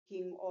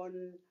working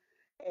on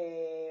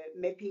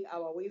mapping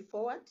our way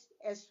forward,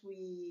 as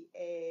we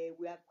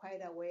are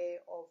quite aware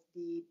of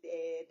the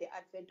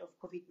advent of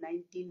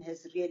COVID-19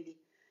 has really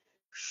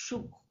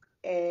shook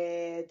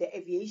the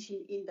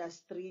aviation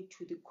industry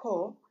to the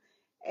core,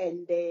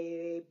 and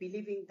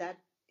believing that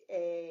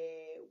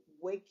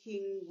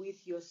working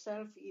with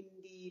yourself in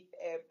the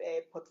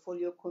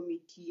portfolio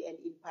committee and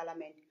in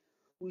Parliament,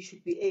 we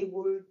should be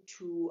able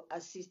to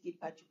assist, in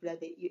particular,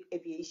 the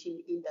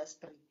aviation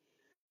industry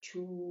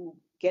to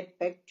get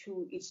back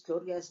to its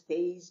glorious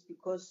days.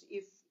 Because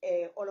if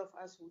all of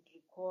us would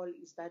recall,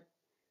 is that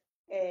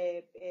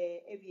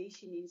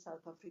aviation in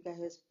South Africa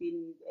has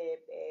been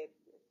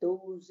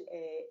those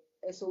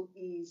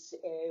SOEs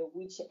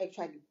which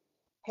actually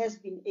has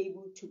been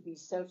able to be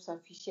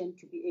self-sufficient,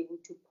 to be able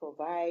to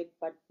provide,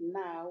 but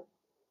now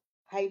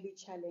highly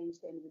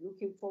challenged, and we're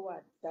looking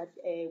forward that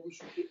we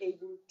should be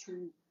able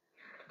to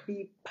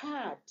be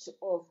part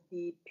of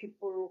the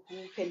people who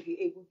can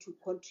be able to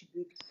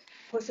contribute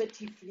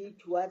positively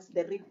towards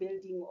the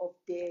rebuilding of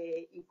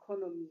the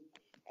economy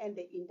and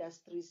the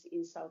industries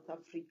in South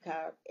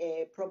Africa.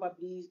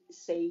 Probably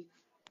say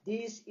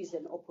this is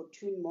an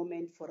opportune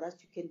moment for us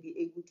to can be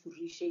able to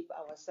reshape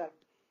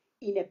ourselves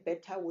in a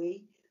better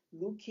way,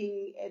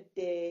 looking at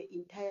the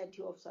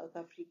entirety of South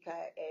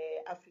Africa,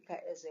 Africa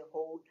as a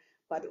whole,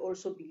 but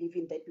also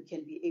believing that we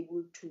can be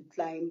able to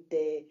climb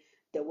the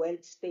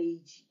world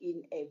stage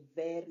in a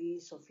very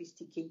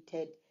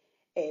sophisticated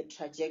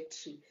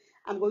trajectory.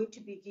 I'm going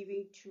to be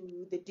giving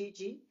to the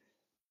DG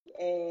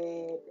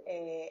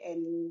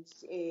and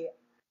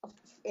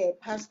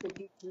past the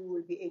DG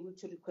will be able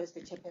to request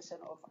the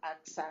chairperson of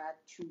ACSA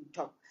to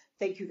talk.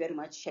 Thank you very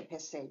much,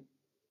 Chairperson.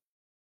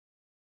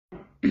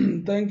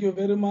 Thank you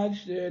very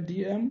much,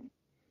 DM.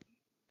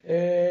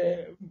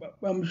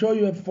 I'm sure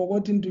you have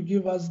forgotten to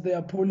give us the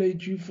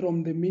apology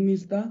from the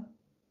minister.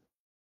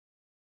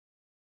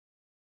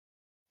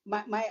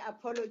 My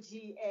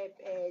apology,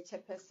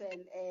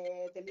 Chairperson.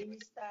 The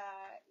minister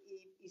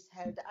is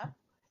held up,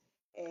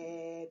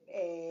 and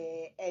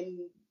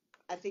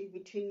I think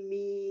between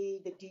me,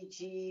 the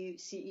DG,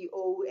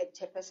 CEO, and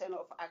Chairperson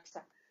of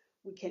ACSA,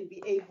 we can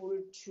be able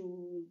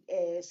to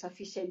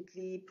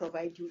sufficiently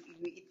provide you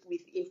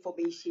with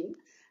information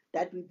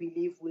that we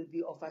believe will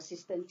be of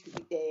assistance to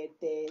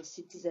the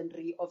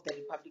citizenry of the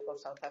Republic of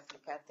South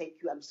Africa.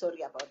 Thank you. I'm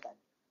sorry about that.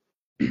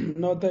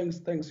 No,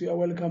 thanks. You are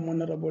welcome,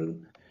 Honorable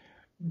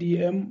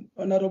DM.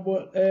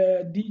 Honorable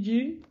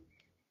DG.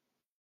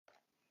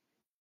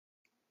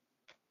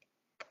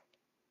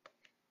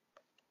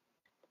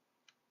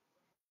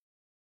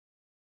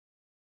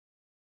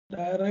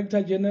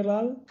 Director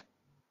General.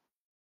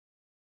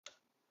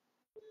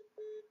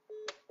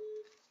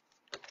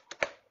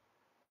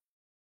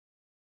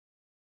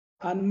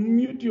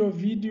 Unmute your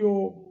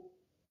video.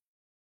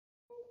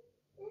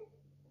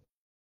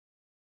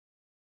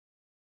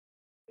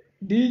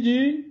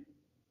 DG.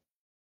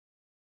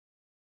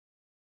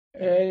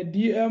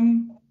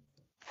 DM.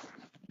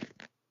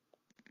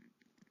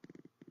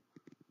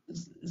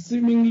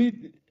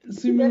 Seemingly.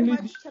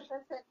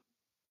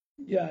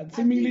 Yeah,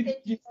 seemingly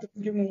DG is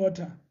drinking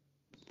water.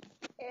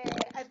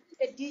 I think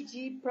the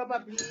DG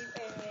probably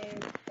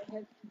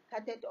has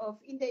cut it off.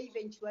 In the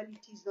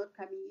eventuality is not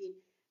coming in,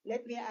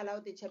 let me allow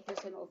the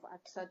chairperson of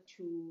ACSA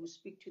to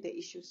speak to the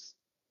issues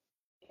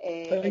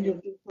and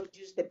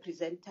introduce the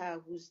presenter,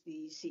 who's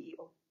the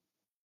CEO.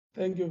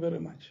 Thank you very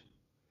much.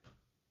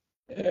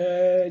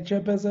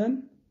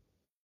 Chairperson.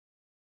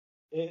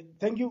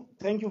 Thank you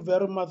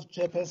very much,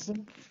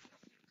 Chairperson,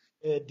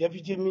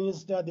 Deputy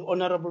Minister, the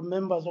honorable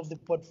members of the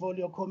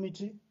Portfolio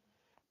Committee,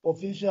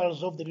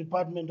 officials of the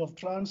Department of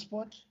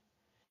Transport.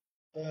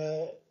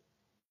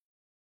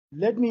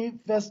 Let me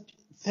first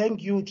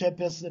thank you,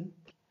 Chairperson,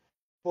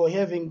 for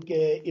having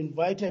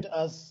invited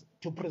us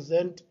to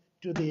present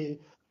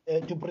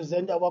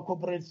our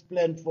corporate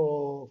plan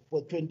for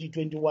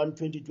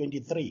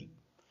 2021-2023.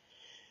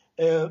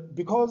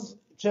 Because,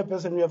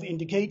 Chairperson, we have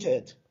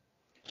indicated.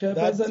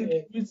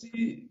 Chairperson,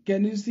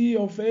 can you see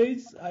your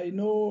face? I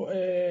know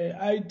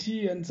IT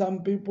and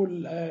some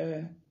people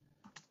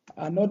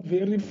are not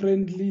very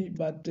friendly,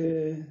 but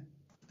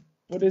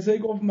for the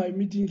sake of my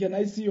meeting, can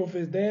I see your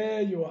face?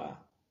 There you are.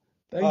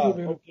 Thank you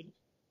very much.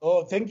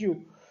 Oh, thank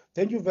you.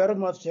 Thank you very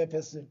much,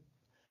 Chairperson.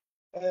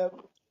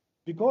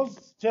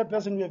 Because,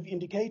 Chairperson, we have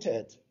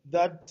indicated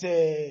that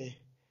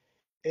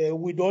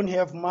we don't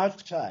have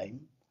much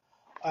time,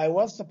 I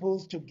was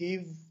supposed to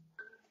give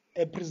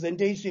a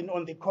presentation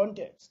on the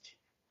context.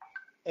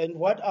 And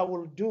what I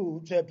will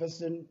do,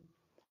 Chairperson,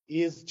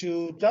 is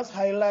to just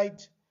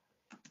highlight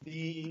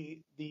the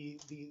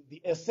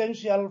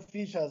essential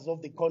features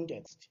of the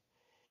context,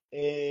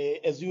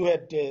 as you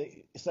had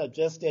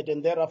suggested,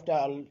 and thereafter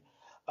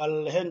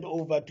I'll hand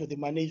over to the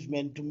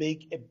management to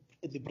make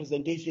the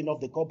presentation of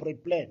the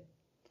corporate plan.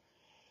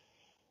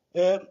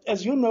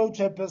 As you know,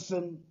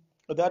 Chairperson,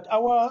 that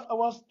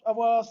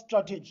our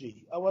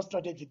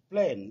strategic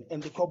plan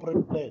and the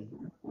corporate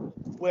plan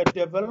were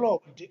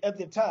developed at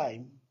the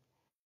time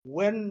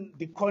when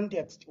the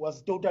context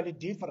was totally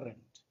different.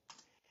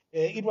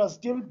 It was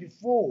still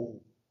before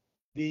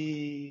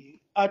the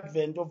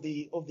advent of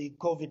the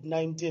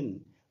COVID-19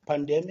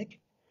 pandemic.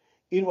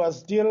 It was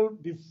still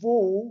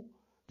before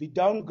the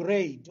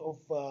downgrade of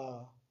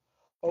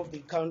the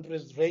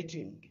country's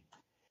rating,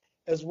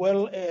 as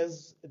well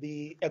as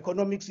the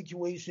economic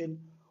situation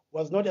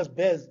was not as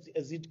bad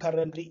as it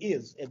currently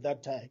is at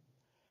that time.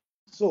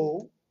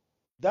 So,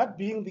 that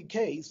being the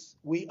case,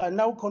 we are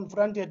now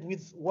confronted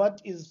with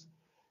what is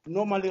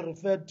normally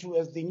referred to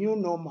as the new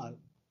normal.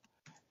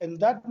 And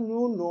that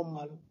new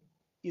normal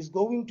is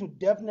going to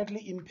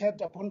definitely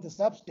impact upon the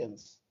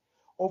substance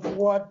of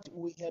what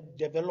we had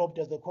developed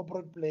as the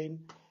corporate plan,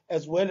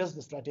 as well as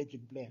the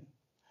strategic plan.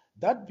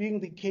 That being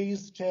the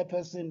case,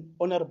 Chairperson,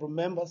 honorable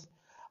members,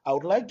 I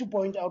would like to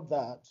point out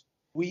that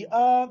we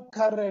are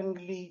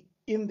currently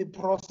in the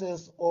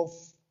process of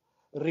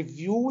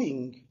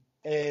reviewing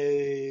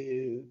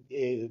the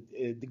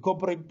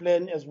corporate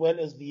plan, as well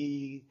as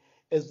the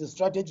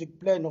strategic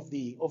plan of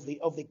the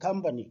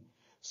company,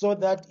 so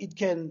that it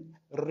can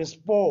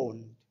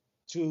respond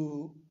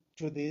to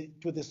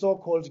the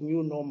so-called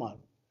new normal.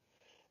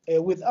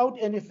 Without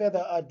any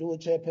further ado,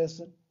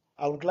 Chairperson,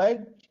 I would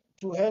like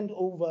to hand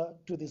over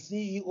to the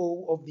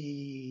CEO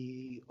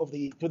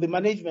to the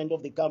management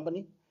of the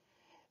company.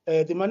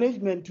 The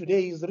management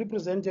today is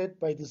represented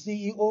by the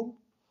CEO,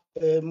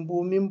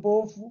 Mpumi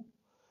Mpofu,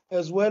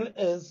 as well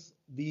as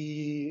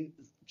the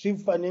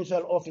Chief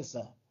Financial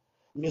Officer,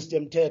 Mr.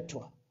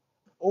 Mtetwa.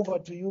 Over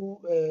to you,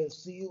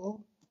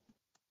 CEO.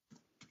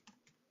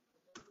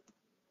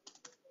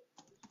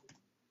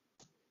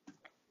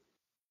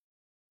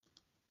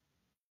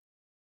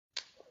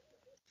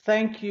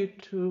 Thank you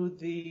to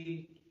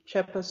the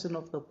chairperson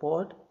of the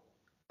board,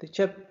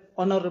 the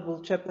honorable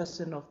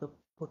chairperson of the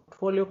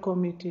portfolio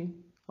committee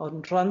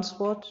on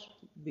transport,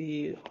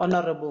 the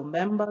honorable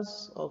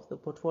members of the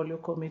portfolio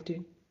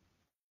committee,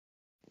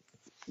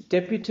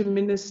 deputy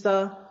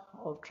minister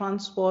of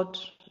transport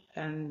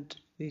and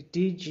the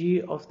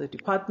DG of the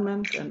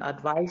department and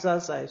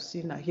advisors I've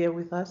seen are here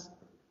with us,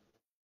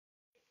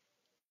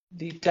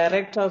 the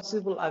director of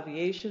civil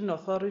aviation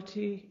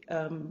authority,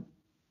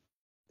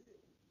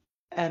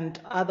 and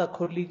other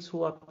colleagues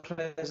who are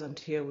present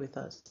here with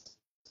us.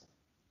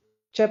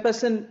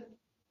 Chairperson,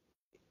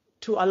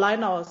 to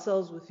align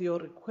ourselves with your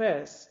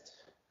request,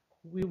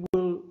 we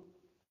will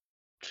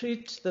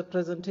treat the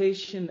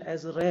presentation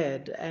as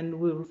read and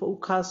we will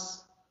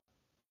focus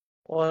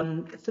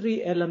on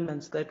 3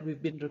 elements that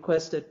we've been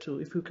requested to.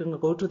 If you can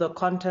go to the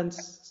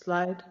contents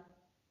slide.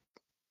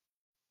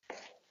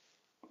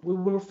 We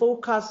will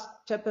focus,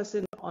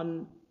 Chairperson,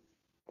 on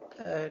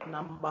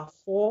number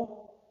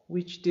 4,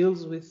 which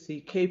deals with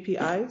the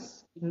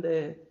KPIs in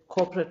the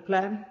corporate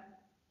plan.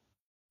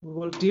 We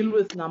will deal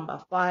with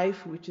number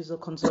 5, which is a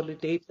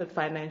consolidated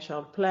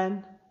financial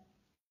plan.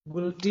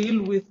 We'll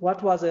deal with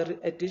what was an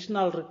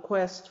additional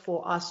request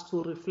for us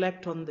to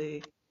reflect on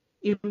the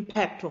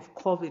impact of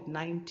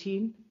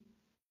COVID-19.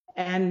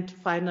 And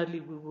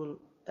finally, we will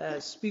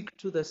speak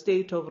to the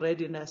state of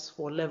readiness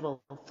for level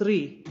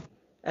 3,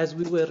 as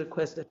we were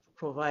requested to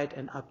provide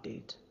an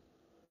update.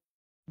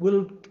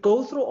 We'll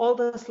go through all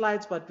the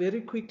slides, but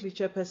very quickly,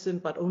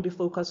 Chairperson, but only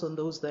focus on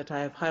those that I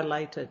have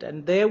highlighted.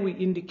 And there we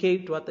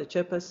indicate what the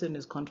Chairperson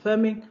is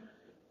confirming,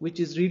 which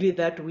is really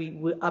that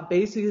we are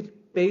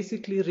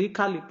basically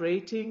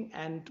recalibrating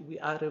and we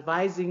are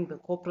revising the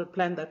corporate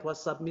plan that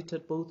was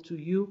submitted both to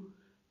you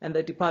and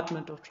the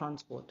Department of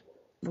Transport.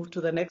 Move to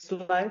the next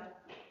slide.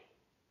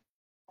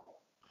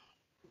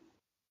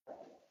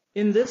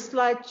 In this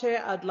slide,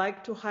 Chair, I'd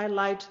like to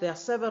highlight, there are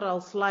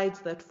several slides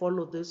that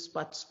follow this,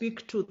 but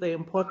speak to the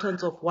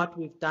importance of what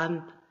we've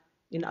done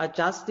in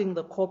adjusting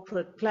the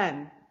corporate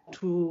plan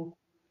to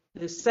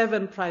the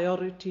 7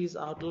 priorities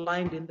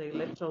outlined in the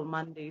electoral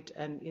mandate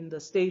and in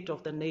the State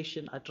of the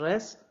Nation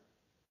address.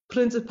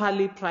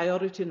 Principally,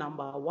 priority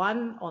number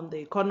 1 on the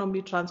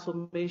economy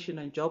transformation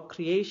and job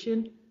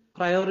creation.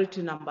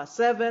 Priority number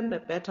 7, a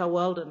better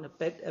world and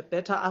a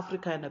better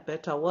Africa and a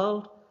better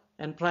world.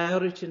 And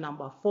priority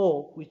number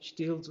 4, which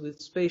deals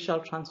with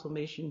spatial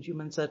transformation,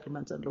 human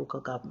settlements, and local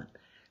government.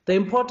 The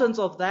importance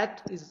of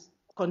that is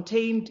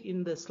contained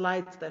in the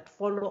slides that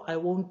follow. I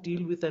won't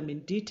deal with them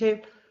in detail,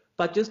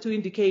 but just to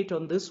indicate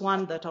on this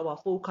one that our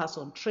focus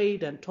on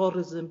trade and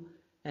tourism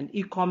and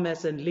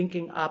e-commerce and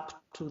linking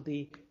up to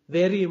the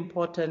very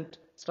important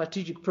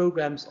strategic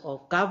programs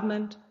of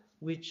government,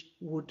 which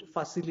would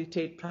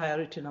facilitate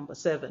priority number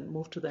 7.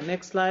 Move to the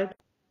next slide.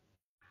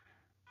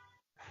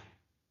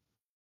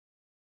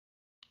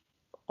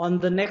 On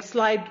the next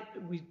slide,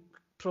 we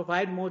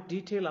provide more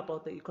detail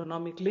about the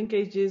economic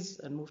linkages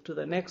and move to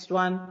the next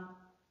one.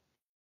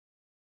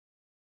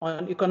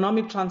 On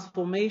economic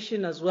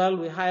transformation as well,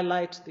 we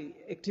highlight the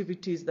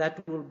activities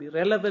that will be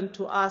relevant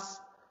to us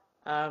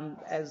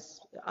as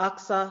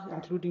ACSA,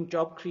 including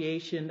job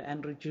creation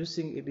and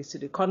reducing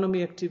illicit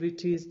economy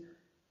activities.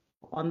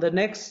 On the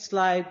next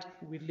slide,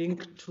 we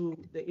link to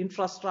the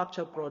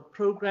infrastructure broad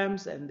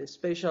programs and the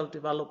spatial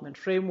development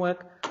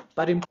framework,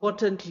 but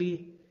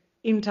importantly,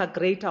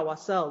 integrate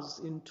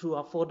ourselves into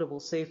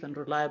affordable, safe, and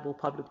reliable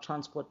public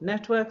transport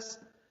networks.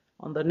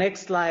 On the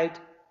next slide,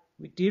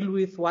 we deal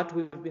with what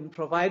we've been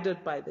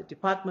provided by the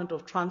Department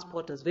of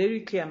Transport as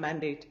very clear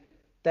mandate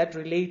that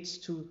relates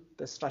to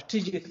the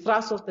strategic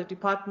thrust of the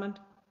department,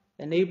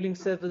 enabling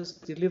service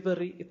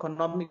delivery,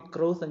 economic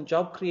growth and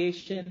job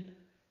creation,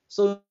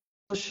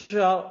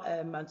 social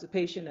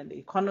emancipation and the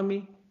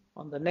economy.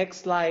 On the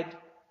next slide,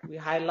 we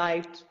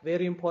highlight,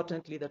 very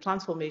importantly, the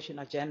transformation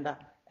agenda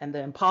and the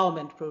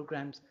empowerment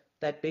programs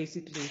that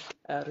basically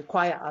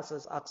require us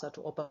as ACSA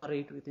to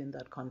operate within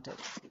that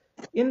context.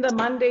 In the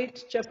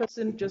mandate,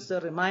 Chairperson, just a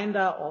reminder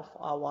of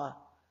our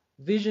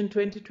Vision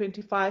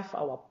 2025,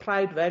 our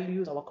pride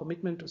values, our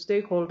commitment to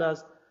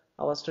stakeholders,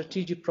 our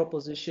strategic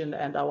proposition,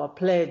 and our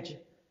pledge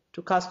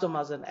to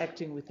customers and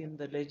acting within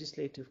the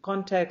legislative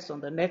context. On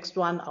the next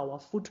one, our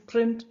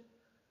footprint,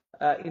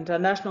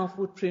 international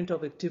footprint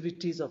of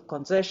activities of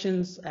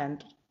concessions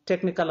and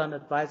technical and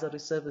advisory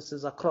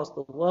services across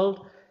the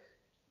world.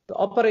 The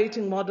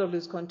operating model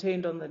is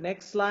contained on the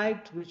next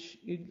slide, which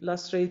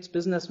illustrates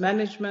business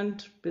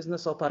management,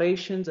 business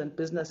operations, and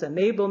business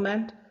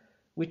enablement,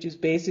 which is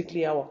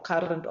basically our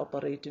current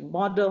operating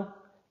model.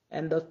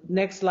 And the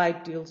next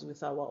slide deals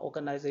with our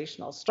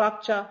organizational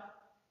structure.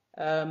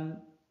 On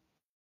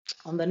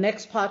the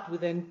next part, we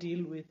then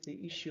deal with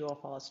the issue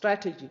of our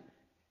strategy.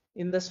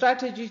 In the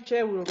strategy,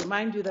 Chair, we'll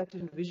remind you that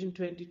in Vision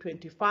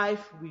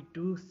 2025, we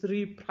do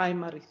three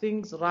primary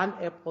things: run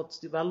airports,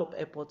 develop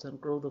airports,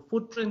 and grow the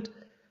footprint.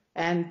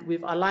 And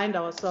we've aligned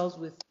ourselves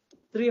with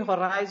three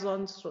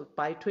horizons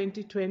by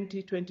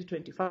 2020,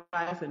 2025,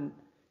 and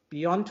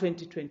beyond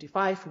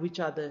 2025, which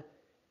are the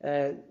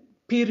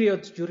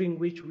periods during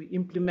which we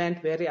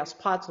implement various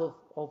parts of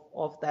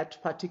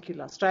that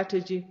particular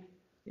strategy.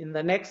 In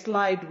the next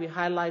slide, we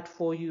highlight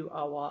for you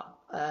our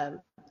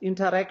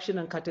interaction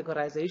and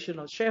categorization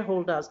of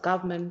shareholders,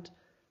 government,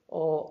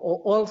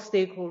 or all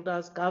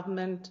stakeholders,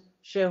 government,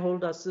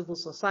 shareholders, civil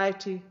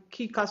society,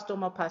 key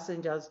customer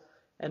passengers,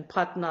 and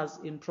partners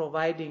in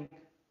providing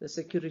the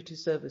security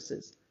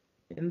services.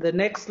 In the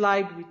next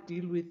slide, we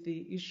deal with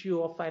the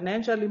issue of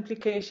financial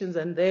implications,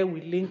 and there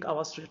we link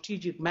our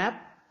strategic map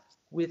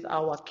with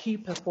our key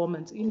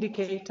performance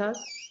indicators.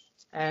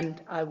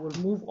 And I will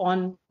move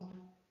on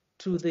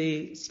to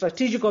the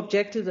strategic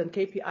objectives and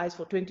KPIs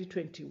for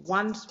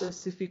 2021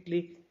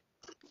 specifically.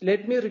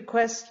 Let me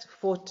request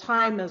for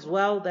time as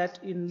well that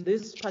in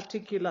this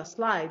particular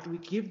slide, we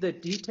give the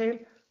detail.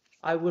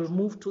 I will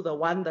move to the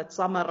one that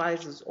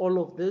summarizes all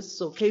of this.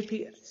 So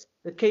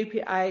the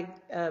KPI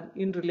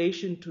in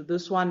relation to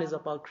this one is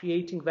about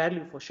creating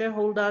value for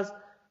shareholders.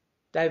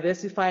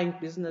 Diversifying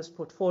business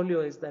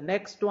portfolio is the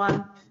next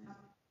one.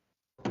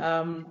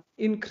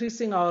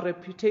 Increasing our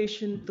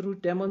reputation through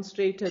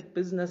demonstrated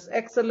business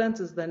excellence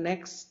is the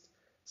next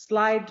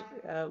slide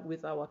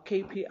with our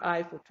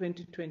KPI for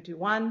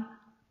 2021,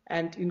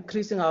 and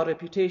increasing our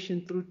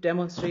reputation through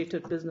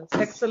demonstrated business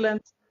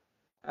excellence,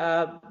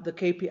 the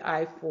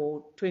KPI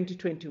for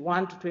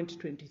 2021 to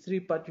 2023,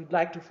 but you'd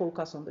like to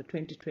focus on the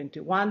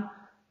 2021.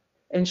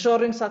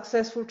 Ensuring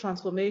successful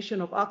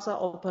transformation of ACSA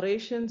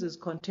operations is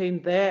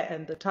contained there,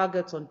 and the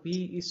targets on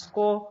BEE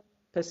score,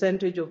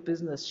 percentage of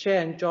business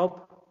share and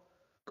job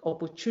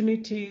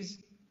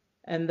opportunities.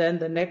 And then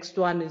the next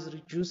one is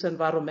reduce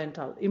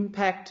environmental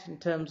impact in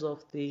terms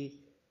of the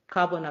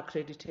carbon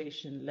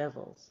accreditation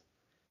levels.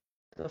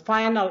 The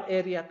final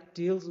area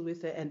deals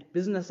with the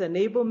business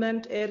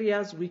enablement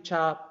areas, which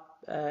are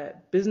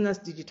business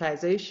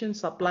digitization,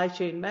 supply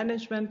chain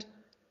management,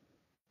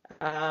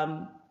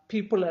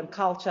 people and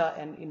culture,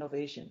 and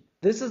innovation.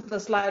 This is the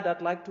slide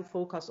I'd like to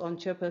focus on,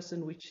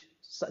 Chairperson,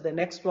 the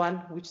next one,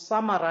 which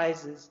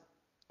summarizes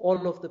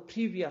all of the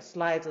previous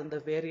slides and the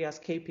various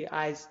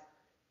KPIs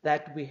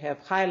that we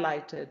have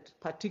highlighted,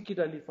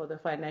 particularly for the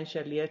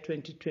financial year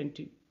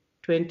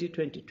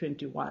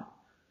 2020-2021.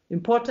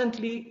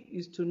 Importantly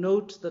is to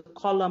note the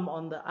column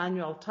on the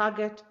annual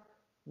target,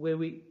 where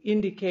we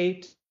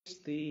indicate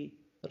the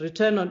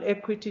return on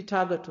equity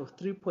target of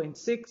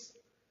 3.6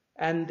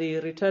 and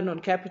the return on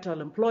capital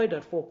employed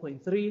at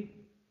 4.3.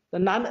 The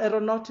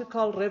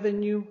non-aeronautical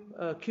revenue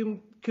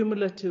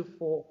cumulative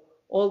for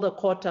all the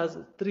quarters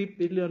is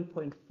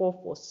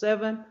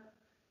 3.447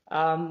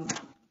 billion.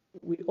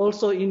 We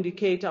also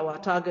indicate our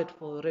target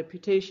for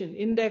reputation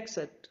index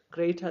at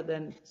greater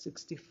than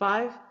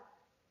 65.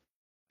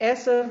 Air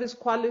service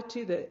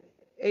quality, the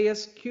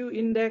ASQ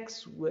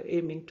index, we're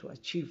aiming to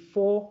achieve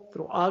 4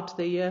 throughout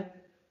the year.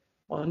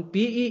 On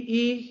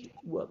BEE,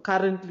 we're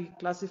currently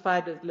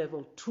classified as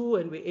level 2,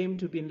 and we aim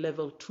to be in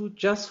level 2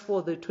 just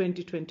for the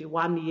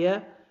 2021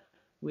 year.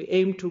 We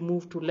aim to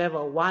move to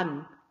level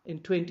 1 in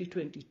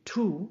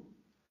 2022.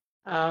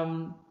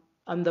 On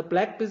the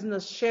black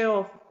business share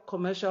of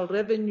commercial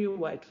revenue,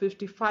 we're at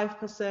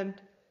 55%,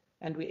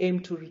 and we aim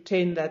to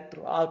retain that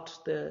throughout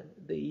the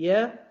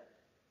year.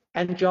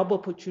 And job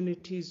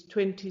opportunities,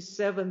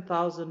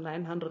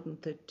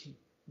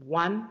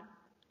 27,931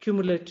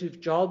 cumulative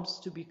jobs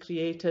to be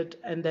created.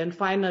 And then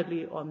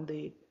finally, on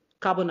the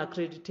carbon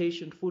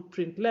accreditation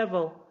footprint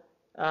level,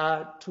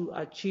 to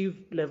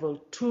achieve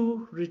level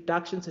 2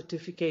 reduction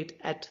certificate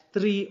at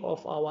 3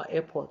 of our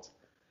airports.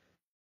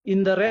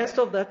 In the rest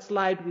of that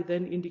slide, we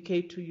then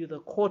indicate to you the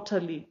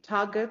quarterly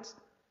targets,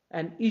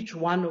 and each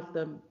one of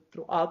them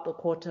throughout the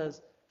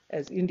quarters,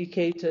 as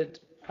indicated,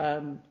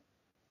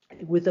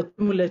 with a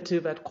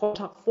cumulative at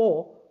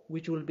Q4,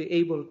 which we'll be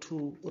able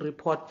to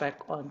report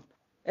back on.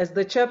 As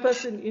the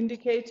chairperson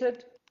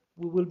indicated,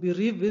 we will be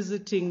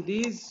revisiting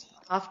these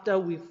after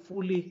we've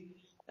fully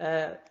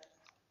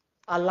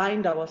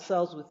aligned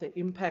ourselves with the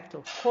impact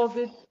of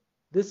COVID.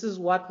 This is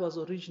what was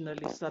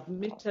originally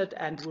submitted,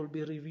 and we'll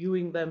be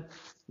reviewing them.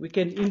 We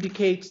can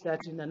indicate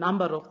that in a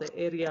number of the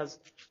areas,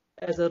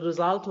 as a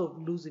result of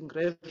losing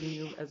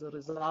revenue, as a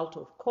result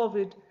of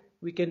COVID,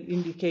 we can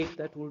indicate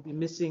that we'll be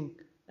missing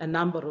a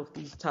number of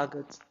these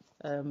targets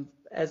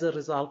as a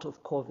result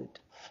of COVID.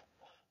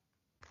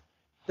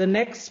 The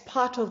next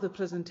part of the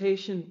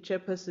presentation,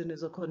 Chairperson,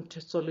 is a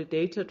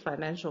consolidated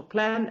financial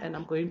plan, and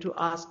I'm going to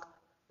ask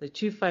the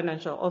Chief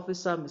Financial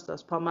Officer, Mr.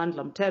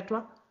 Spamandla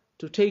Mthethwa,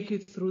 to take you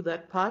through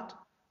that part.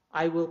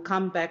 I will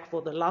come back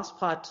for the last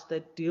part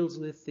that deals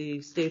with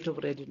the state of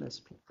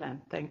readiness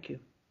plan. Thank you.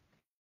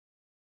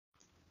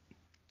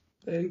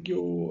 Thank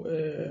you,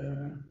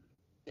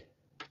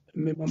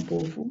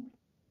 Memampofu.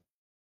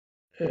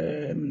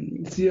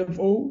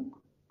 CFO.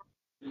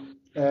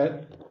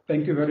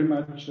 Thank you very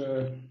much,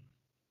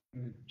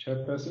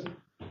 Chairperson.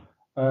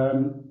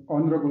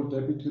 Honorable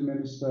Deputy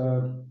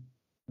Minister,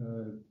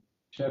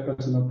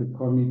 Chairperson of the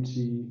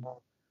committee,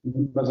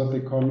 members of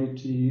the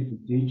committee, the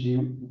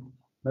DG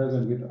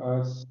present with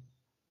us,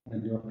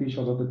 and the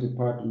officials of the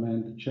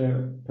department,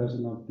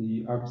 Chairperson of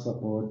the ACSA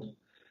board.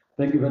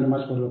 Thank you very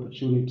much for the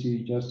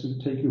opportunity just to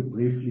take you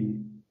briefly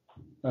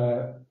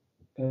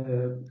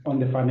on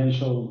the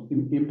financial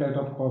impact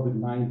of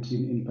COVID-19,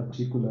 in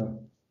particular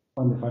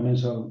on the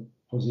financial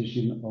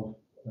position of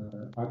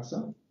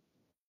ACSA.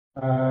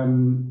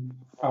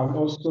 I'll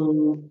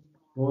also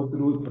go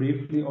through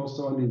briefly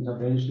also on the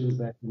interventions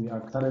that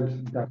are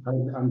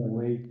currently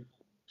underway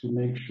to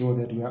make sure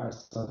that we are a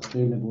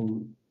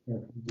sustainable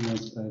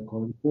business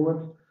going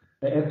forward.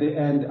 At the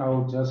end,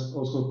 I'll just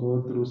also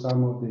go through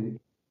some of the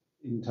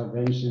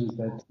interventions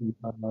that we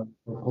are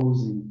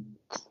proposing,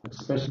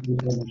 especially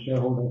from a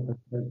shareholder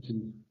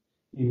perspective,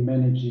 in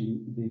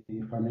managing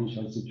the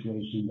financial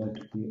situation that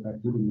we are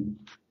dealing with.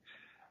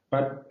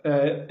 But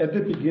at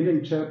the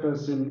beginning,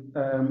 Chairperson,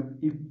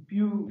 if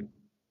you,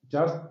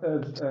 just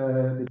as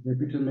the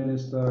Deputy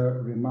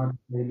Minister remarked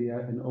earlier,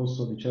 and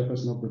also the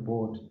Chairperson of the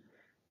board,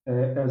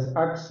 as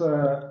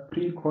ACSA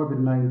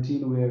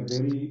pre-COVID-19, we are a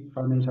very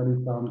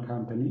financially sound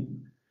company.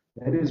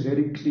 That is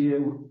very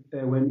clear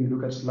when you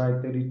look at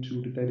slide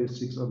 32 to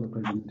 36 of the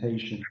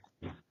presentation.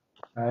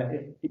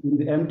 In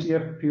the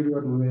MTF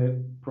period, we were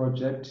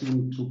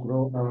projecting to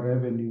grow our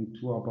revenue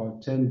to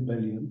about 10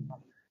 billion.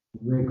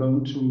 We're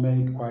going to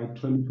make by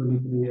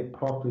 2023 a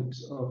profit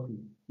of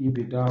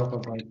EBITDA of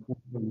about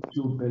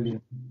 4.2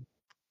 billion.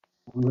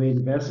 We were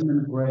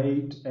investment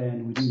grade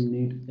and we didn't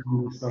need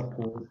any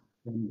support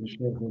from the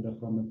shareholder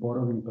from a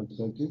borrowing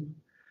perspective.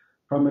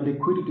 From a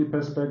liquidity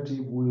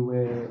perspective, we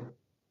were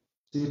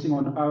sitting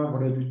on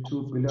average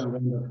 2 billion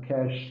rand of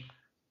cash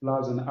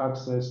plus an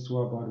access to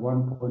about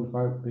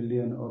 1.5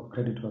 billion of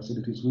credit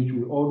facilities, which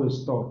we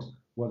always thought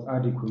was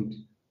adequate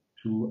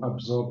to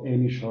absorb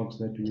any shocks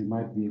that we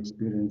might be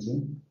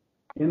experiencing.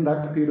 In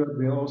that period,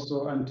 we are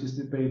also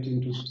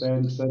anticipating to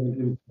spend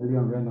 17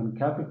 billion rand on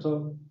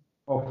capital,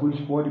 of which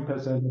 40%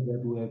 of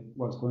that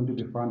was going to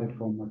be funded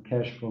from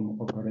cash from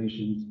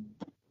operations,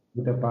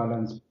 with a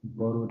balance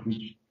borrowed,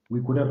 which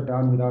we could have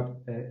done without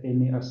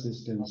any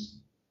assistance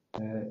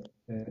at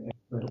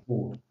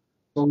all.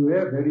 So we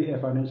were very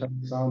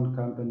financially sound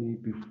company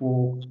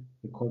before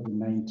the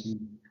COVID-19.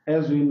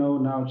 As we know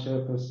now,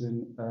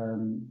 Chairperson,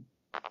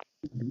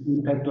 the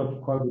impact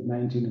of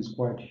COVID-19 is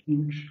quite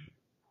huge.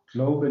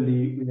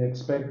 Globally, we're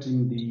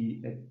expecting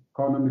the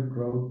economic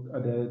growth,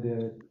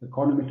 the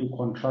economy to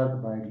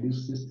contract by at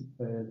least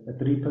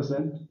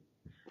 3%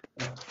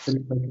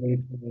 in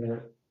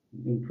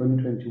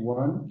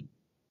 2021,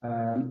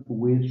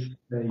 with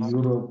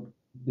Europe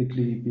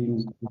particularly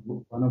being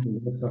one of the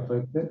most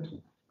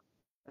affected.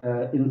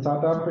 In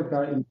South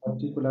Africa, in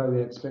particular,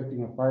 we're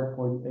expecting a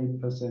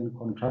 5.8%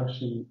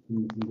 contraction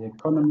in the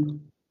economy.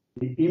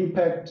 The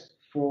impact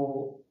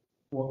for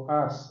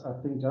us, I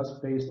think,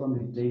 just based on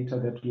the data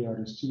that we are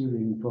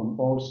receiving from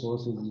all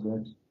sources, is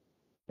that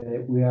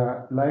we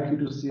are likely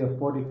to see a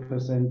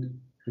 40%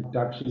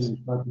 reduction in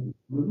traffic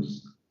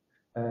volumes.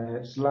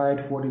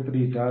 Slide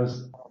 43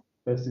 does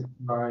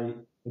specify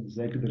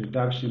exactly the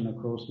reduction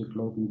across the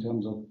globe in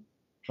terms of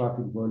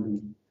traffic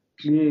volume.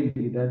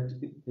 Clearly,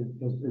 that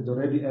is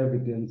already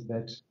evidence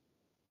that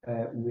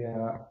we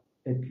are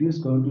at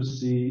least going to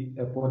see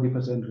a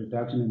 40%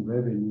 reduction in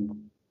revenue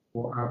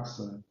for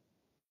ACSA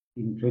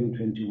in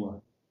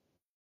 2021.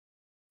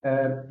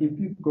 If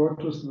you go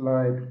to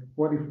slide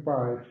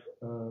 45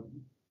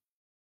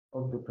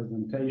 of the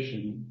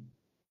presentation,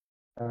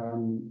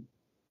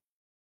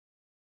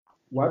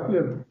 what we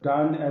have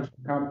done as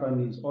a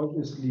company is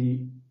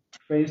obviously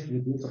faced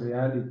with this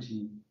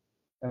reality.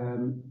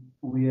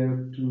 We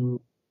have to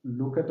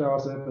look at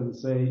ourselves and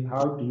say,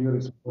 how do we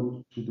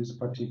respond to this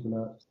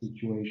particular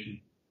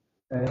situation?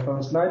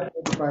 On slide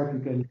 45, you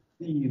can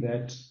see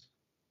that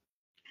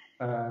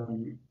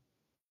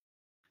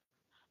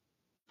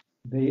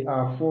there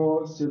are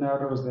 4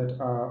 scenarios that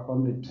are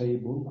on the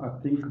table. I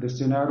think the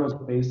scenarios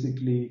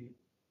basically,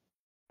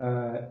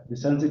 the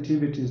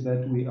sensitivities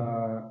that we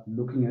are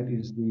looking at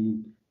is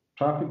the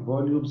traffic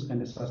volumes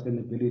and the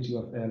sustainability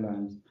of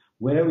airlines.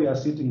 Where we are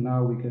sitting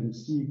now, we can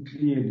see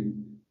clearly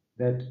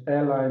that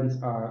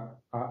airlines are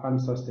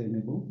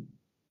unsustainable.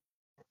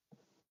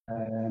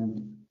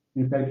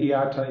 In fact,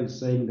 IATA is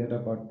saying that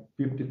about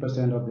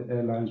 50% of the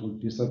airlines will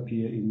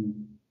disappear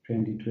in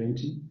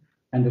 2020,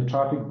 and the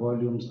traffic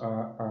volumes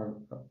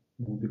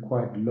will be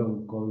quite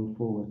low going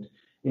forward.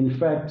 In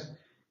fact,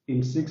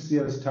 in 6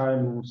 years'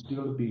 time, will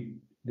still be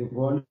the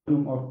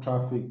volume of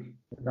traffic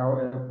at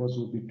our airports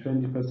will be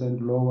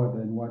 20% lower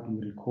than what we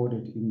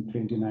recorded in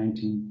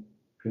 2019,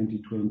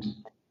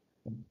 2020.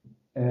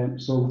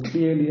 So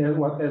clearly, as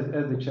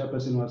the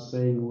chairperson was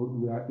saying,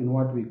 we are in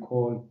what we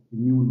call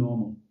new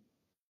normal.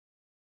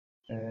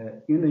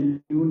 In the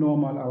new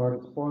normal, our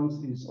response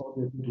is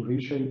obviously to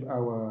reshape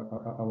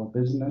our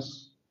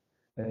business,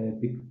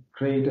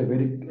 create a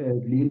very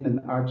lean and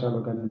agile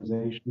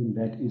organization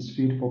that is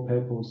fit for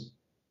purpose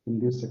in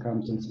these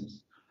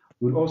circumstances.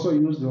 We'll also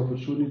use the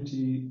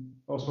opportunity,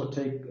 also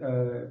take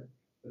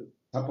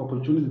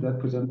opportunities that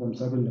present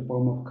themselves in the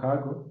form of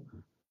cargo,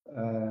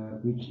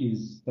 which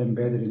is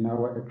embedded in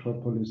our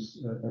Retropolis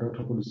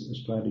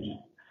strategy.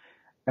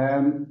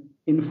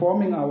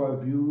 Informing our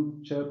view,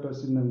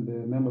 Chairperson and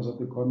the members of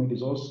the committee,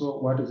 is also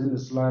what is in the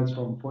slides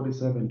from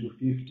 47 to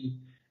 50.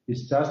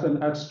 It's just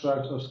an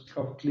extract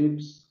of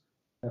clips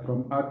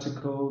from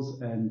articles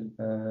and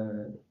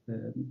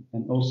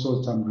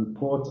also some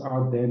reports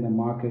out there in the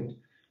market.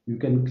 You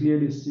can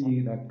clearly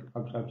see that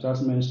I've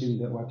just mentioned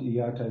that what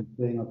IATA is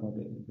saying about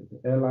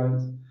the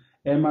airlines.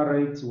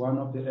 Emirates, one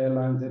of the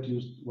airlines that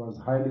was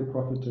highly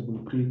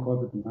profitable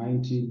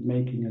pre-COVID-19,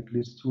 making at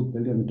least $2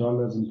 billion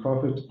in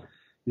profit,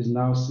 is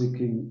now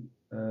seeking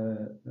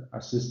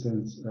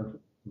assistance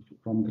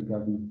from the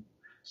government.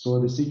 So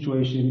the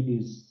situation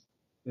is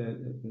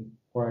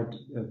quite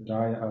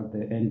dire out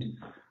there, and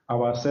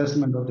our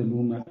assessment of the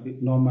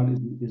normal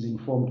is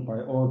informed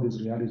by all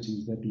these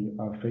realities that we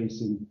are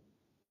facing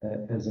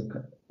as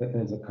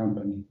a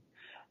company.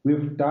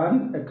 We've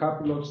done a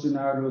couple of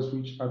scenarios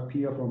which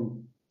appear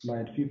from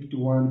slide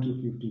 51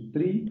 to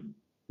 53.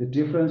 The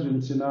difference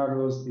in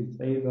scenarios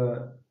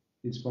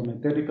is from a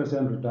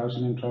 30%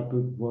 reduction in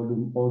traffic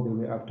volume all the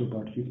way up to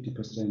about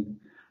 50%.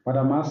 But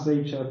I must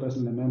say,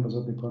 Chairperson and members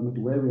of the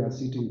committee, where we are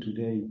sitting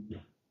today,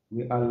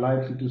 we are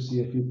likely to see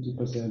a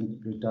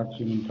 50%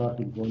 reduction in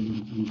traffic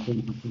volume in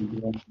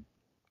 2021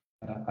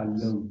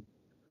 alone.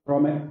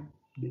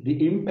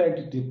 The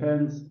impact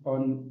depends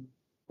on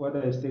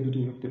whether it's 30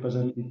 to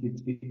 50%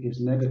 is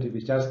negative.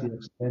 It's just the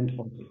extent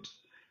of it.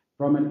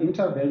 From an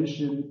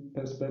intervention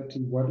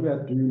perspective, what we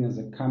are doing as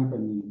a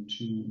company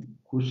to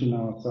cushion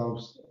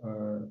ourselves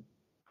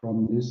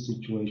from this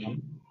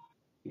situation,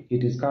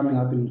 it is coming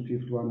up in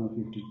 51 or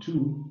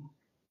 52,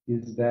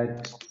 is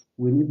that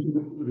we need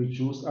to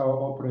reduce our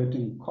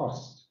operating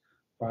costs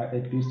by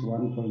at least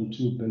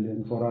 1.2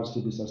 billion for us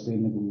to be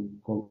sustainable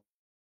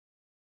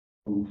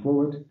going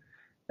forward.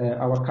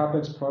 Our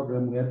CapEx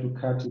program, we had to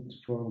cut it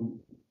from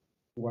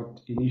what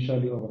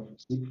initially over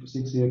a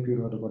 6-year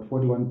period, about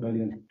 41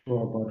 billion to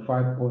about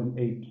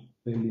 5.8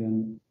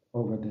 billion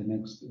over the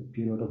next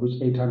period, of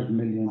which 800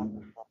 million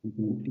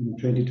in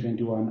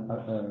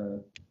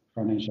 2021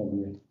 financial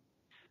year.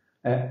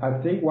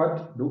 I think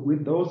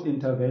with those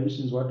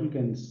interventions, what we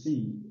can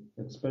see,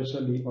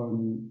 especially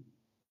on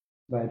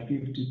slide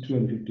 52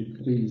 and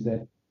 53, is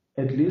that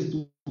at least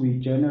we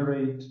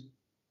generate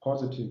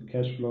positive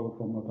cash flow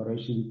from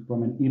operations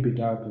from an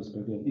EBITDA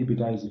perspective.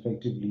 EBITDA is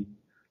effectively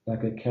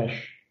like a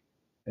cash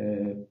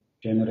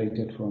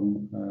generated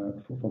from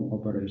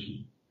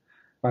operation.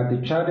 But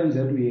the challenge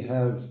that we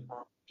have,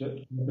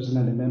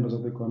 President and members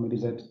of the committee,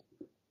 is that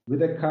with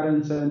the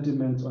current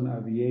sentiments on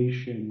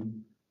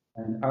aviation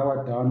and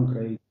our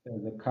downgrade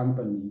as a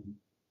company,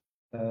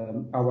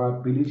 our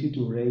ability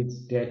to raise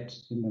debt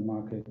in the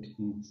market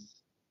is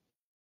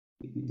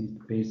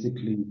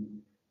basically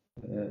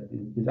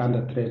is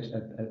under threat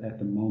at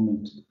the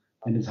moment,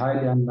 and it's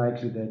highly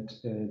unlikely that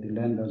the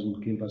lenders will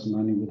give us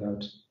money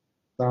without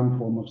some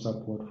form of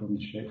support from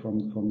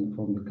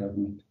the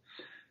government.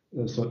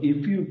 So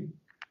if you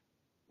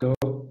go,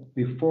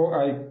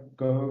 before I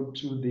go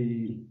to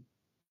the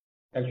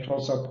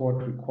actual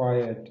support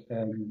required,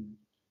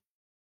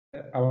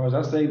 I was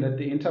just saying that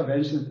the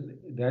interventions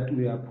that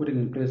we are putting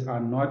in place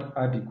are not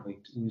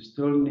adequate. We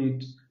still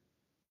need,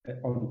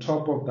 on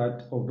top of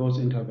that, of those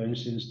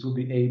interventions, to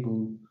be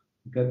able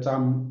to get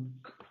some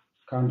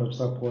kind of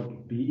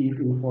support, be it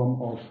in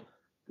form of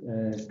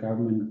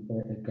government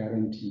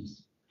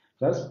guarantees.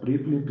 Just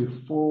briefly,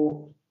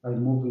 before I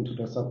move into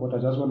the support, I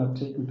just want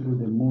to take you through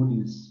the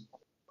Moody's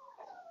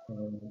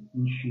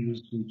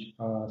issues, which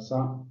are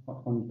some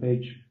on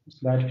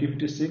slide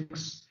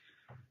 56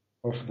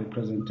 of the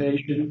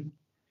presentation.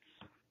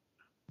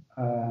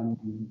 As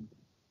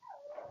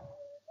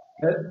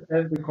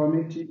the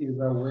committee is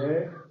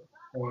aware,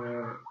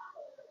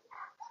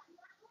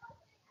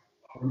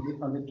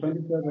 on the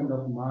 27th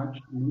of March,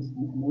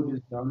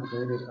 Moody's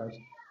downgraded us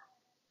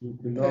to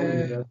below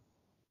investment.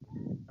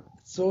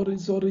 Sorry,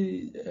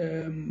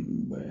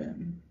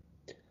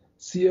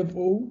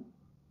 CFO.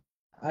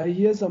 I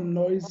hear some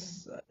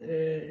noise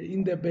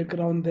in the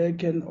background there.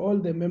 Can all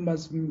the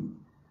members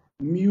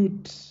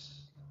mute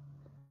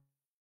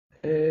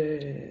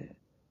their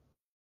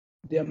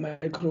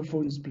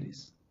microphones,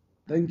 please?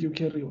 Thank you.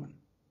 Carry on.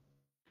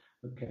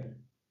 Okay.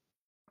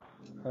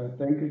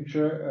 Thank you,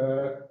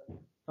 Chair.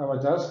 I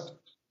was just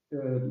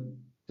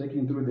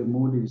taking through the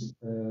Moody's,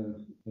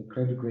 the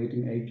credit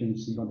rating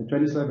agency. On the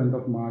 27th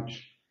of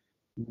March,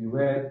 we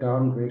were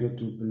downgraded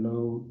to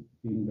below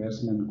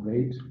investment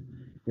grade.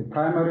 The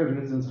primary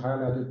reasons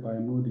highlighted by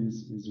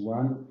Moody's is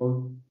one,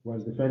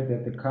 was the fact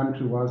that the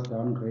country was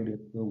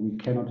downgraded, so we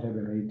cannot have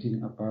a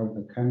rating above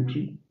the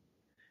country.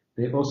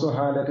 They also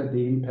highlighted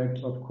the impact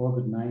of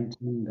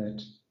COVID-19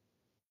 that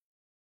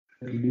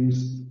at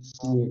least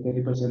see a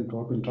 30%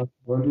 drop in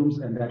traffic volumes,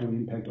 and that will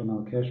impact on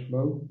our cash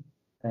flow.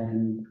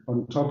 And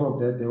on top of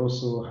that, they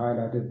also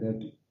highlighted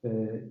that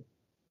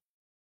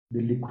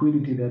the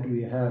liquidity that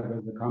we have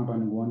as a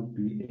company won't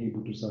be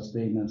able to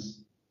sustain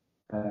us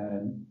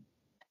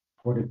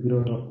for the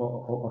period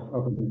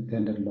of an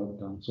extended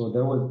lockdown. So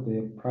that was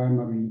the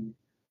primary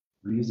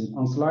reason.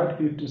 On slide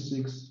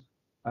 56,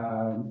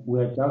 we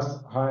are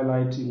just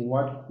highlighting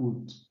what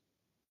could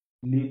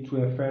lead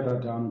to a further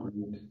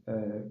downgrade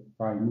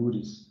by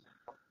Moody's.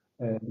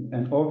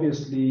 And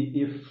obviously,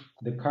 if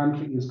the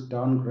country is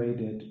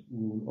downgraded,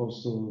 we will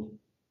also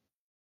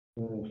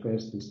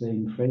face the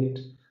same fate.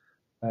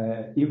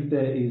 If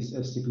there is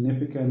a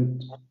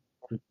significant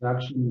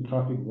reduction in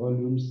traffic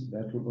volumes,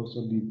 that will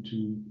also lead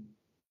to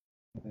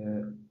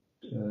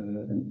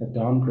a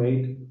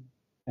downgrade.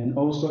 And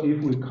also,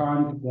 if we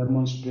can't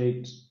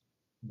demonstrate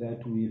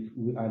that we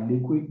are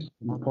liquid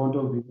from the point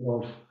of view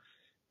of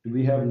do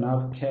we have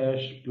enough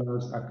cash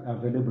plus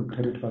available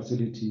credit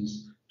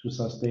facilities to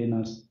sustain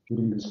us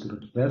during this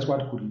period. That's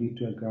what could lead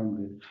to a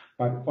downgrade.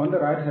 But on the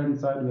right-hand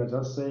side, we are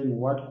just saying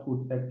what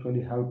could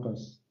actually help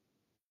us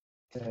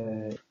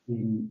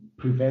in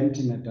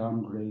preventing a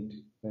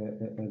downgrade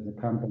as a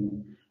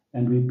company.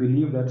 And we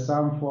believe that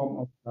some form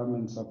of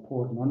government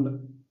support, not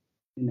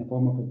in the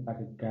form of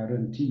a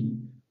guarantee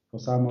for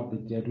some of the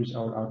debt, which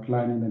I'll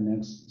outline in the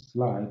next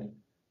slide,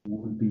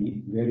 would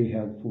be very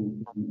helpful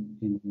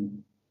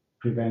in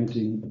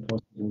preventing a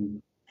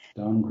possible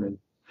downgrade.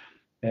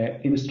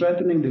 In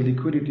strengthening the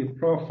liquidity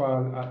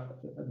profile,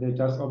 they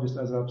just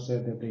obviously, as I've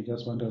said, that they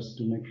just want us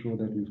to make sure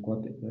that we've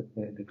got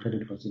the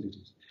credit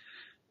facilities.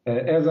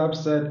 As I've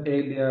said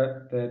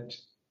earlier, that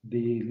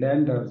the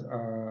lenders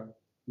are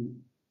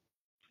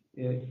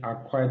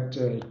quite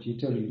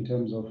jittery in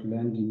terms of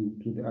lending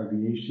to the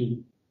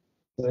aviation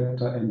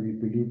sector, and we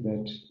believe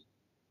that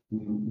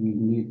we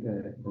need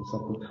the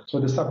support. So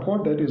the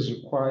support that is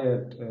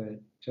required,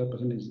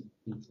 Chairperson, is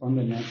on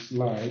the next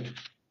slide.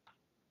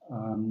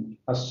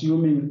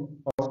 Assuming,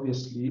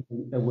 obviously,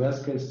 a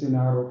worst-case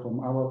scenario from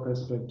our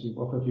perspective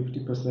of a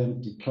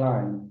 50%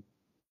 decline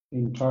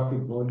in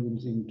traffic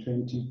volumes in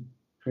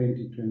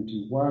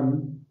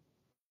 2021,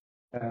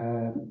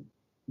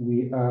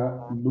 we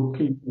are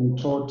looking in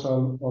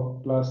total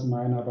of plus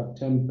minus about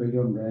 10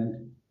 billion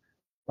rand,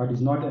 but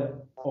it's not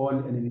all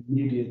an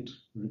immediate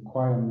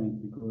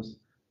requirement because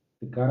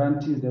the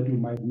guarantees that we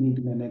might need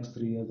in the next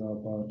 3 years are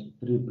about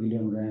 3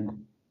 billion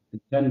rand. The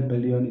 10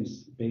 billion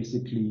is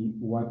basically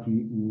what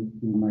we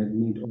might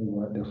need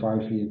over the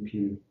 5-year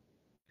period.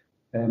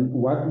 And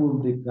what will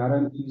the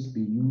guarantees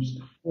be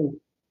used for?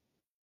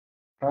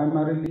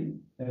 Primarily,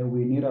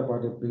 we need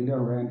about 1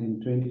 billion rand in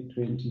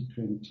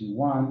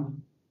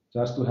 2020-21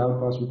 just to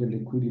help us with the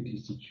liquidity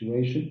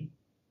situation.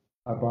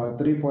 About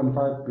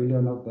 3.5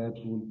 billion of that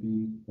will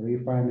be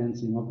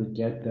refinancing of the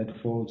debt that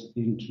falls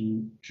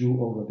into due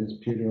over this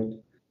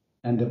period.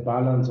 And the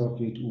balance of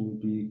it will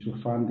be to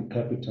fund the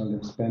capital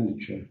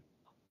expenditure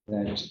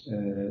that is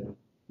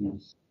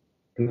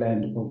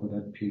planned over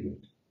that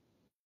period.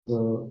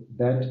 So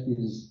that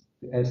is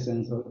the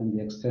essence and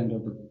the extent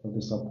of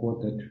the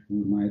support that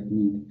we might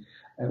need.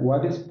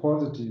 What is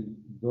positive,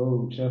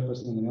 though,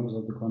 Chairperson and the members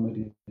of the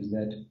committee, is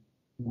that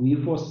we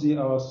foresee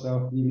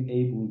ourselves being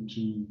able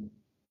to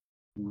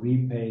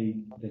repay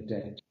the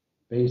debt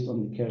based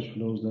on the cash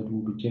flows that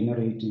we'll be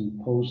generating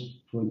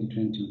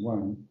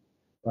post-2021.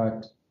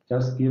 But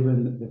just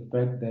given the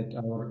fact that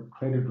our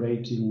credit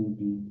rating will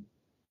be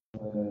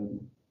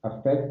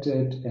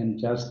affected and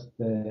just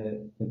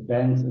the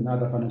banks and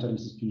other financial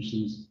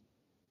institutions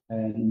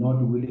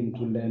not willing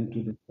to lend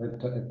to the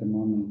sector at the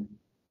moment,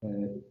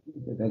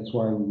 that's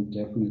why we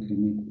definitely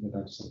need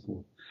that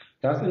support.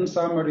 Just in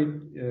summary,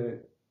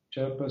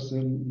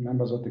 Chairperson,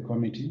 members of the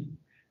committee,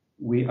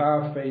 we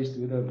are faced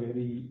with a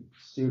very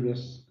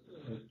serious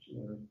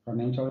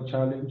financial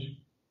challenge.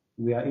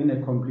 We are in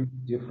a completely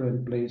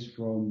different place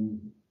from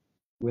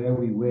where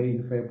we were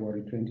in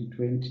February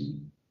 2020.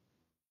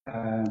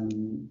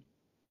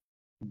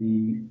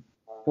 the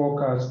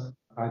forecasts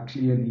are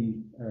clearly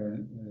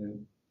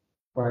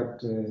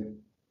quite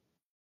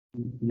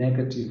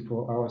negative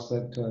for our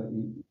sector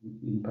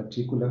in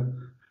particular.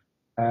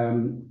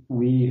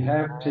 We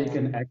have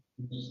taken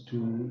actions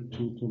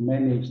to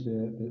manage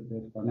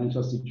the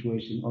financial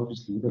situation,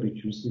 obviously with the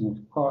reducing of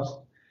cost,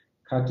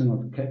 cutting of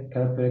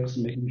capex,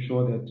 making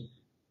sure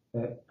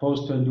that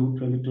post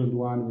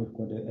 2021 we've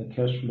got a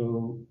cash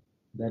flow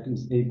that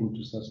is able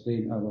to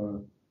sustain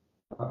our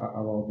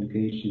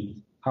obligations.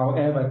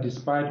 However,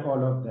 despite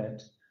all of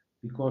that,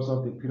 because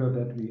of the period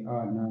that we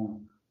are now,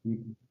 we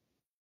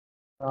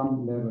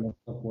some level of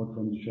support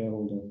from the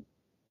shareholder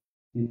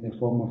in the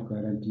form of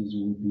guarantees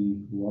will be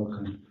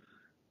welcome.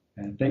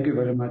 Thank you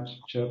very much,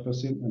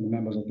 Chairperson and the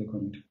members of the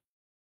committee.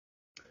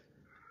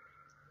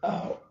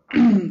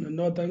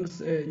 No,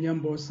 thanks,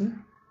 Nyambose.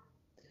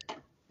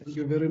 Thank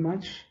you very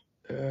much.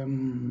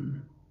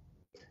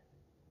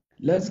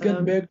 Let's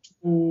get back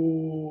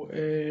to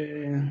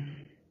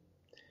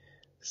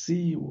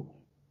CEO.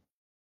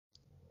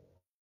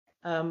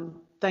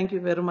 Thank you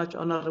very much,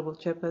 Honorable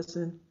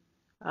Chairperson.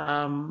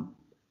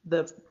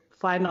 The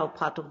final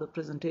part of the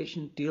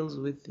presentation deals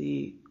with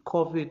the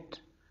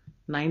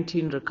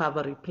COVID-19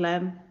 recovery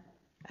plan,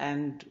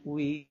 and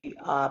we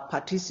are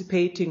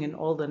participating in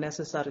all the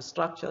necessary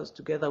structures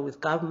together with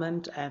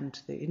government and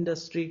the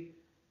industry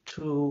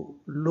to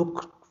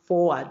look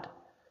forward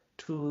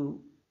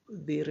to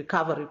the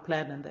recovery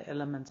plan, and the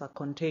elements are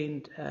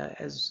contained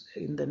as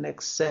in the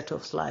next set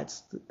of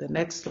slides. The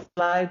next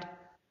slide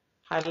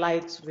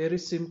highlights very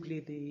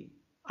simply the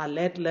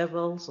alert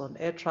levels on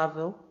air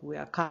travel. We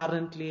are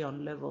currently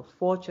on level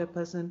 4,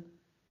 Chairperson,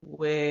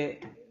 where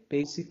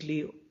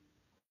basically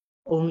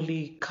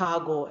only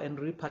cargo and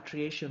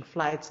repatriation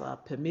flights are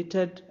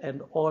permitted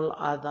and all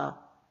other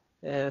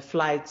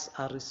flights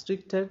are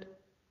restricted.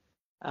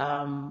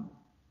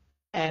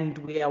 And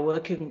we are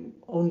working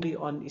only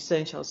on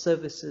essential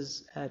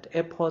services at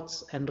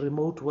airports and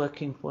remote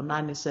working for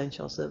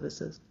non-essential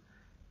services.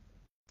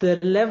 The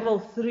level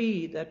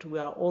 3 that we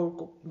are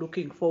all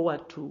looking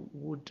forward to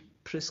would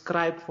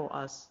prescribe for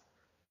us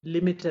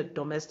limited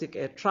domestic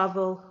air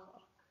travel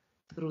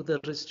through the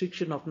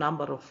restriction of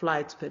number of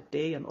flights per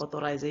day and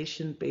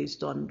authorization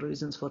based on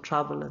reasons for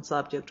travel and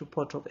subject to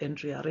port of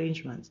entry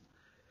arrangements.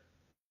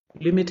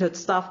 Limited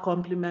staff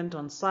complement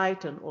on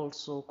site, and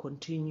also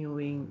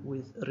continuing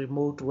with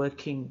remote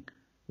working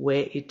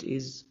where it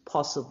is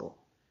possible.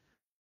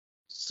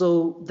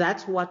 So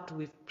that's what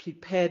we've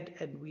prepared,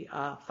 and we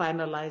are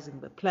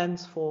finalizing the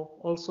plans for,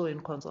 also in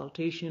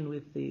consultation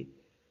with the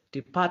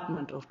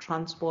Department of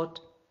Transport.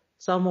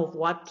 Some of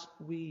what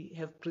we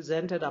have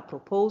presented are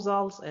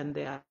proposals, and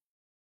they are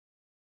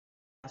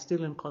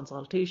still in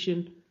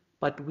consultation,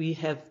 but we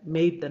have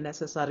made the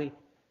necessary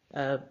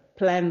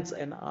plans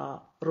and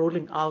are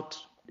rolling out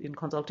in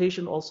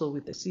consultation also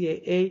with the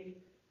CAA,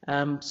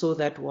 so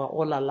that we're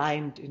all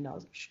aligned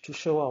to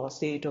show our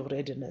state of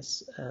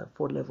readiness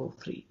for level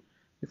 3.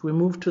 If we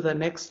move to the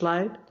next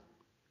slide,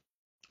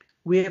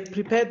 we have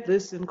prepared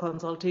this in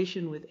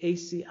consultation with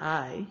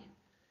ACI,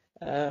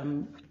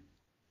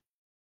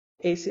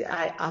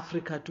 ACI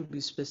Africa to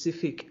be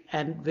specific,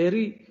 and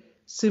very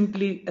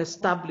simply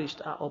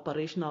established our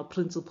operational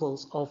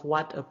principles of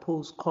what a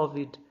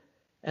post-COVID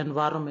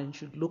environment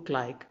should look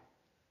like.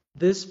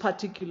 This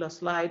particular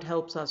slide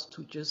helps us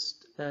to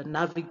just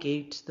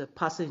navigate the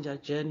passenger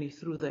journey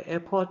through the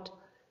airport.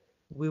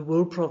 We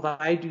will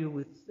provide you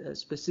with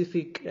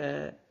specific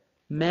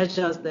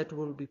measures that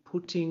we'll be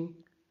putting.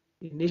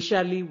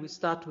 Initially, we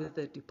start with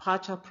the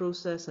departure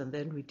process, and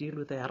then we deal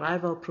with the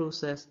arrival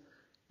process.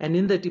 And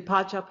in the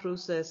departure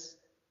process,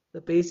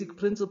 the basic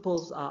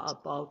principles are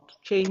about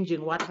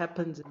changing what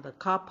happens in the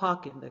car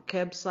park, in the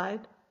cab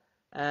side.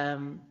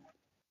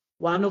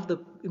 One of the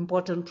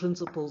important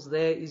principles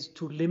there is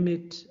to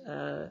limit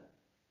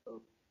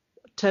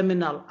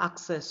terminal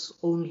access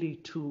only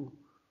to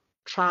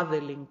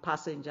traveling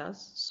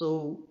passengers.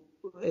 So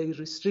a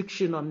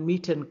restriction on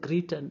meet and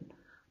greet and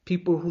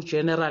people who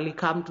generally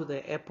come to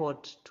the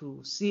airport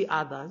to see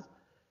others,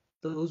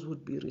 those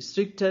would be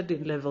restricted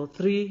in level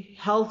 3.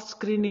 Health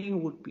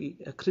screening would be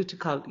a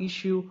critical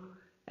issue,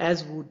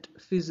 as would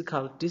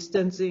physical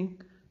distancing.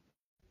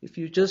 If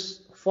you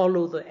just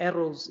follow the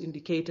arrows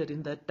indicated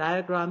in that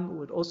diagram,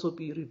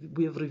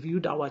 we have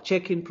reviewed our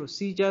check-in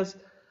procedures,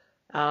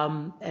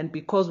 and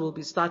because we'll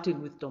be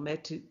starting with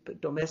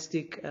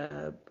domestic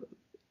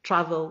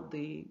travel,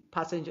 the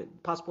passenger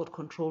passport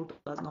control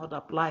does not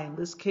apply in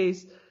this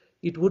case.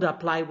 It would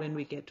apply when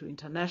we get to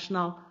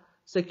international.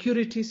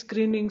 Security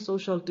screening,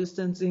 social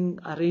distancing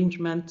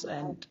arrangements,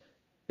 and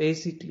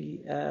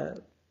basically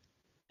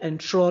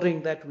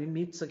ensuring that we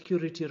meet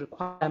security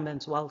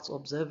requirements whilst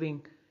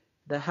observing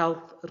the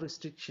health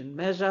restriction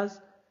measures.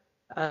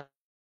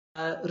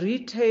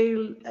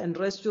 Retail and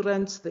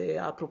restaurants,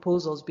 there are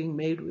proposals being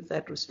made with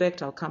that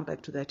respect. I'll come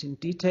back to that in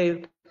detail.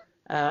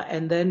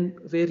 And then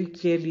very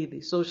clearly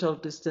the social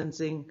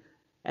distancing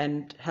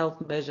and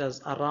health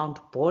measures around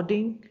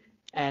boarding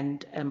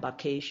and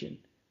embarkation.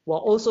 We're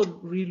also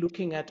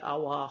re-looking at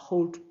our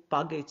hold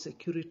baggage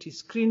security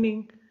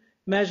screening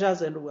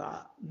measures, and we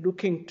are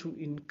looking to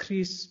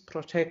increase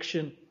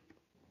protection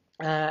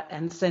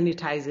and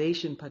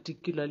sanitization,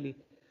 particularly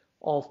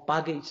of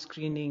baggage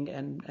screening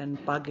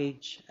and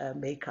baggage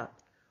makeup.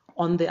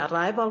 On the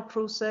arrival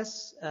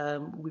process,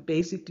 we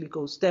basically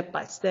go step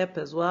by step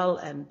as well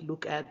and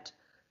look at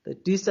the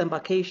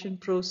disembarkation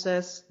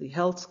process, the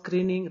health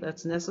screening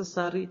that's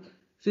necessary,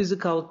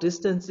 physical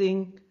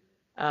distancing,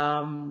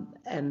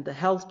 and the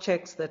health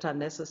checks that are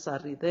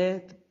necessary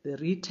there. The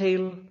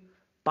retail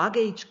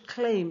baggage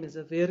claim is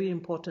a very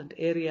important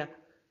area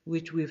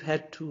which we've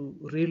had to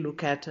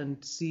relook at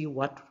and see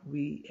what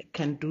we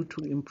can do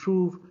to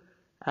improve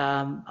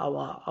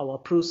our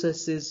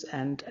processes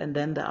and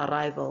then the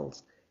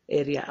arrivals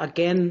area.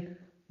 Again,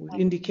 we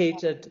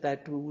indicated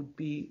that we would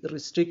be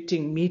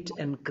restricting meet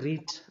and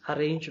greet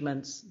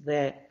arrangements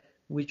there,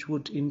 which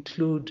would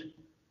include,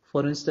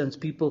 for instance,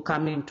 people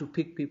coming to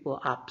pick people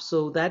up.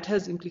 So that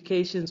has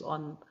implications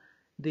on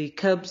the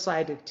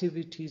curbside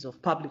activities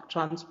of public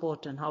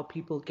transport and how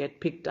people get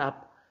picked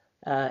up,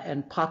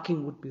 and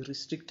parking would be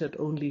restricted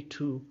only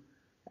to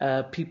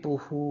people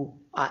who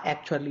are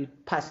actually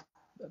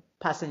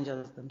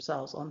passengers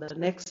themselves. On the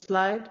next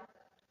slide,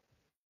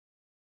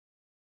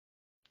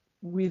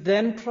 we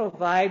then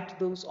provide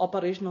those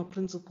operational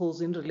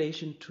principles in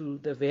relation to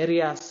the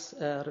various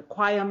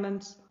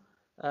requirements,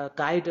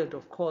 guided,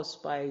 of course,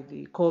 by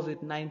the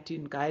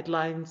COVID-19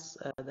 guidelines,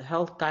 the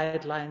health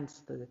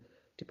guidelines, the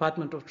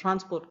Department of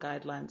Transport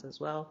guidelines as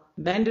well.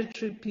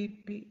 Mandatory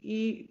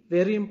PPE,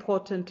 very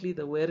importantly,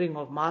 the wearing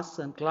of masks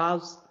and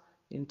gloves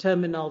in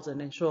terminals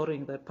and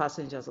ensuring that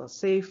passengers are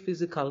safe,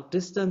 physical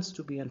distance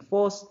to be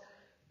enforced.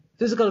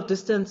 Physical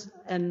distance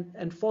and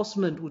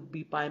enforcement would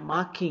be by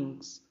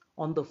markings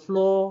on the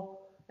floor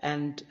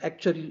and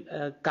actually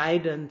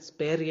guidance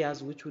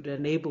barriers which would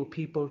enable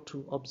people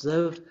to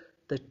observe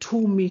the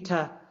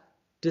 2-meter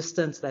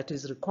distance that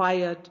is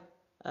required.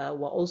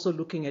 We're also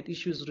looking at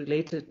issues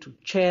related to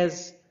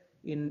chairs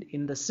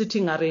in the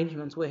sitting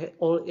arrangements where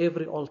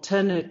every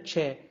alternate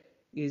chair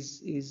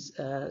is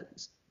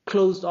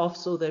closed off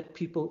so that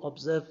people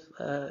observe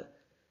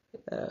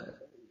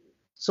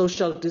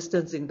social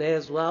distancing there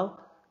as well.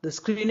 The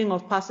screening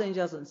of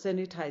passengers and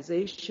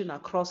sanitization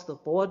across the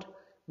board.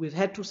 We've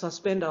had to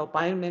suspend our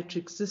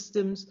biometric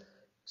systems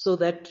so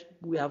that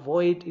we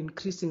avoid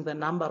increasing the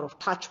number of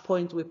touch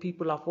points where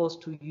people are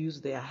forced to use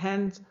their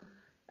hands.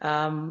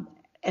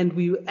 And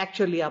we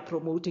actually are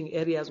promoting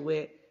areas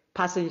where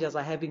passengers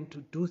are having to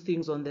do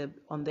things on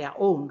their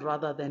own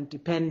rather than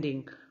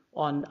depending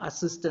on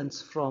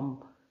assistance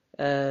from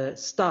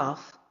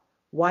staff.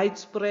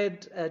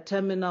 Widespread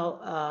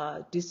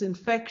terminal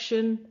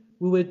disinfection.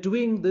 We were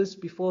doing this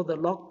before the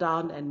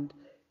lockdown, and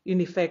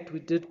in effect,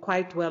 we did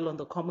quite well on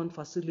the common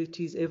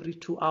facilities. Every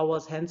 2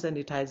 hours, hand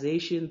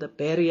sanitization, the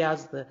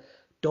barriers, the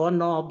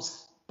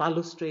doorknobs,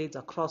 balustrades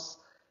across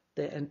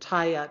the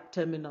entire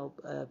terminal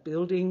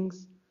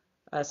buildings.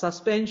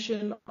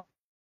 Suspension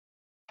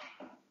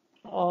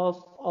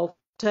of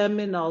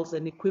terminals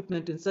and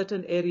equipment in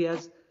certain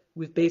areas.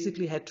 We've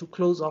basically had to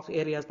close off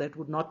areas that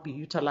would not be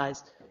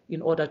utilized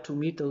in order to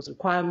meet those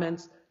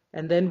requirements.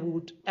 And then we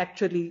would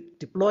actually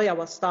deploy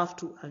our staff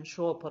to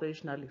ensure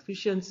operational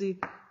efficiency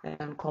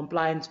and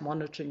compliance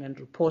monitoring and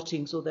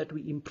reporting so that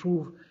we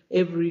improve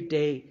every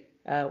day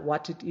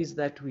what it is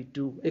that we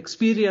do.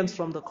 Experience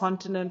from the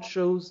continent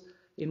shows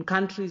in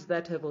countries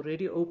that have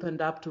already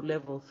opened up to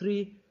level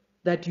 3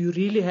 that you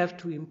really have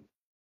to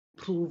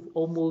improve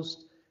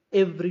almost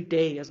every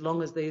day as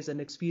long as there is an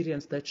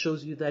experience that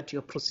shows you that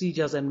your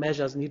procedures and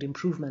measures need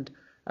improvement.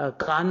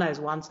 Ghana is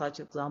one such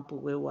example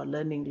where we're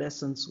learning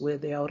lessons where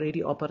they are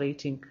already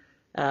operating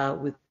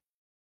with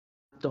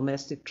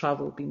domestic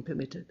travel being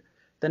permitted.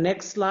 The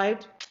next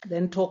slide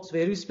then talks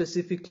very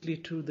specifically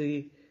to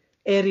the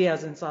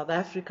areas in South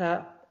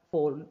Africa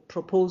for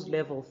proposed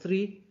level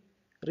 3.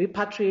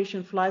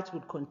 Repatriation flights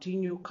would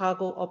continue,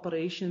 cargo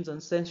operations and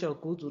essential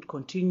goods would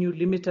continue,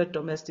 limited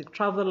domestic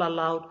travel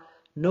allowed,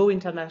 no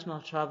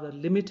international travel,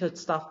 limited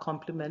staff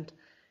complement.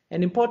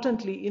 And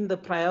importantly, in the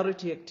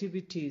priority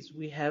activities,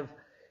 we have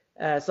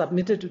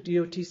submitted to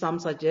DOT some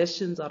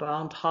suggestions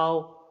around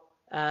how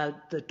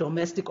the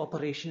domestic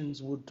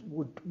operations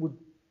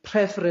would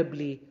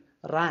preferably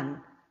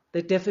run.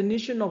 The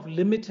definition of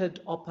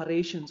limited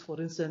operations,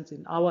 for instance,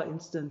 in our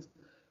instance,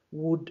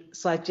 would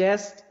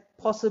suggest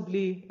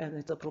possibly, and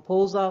it's a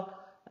proposal,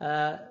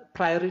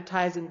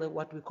 prioritizing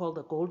what we call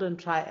the golden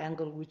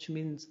triangle, which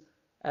means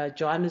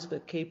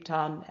Johannesburg, Cape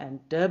Town, and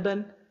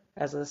Durban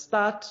as a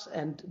start,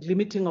 and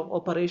limiting of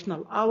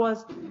operational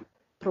hours,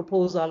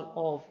 proposal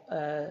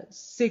of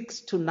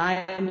 6 to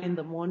 9 in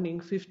the morning,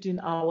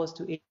 15 hours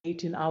to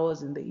 18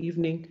 hours in the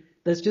evening.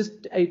 There's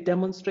just a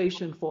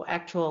demonstration for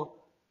actual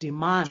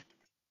demand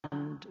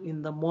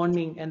in the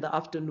morning and the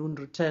afternoon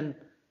return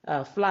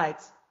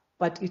flights,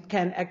 but it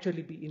can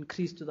actually be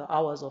increased to the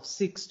hours of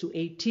 6 to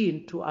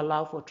 18 to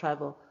allow for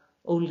travel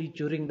only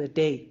during the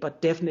day,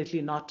 but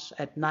definitely not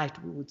at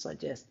night, we would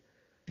suggest.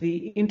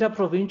 The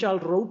interprovincial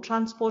road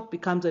transport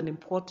becomes an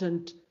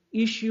important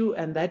issue,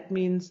 and that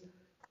means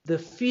the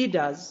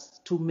feeders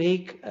to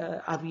make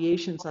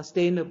aviation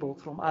sustainable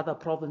from other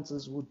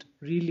provinces would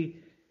really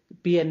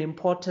be an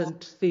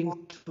important thing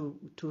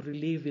to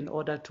relieve in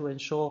order to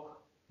ensure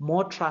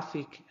more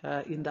traffic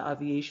in the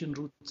aviation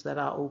routes that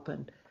are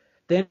opened.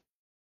 Then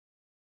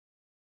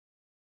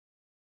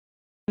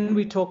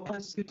we talk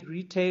about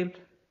retail.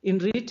 In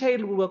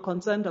retail, we were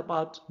concerned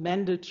about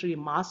mandatory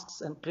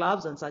masks and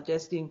gloves and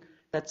suggesting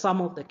that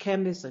some of the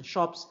chemists and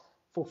shops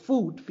for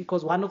food,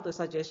 because one of the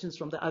suggestions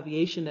from the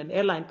aviation and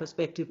airline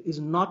perspective is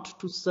not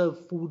to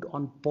serve food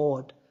on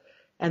board.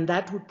 And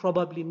that would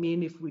probably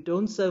mean if we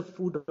don't serve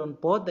food on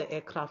board the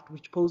aircraft,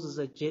 which poses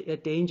a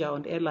danger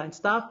on airline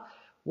staff,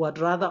 would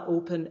rather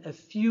open a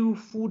few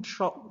food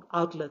shop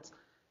outlets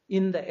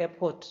in the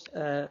airport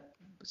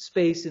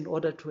space in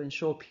order to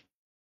ensure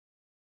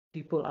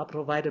people are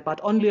provided,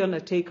 but only on a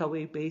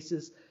takeaway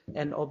basis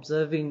and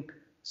observing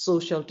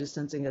social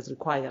distancing as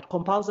required.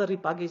 Compulsory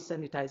baggage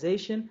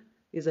sanitization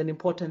is an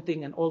important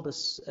thing, and all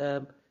this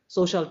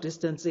social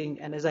distancing,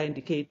 and as I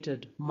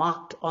indicated,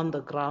 marked on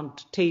the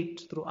ground,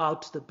 taped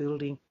throughout the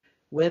building,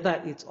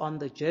 whether it's on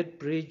the jet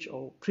bridge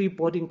or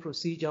pre-boarding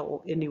procedure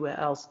or anywhere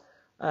else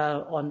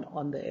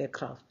on the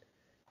aircraft.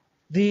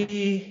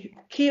 The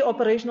key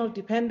operational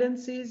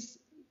dependencies,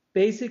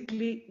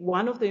 basically,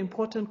 one of the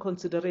important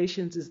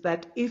considerations is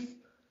that if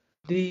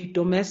the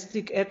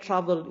domestic air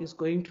travel is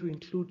going to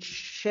include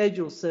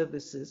scheduled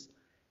services,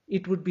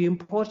 it would be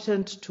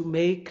important to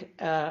make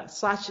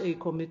such a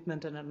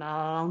commitment and an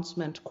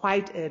announcement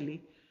quite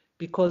early,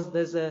 because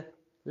there's a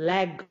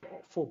lag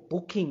for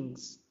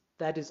bookings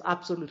that is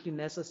absolutely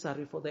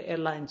necessary for the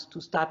airlines to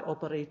start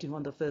operating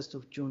on the 1st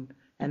of June.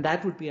 And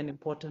that would be an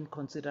important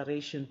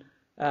consideration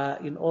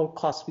in all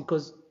costs,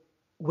 because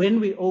when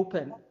we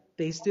open,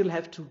 they still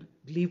have to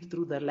live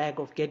through the lag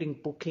of getting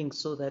bookings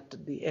so that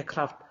the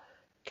aircraft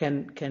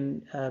can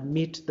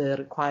meet the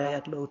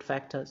required load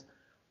factors.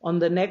 On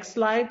the next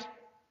slide,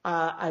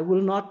 I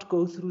will not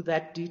go through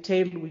that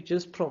detail. We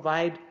just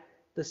provide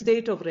the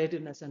state of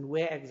readiness and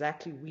where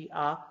exactly we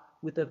are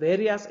with the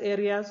various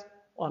areas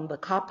on the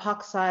car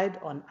park side,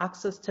 on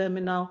access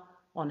terminal,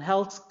 on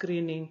health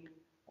screening,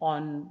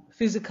 on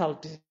physical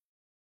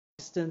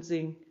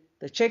distancing,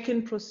 the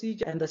check-in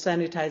procedure and the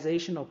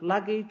sanitization of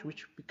luggage,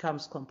 which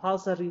becomes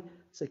compulsory,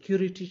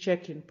 security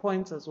check-in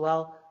points as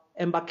well,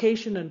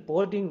 embarkation and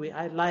boarding. We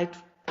highlight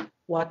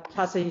what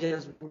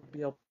passengers would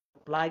be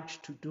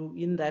obliged to do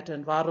in that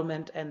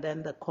environment, and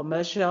then the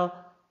commercial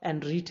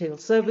and retail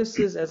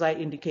services, as I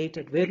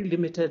indicated, very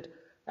limited,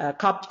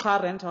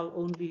 car rental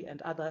only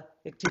and other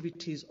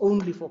activities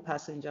only for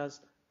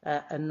passengers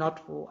and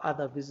not for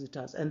other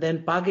visitors. And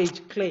then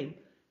baggage claim,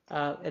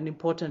 an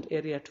important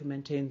area to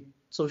maintain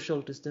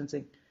social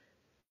distancing.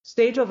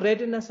 State of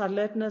readiness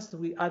alertness,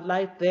 we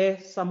highlight there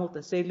some of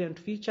the salient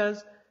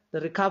features.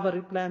 The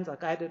recovery plans are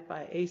guided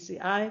by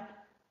ACI.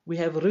 We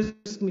have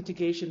risk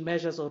mitigation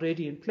measures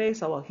already in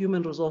place. Our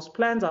human resource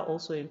plans are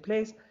also in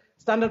place.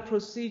 Standard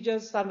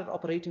procedures, standard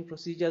operating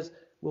procedures,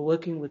 we're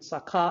working with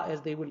SACA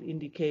as they will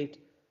indicate,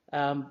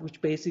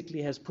 which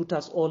basically has put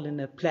us all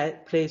in a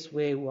place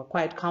where we're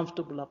quite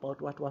comfortable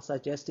about what we're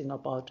suggesting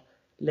about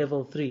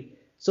level 3.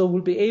 So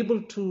we'll be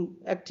able to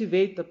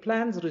activate the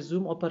plans,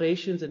 resume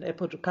operations and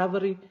airport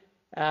recovery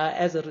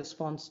as a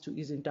response to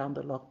easing down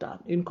the lockdown.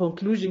 In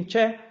conclusion,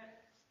 Chair,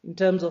 in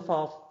terms of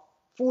our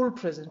full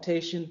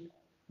presentation,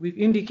 we've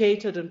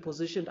indicated and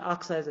positioned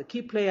ACSA as a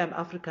key player in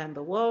Africa and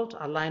the world,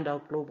 aligned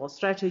our global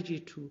strategy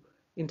to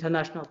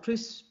international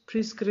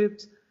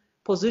prescripts,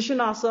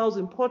 position ourselves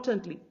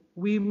importantly,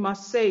 we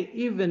must say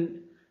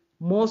even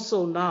more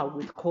so now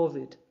with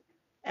COVID,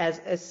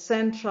 as a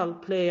central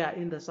player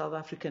in the South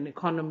African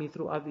economy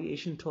through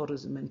aviation,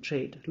 tourism and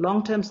trade.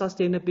 Long-term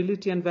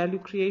sustainability and value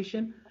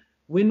creation,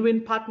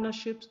 win-win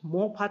partnerships,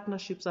 more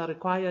partnerships are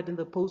required in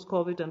the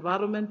post-COVID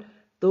environment.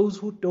 Those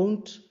who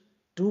don't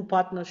do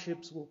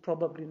partnerships will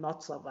probably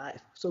not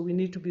survive. So we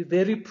need to be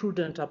very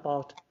prudent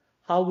about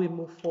how we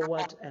move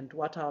forward and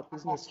what our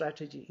business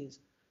strategy is.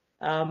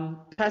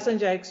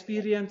 Passenger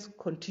experience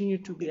continue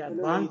to be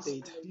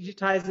advanced,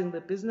 digitizing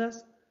the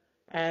business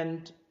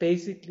and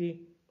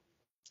basically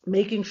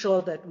making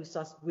sure that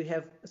we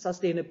have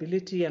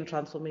sustainability and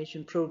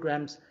transformation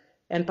programs,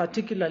 and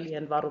particularly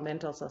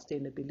environmental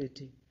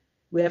sustainability.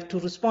 We have to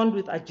respond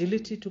with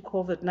agility to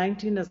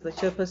COVID-19, as the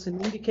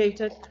chairperson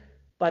indicated,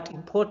 but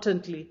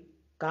importantly,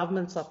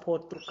 government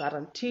support through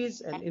guarantees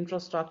and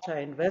infrastructure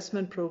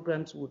investment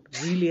programs would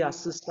really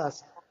assist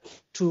us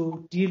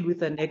to deal with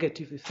the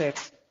negative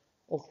effects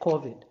of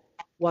COVID.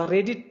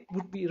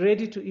 Would be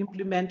ready to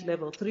implement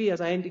level 3,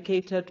 as I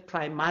indicated,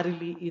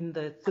 primarily in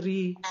the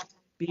 3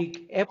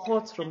 big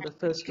airports from the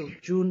 1st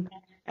of June,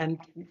 and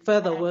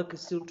further work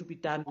is still to be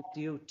done with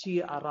DOT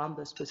around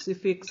the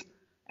specifics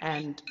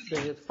and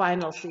the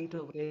final state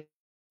of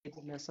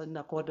readiness in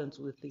accordance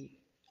with the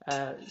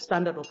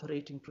standard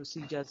operating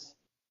procedures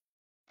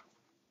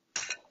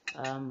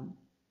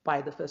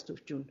by the 1st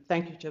of June.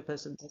 Thank you,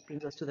 Chairperson. That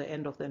brings us to the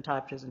end of the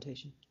entire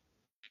presentation.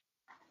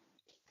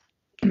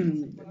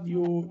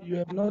 You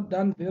have not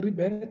done very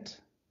bad.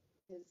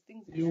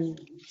 You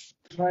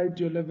tried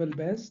your level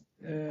best.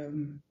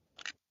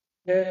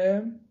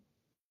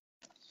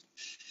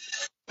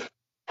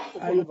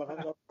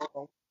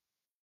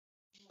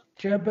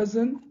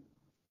 Chairperson.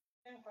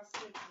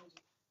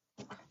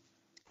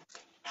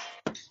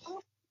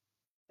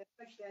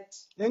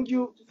 Thank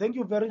you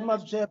very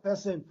much,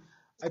 Chairperson.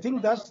 I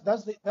think that's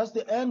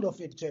the end of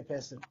it,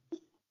 Chairperson.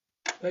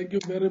 Thank you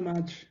very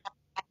much.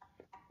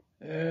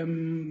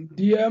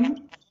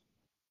 DM.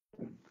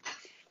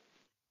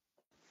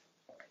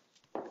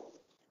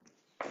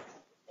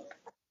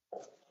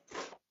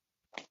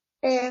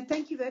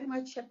 Thank you very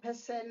much,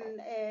 Chairperson.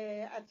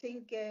 I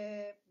think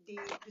the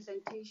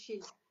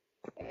presentation,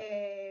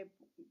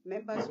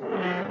 members will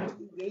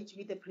engage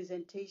with the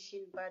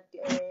presentation, but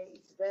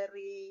it's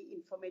very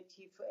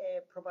informative,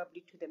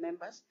 probably to the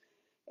members.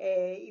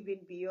 Even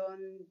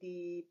beyond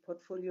the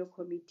portfolio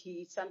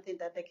committee, it's something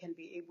that they can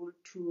be able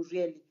to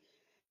really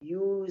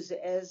use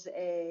as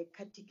a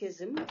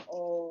catechism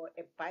or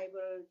a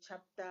Bible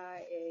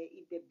chapter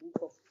in the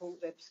book of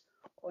Proverbs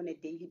on a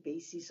daily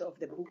basis, of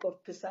the book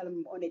of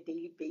Psalm on a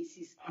daily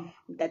basis.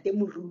 That they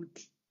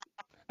root.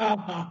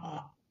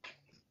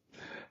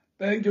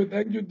 Thank you,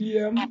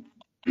 DM.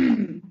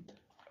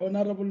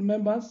 Honorable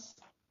members,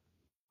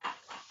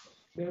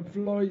 the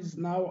floor is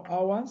now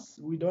ours.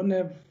 We don't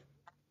have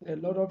a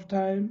lot of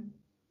time.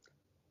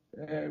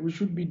 We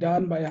should be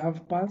done by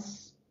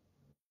past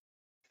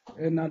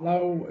and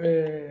allow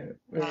a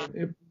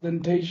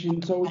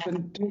presentation so we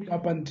can take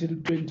up until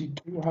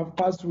 22.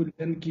 Past will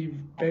then give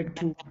back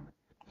to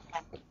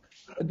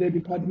the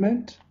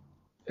department.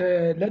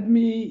 Let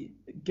me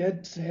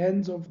get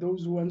hands of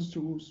those who wants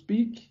to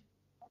speak.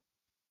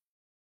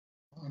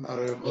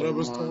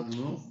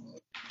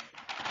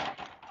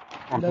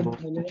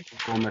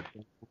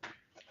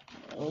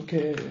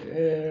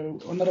 Okay,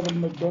 Honorable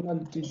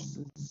McDonald is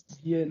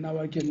here now.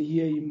 I can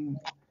hear him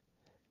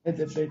at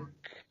the back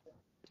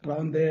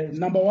around there.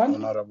 Number one.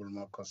 Honorable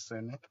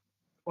Makosene.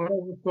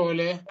 Honorable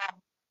Stole.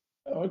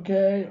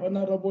 Okay,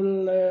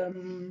 Honorable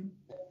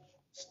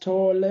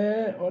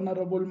Stole,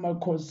 Honorable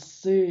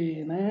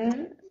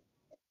Makosene.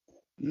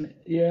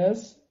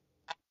 Yes.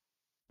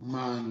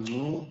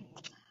 Manu.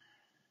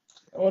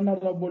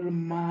 Honorable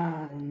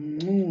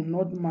Manu,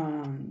 not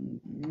Manu.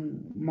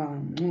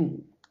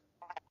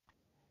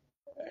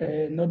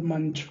 Not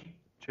Manchu.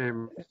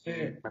 Chairman,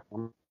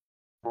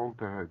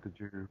 did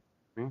you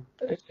me?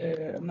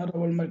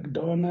 Honorable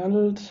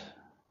McDonald.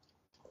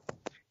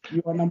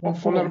 You are number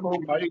 4. Honorable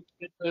Mike.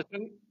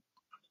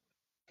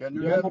 Can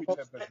you hear me,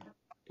 Chairperson?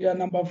 Yeah,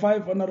 number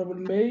 5, Honorable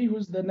May.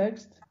 Who's the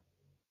next?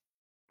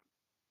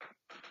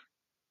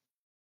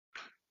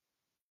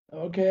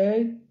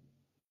 Okay.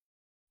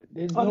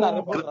 There's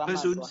Honorable no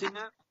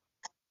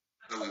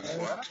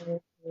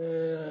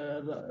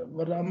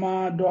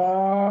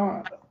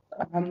Ramadwa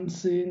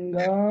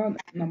Hansinga,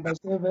 number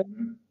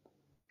 7.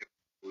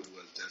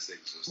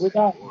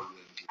 Without.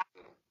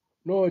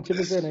 No,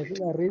 Chairperson, I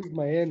think I raised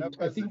my hand.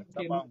 I think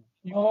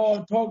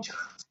no, talk.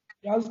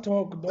 Just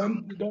talk.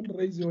 Don't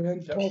raise your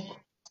hand. Talk.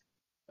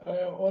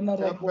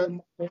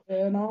 Honorable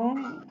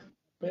Pena,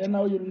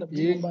 you'll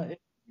be number 8.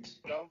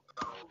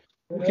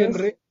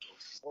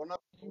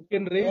 You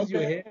can raise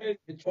your hand.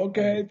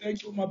 Okay,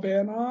 thank you,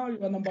 Mapena.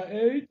 You are number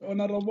 8,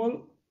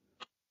 Honorable.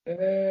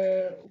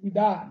 We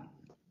done.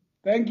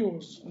 Thank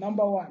you.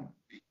 Number 1.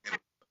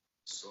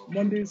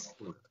 Mondis,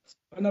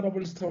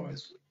 Honorable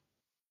Stores.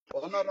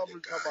 Honorable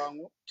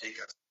Tabangu.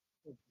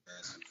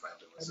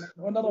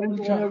 Honorable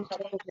Chair.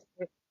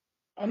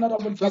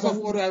 Honorable First of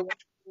all, I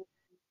want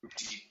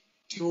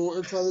to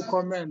actually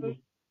commend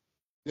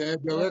the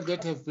work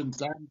that has been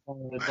done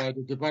by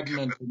the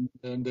department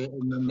and the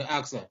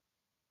ACSA,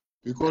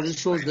 because it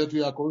shows that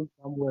we are going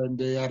somewhere and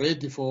they are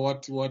ready for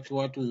what we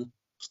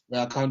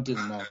are counting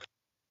now.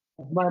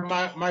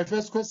 My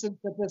first question,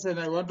 Chairperson,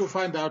 I want to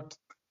find out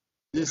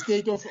the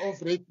state of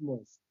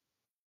readiness.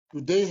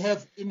 Do they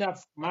have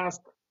enough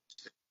masks,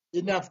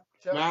 enough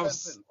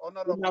gloves,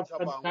 enough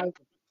sanitizer?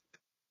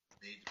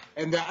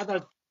 And the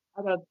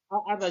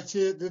other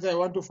chair that I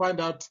want to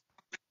find out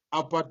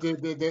about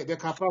the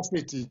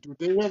capacity. Do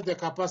they have the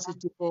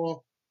capacity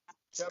for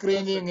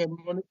screening and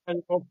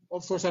monitoring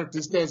of social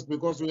distance?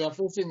 Because we are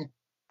facing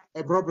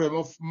a problem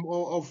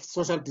of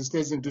social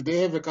distancing. Do they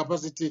have a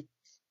capacity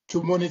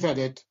to monitor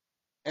that?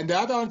 And the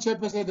other one,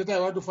 Chairperson, that I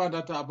want to find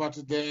out about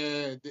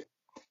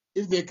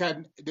if they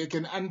can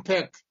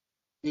unpack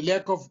the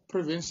lack of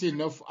prevention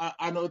of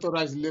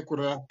unauthorized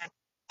liquor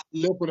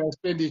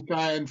expenditure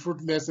and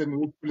fruitless and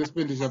wasteful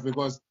expenditure,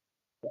 because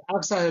the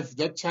ACSA have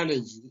that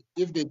challenge.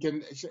 If they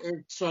can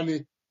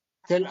actually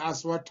tell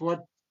us what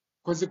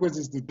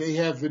consequences did they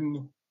have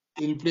in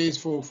place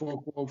for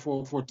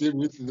dealing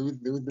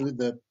with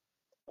that.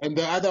 And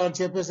the other one,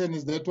 Chairperson,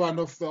 is that one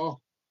of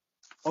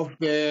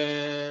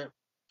the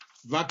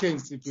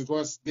vacancy,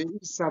 because there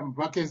is some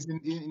vacancy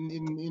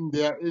in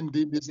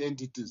these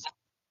entities.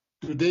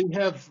 Do they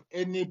have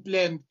any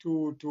plan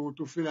to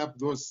fill up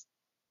those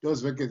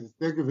vacancies?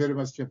 Thank you very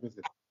much,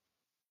 Chairperson.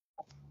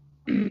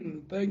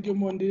 Thank you,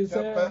 Mondise.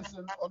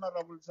 Chairperson,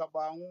 Honorable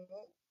Tabangu,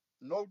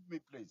 note me,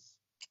 please.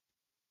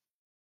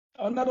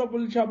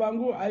 Honorable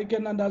Chabangu, I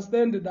can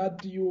understand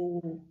that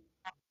you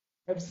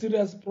have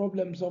serious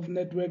problems of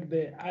network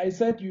there. I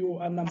said you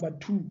are number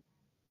 2.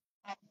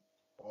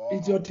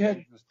 It's your Oh,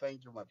 turn.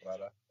 thank you, my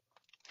brother.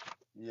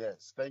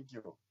 Yes, thank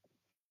you.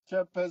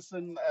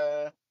 Chairperson,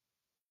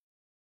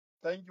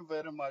 thank you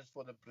very much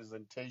for the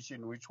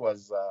presentation, which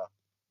was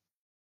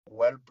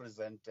well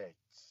presented.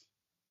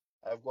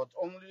 I've got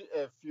only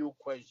a few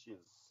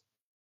questions.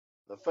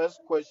 The first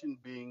question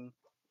being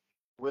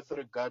with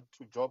regard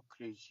to job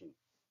creation.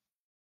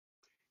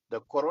 The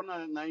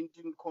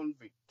Corona-19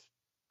 COVID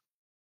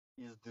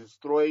is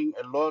destroying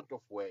a lot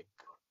of work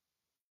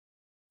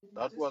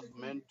that was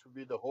meant to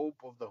be the hope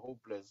of the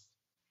hopeless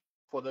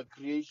for the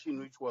creation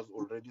which was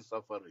already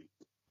suffering.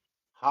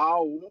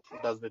 How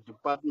does the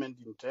department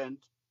intend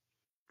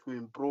to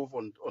improve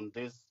on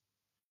this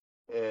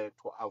to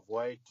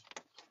avoid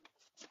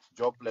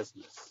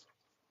joblessness?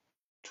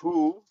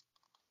 2,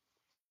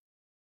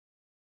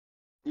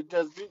 it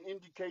has been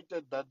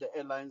indicated that the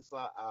airlines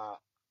are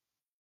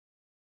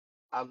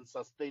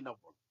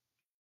unsustainable.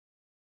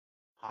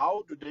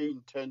 How do they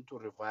intend to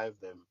revive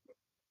them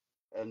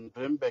and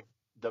bring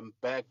them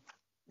back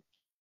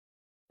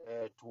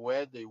to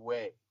where they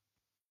were?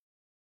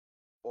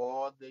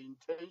 Or the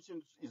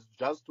intention is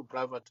just to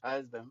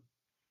privatize them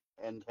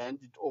and hand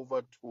it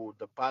over to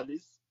the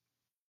police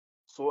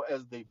so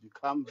as they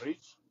become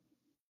rich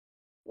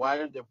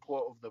while the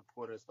poor of the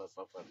poorest are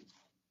suffering?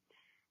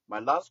 My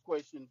last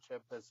question,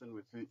 Chairperson,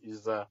 with you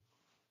is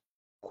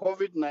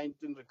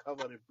COVID-19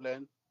 recovery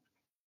plan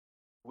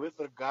with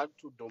regard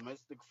to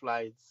domestic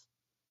flights.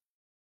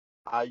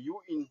 Are you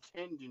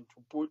intending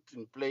to put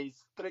in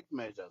place strict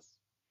measures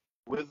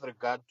with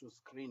regard to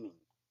screening?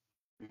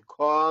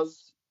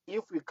 Because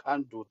if we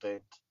can't do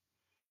that,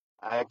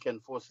 I can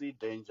foresee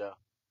danger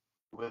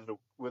with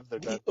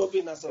regard The to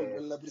open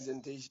umbrella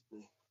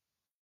presentation.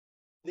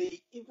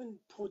 They even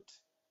put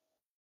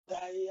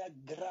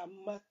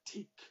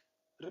diagrammatic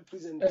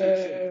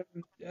representation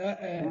who's of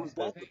that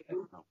what they're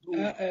going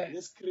to do,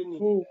 the screening.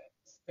 Oh,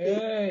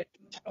 They,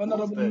 who's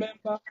honorable that?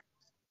 member,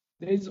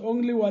 there is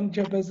only one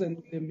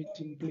chairperson in the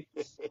meeting,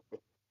 please.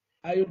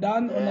 Are you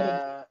done,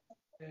 Honorable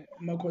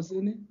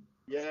Makosini?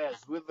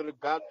 Yes, with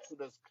regard to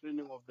the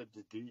screening of the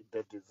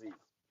disease.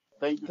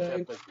 Thank you,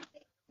 Chairperson,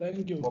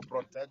 Thank you. for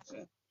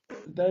protection.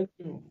 Thank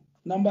you.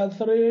 Number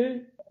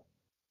 3,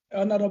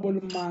 Honorable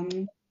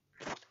Mang.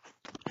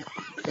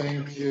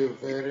 Thank you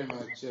very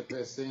much,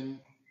 Chairperson.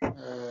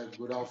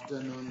 Good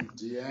afternoon,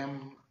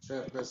 DM,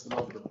 Chairperson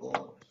of the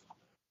Board,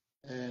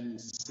 and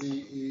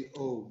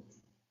CEO.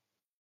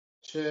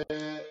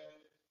 Chair,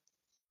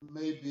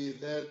 maybe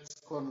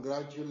let's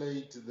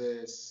congratulate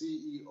the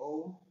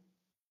CEO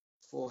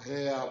for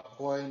her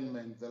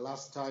appointment. The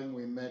last time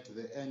we met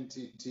the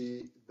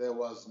entity, there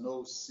was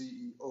no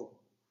CEO.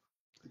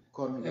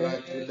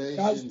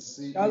 Congratulations,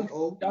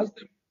 CEO.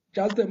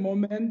 Just a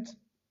moment.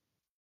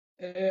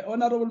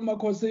 Honorable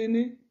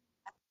Makosini,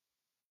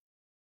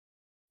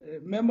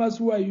 members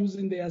who are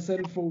using their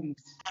cell phones,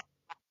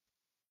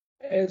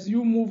 as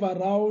you move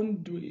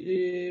around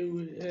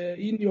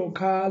in your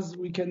cars,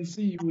 we can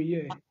see you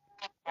here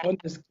on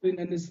the screen,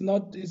 and it's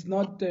not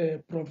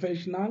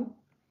professional.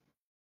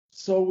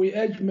 So we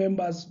urge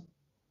members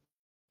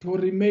to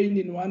remain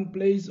in one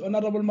place.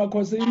 Honorable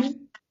Makosini.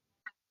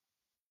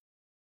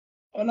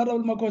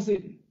 Honorable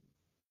Makosini.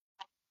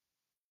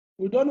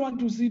 We don't want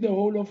to see the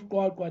whole of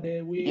Kwakwa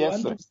there. We Yes,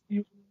 want sir. to see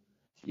you.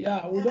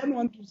 Yeah, we don't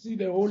want to see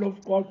the whole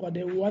of Kwakwa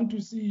there. We want to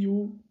see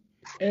you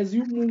as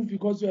you move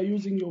because you are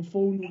using your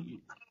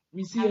phone.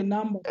 We see a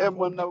number of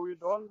Mona, we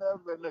don't have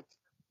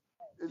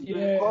it's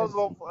because yes.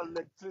 of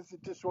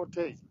electricity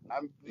shortage.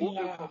 I'm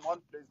moving Yeah. from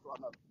one place to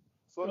another.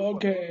 Sorry for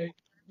that. Okay.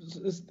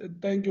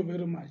 Thank you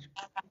very much.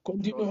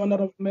 Continue, Sure.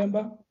 honorable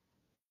member.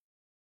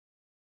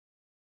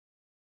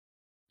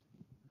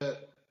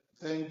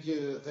 Thank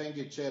you,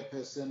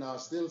 Chairperson. I'm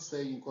still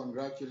saying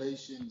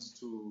congratulations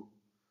to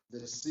the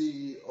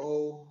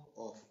CEO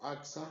of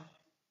ACSA,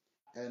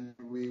 and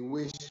we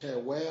wish her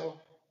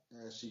well.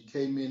 She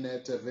came in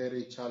at a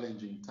very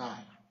challenging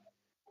time.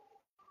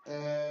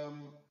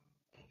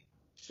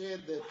 Chair,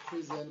 the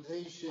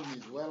presentation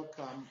is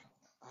welcome.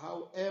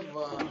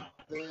 However,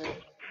 the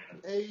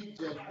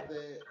agent,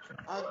 the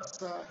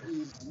ACSA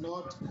is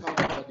not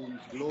covered in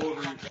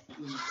glory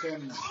in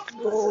terms.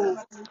 no.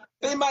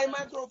 Hey, my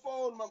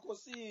microphone,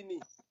 Makosini.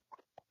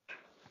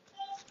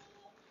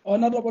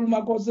 Honorable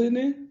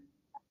Makosini,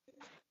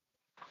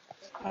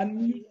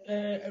 and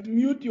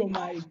mute your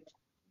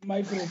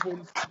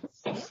microphone,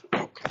 please.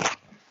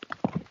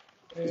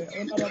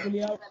 Honorable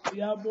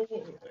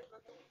Yabo,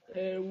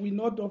 we're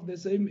not of the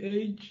same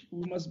age.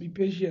 We must be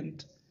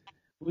patient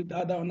with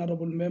other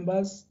honorable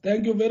members.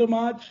 Thank you very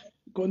much.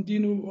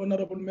 Continue,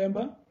 honorable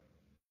member.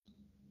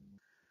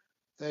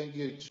 Thank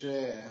you,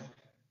 Chair.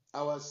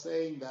 I was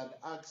saying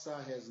that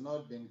ACSA has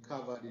not been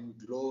covered in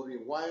glory.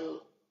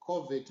 While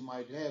COVID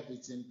might have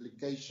its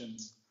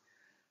implications,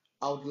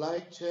 I would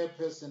like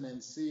Chairperson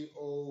and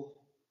CEO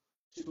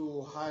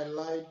to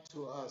highlight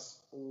to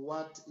us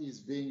what is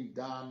being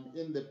done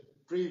in the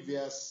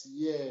previous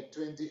year,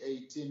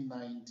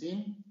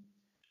 2018-19,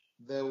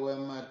 there were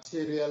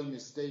material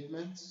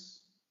misstatements.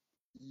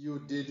 You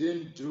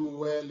didn't do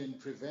well in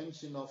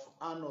prevention of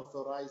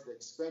unauthorized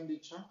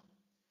expenditure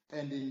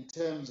and in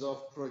terms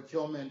of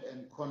procurement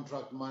and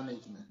contract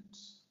management.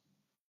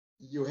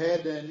 You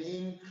had an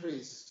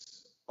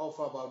increase of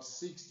about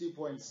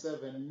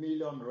 60.7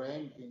 million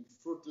rand in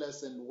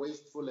fruitless and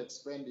wasteful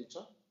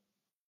expenditure.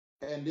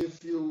 And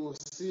if you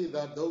see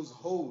that those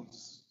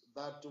holes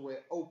that were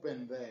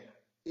open there,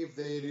 if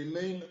they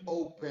remain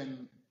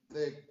open,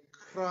 the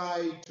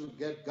cry to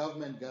get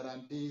government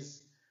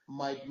guarantees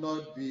might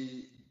not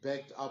be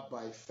backed up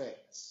by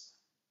facts.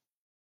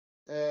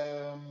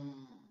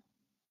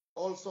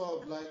 Also, I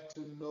would like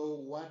to know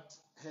what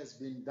has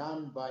been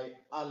done by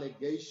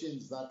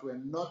allegations that were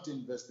not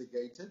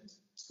investigated,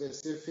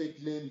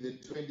 specifically in the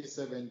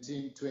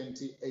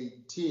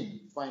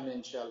 2017-2018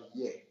 financial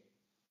year.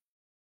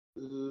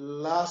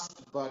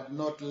 Last but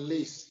not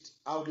least,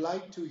 I would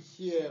like to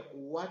hear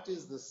what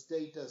is the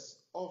status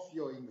of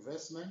your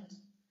investment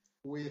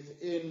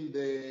within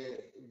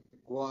the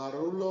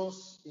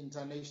Guarulhos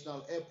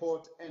International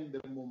Airport and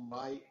the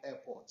Mumbai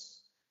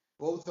airports.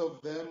 Both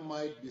of them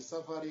might be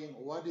suffering.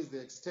 What is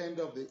the extent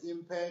of the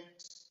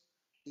impact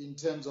in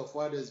terms of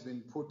what has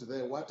been put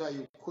there? What are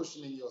you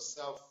cushioning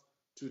yourself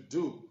to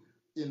do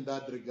in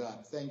that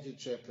regard? Thank you,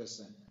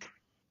 Chairperson.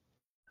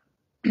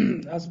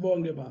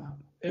 Asibonge ba.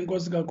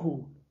 Enkosi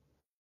kakhulu.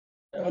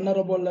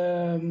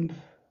 Honorable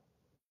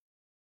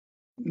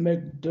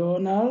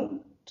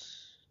McDonald.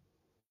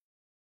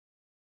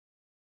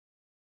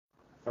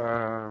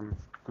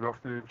 Good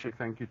afternoon, Chair.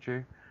 Thank you,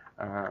 Chair.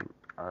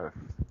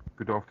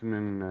 Good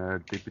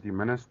afternoon, Deputy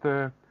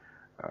Minister.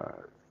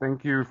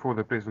 Thank you for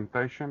the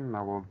presentation.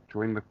 I will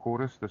join the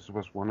chorus. This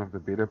was one of the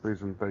better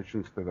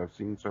presentations that I've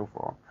seen so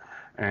far.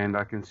 And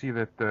I can see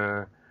that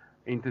the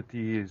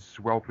entity is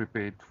well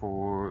prepared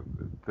for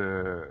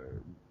the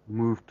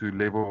move to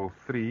level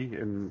 3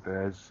 and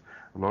has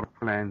a lot of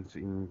plans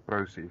in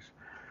process.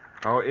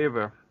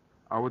 However,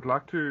 I would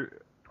like to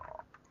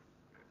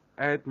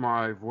add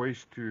my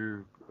voice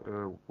to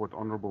what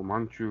Honorable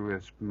Manchu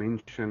has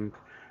mentioned.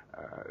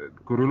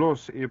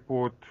 Guarulhos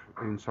Airport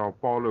in Sao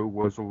Paulo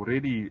was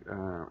already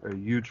a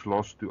huge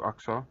loss to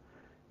ACSA,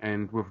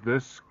 and with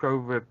this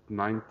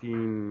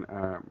COVID-19,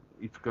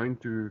 it's going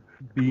to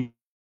be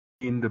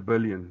in the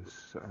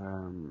billions.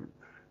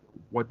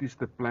 What is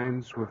the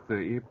plans with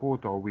the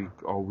airport? Are we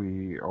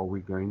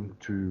going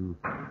to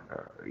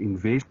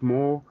invest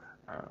more?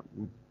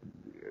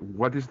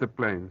 What is the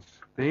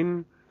plans?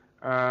 Then,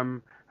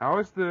 how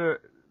is the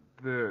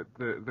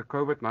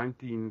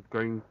COVID-19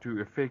 going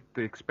to affect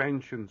the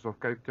expansions of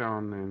Cape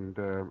Town and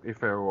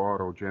FAOR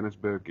or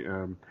Johannesburg,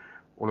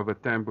 Oliver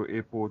Tambo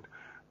Airport,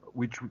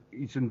 which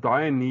is in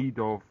dire need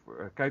of,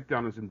 Cape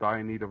Town is in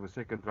dire need of a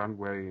second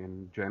runway,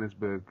 and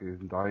Johannesburg is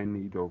in dire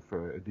need of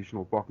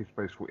additional parking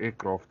space for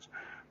aircrafts.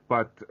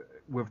 But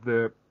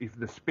if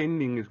the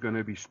spending is going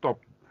to be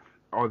stopped,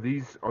 are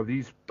these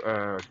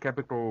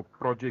capital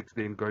projects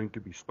then going to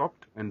be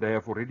stopped? And they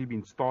have already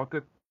been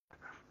started.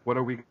 What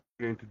are we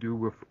going to do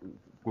with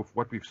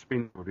what we've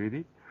spent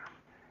already?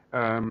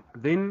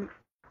 Then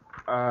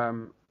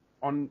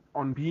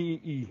on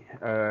BEE,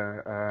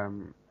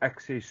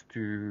 access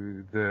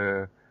to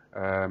the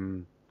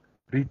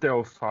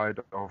retail side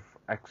of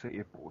ACSA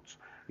airports.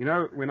 You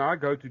know, when I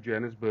go to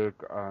Johannesburg,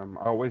 I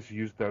always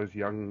use those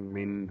young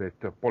men that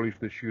polish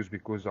the shoes,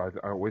 because I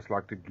always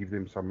like to give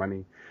them some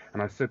money.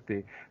 And I sit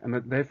there, and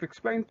they've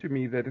explained to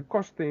me that it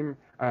cost them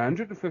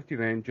 150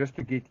 Rand just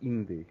to get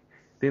in there.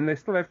 Then they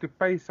still have to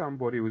pay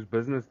somebody whose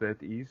business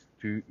that is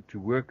to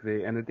work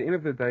there. And at the end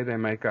of the day, they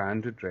make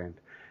 100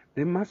 Rand.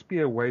 There must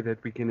be a way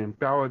that we can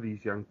empower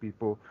these young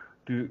people,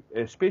 to,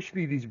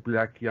 especially these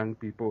black young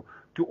people,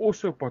 to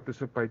also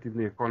participate in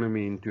the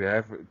economy and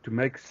to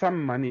make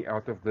some money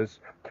out of this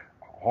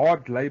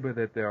hard labor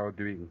that they are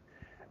doing.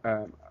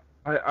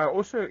 I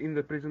also, in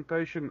the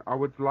presentation, I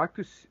would like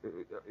to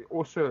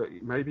also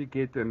maybe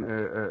get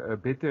a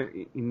better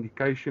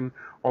indication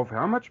of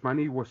how much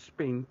money was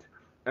spent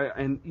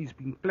and is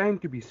being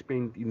planned to be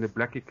spent in the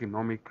black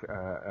economic,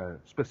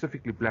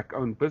 specifically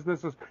black-owned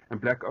businesses and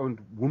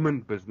black-owned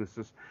women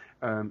businesses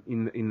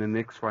in the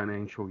next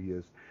financial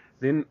years.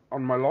 Then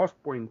on my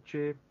last point,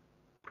 Chair,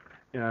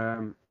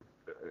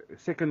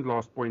 second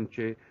last point,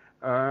 Chair,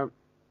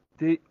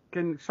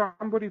 can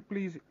somebody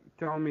please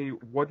tell me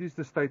what is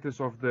the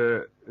status of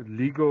the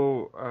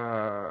legal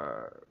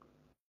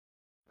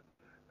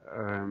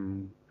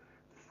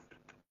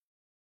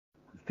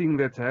thing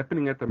that's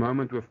happening at the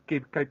moment with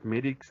Cape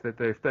Medics, that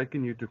they've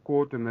taken you to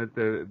court, and that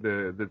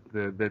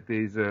that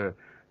there's a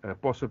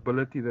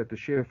possibility that the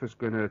sheriff is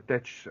going to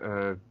attach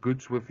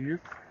goods with you?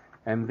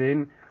 And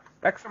then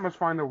ACSA must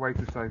find a way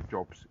to save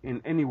jobs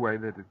in any way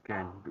that it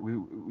can.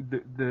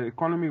 The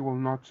economy will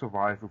not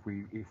survive if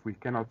we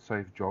cannot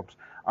save jobs.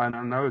 And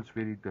I know it's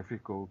very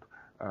difficult.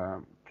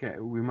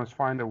 We must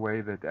find a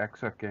way that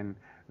ACSA can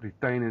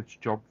retain its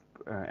job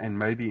and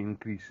maybe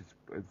increase its.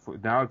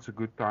 Now it's a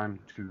good time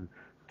to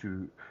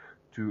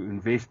to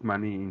invest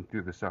money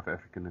into the South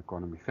African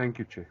economy. Thank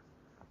you, Chair.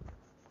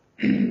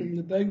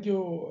 Thank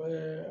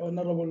you,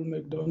 Honorable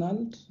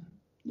McDonald.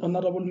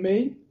 Honorable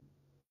May.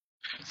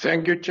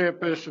 Thank you,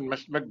 Chairperson.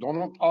 Mr.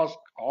 McDonald asked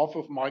half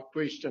of my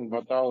question,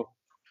 but I'll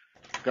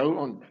go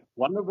on.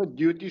 One of the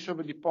duties of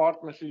the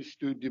department is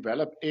to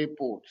develop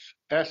airports.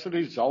 As a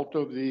result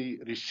of the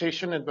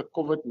recession and the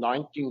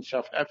COVID-19,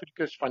 South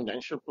Africa's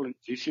financial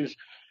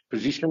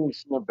position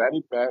is in a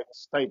very bad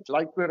state.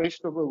 Like the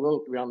rest of the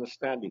world, we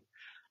understand it.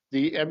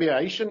 The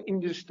aviation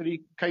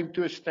industry came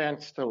to a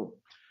standstill.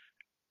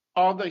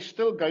 Are they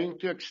still going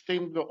to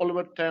extend the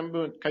Oliver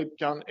Tambo and Cape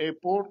Town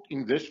Airport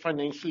in this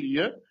financial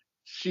year,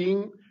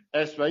 seeing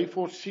as they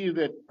foresee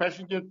that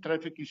passenger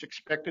traffic is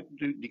expected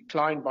to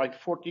decline by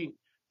 40%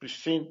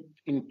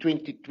 in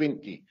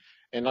 2020?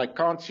 And I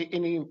can't see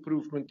any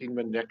improvement in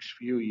the next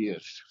few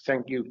years.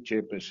 Thank you,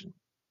 Chairperson.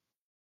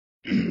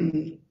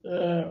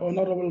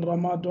 Honorable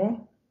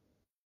Ramato.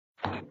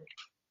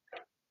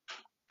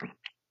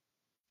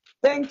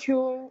 Thank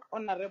you,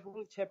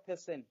 Honorable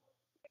Chairperson.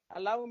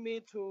 Allow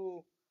me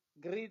to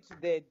greet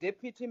the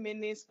Deputy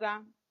Minister,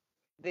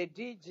 the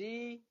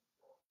DG,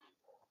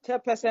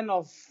 Chairperson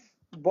of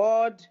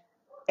Board,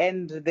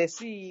 and the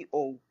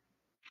CEO,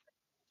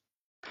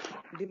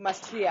 the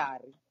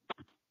Mastiari.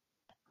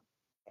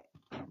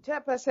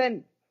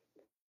 Chairperson,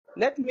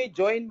 let me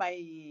join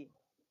my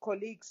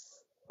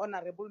colleagues,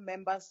 honorable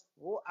members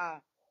who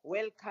are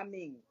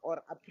welcoming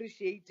or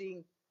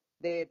appreciating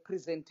the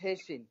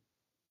presentation.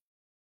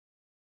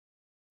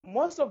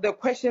 Most of the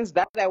questions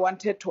that I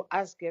wanted to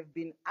ask have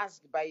been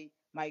asked by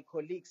my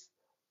colleagues,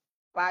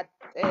 but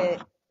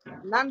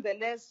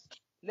nonetheless,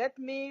 let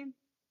me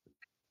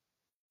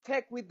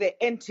take with the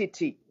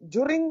entity.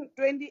 During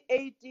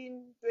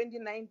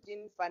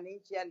 2018-2019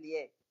 financial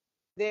year,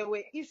 there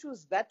were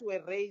issues that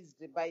were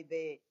raised by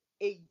the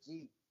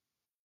AG.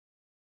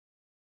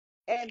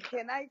 And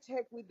can I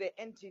check with the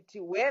entity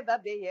whether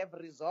they have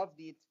resolved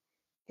it?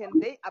 Can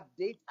they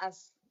update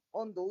us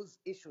on those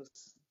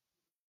issues?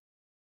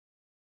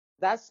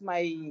 That's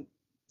my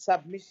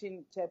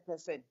submission,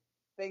 Chairperson.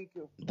 Thank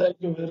you. Thank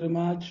you very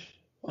much,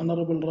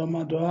 Honorable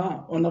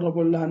Ramadwa.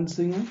 Honorable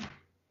Hansinger.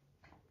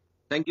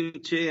 Thank you,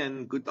 Chair,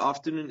 and good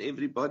afternoon,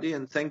 everybody.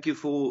 And thank you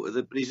for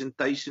the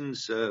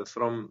presentations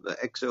from the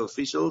ACSA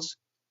officials,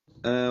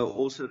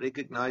 also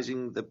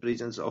recognizing the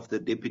presence of the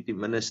Deputy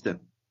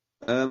Minister.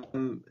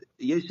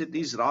 Yes, it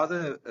is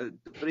rather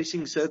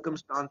depressing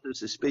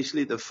circumstances,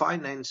 especially the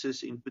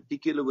finances, in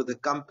particular with a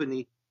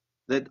company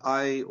that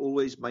I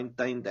always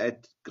maintained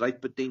had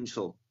great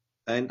potential.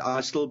 And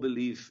I still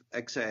believe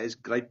ACSA has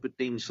great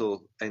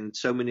potential and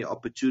so many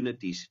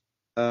opportunities.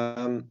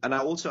 And I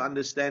also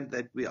understand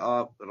that we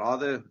are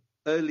rather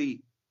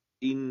early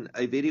in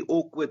a very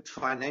awkward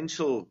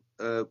financial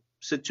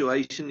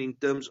situation in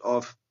terms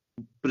of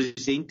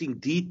presenting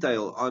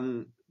detail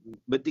on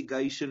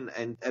mitigation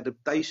and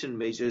adaptation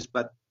measures,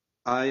 but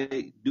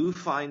I do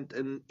find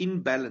an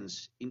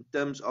imbalance in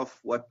terms of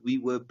what we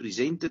were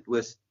presented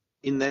with,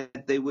 in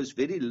that there was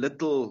very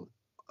little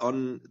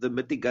on the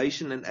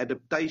mitigation and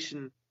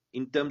adaptation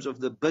in terms of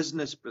the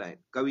business plan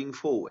going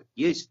forward.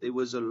 Yes, there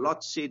was a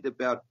lot said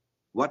about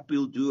what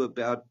we'll do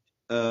about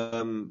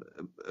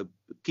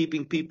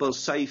keeping people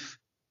safe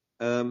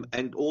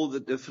and all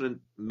the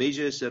different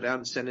measures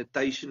around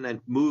sanitation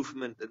and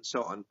movement and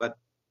so on. But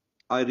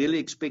I really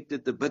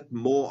expected a bit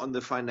more on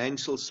the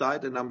financial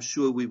side, and I'm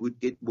sure we would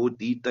get more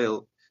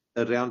detail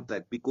around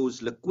that,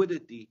 because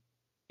liquidity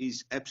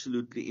is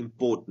absolutely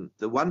important.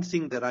 The one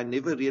thing that I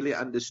never really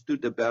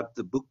understood about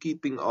the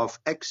bookkeeping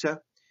of ACSA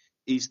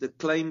is the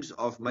claims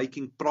of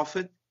making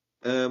profit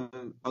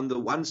on the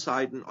one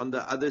side, and on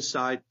the other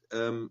side,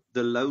 the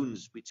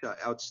loans which are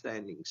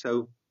outstanding.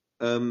 So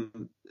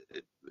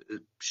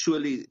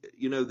surely,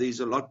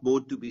 there's a lot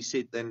more to be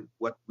said than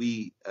what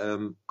we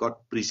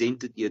got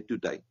presented here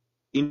today.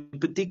 In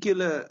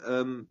particular,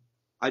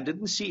 I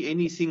didn't see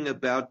anything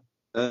about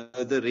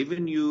the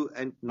revenue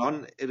and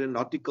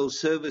non-aeronautical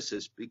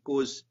services,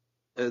 because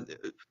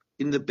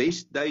in the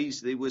best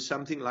days, there was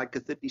something like a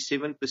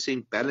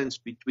 37% balance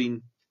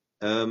between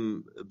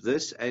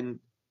this, and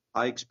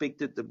I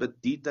expected a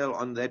bit detail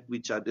on that,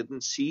 which I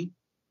didn't see.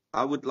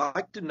 I would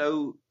like to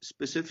know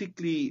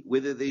specifically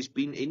whether there's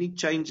been any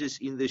changes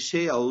in the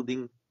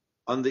shareholding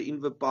on the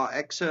Inverpar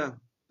ACSA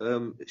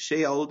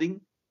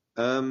shareholding.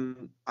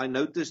 I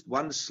noticed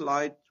one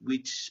slide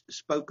which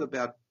spoke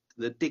about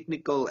the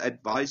technical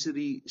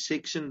advisory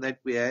section that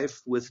we have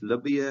with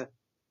Libya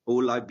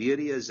or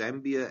Liberia,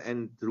 Zambia,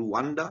 and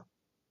Rwanda.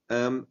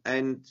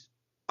 And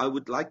I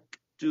would like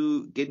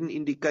to get an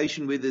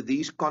indication whether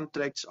these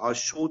contracts are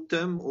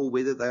short-term or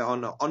whether they are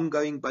on an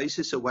ongoing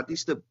basis. So what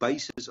is the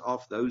basis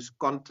of those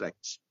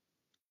contracts?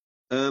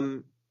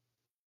 Then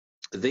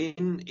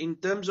in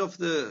terms of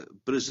the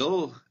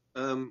Brazil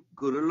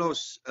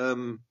Guarulhos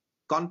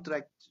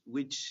contract,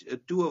 which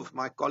two of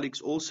my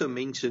colleagues also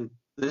mentioned,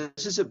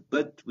 this is a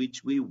bid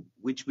which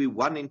we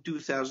won in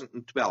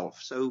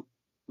 2012. So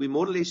we're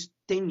more or less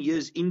 10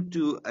 years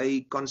into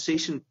a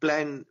concession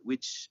plan,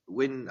 which,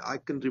 when I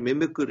can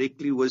remember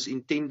correctly, was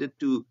intended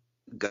to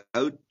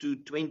go to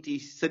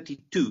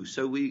 2032.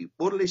 So we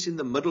more or less in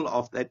the middle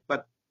of that,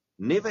 but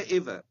never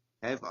ever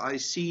have I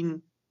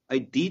seen a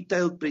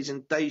detailed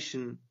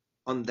presentation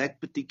on that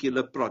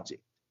particular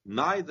project,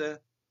 neither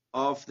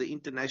of the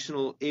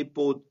international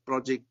airport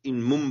project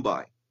in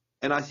Mumbai.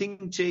 And I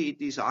think, Chair,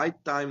 it is high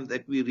time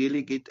that we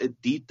really get a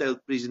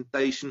detailed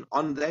presentation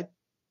on that.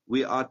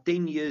 We are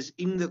 10 years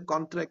in the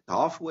contract,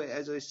 halfway,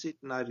 as I said,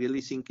 and I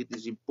really think it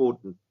is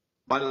important.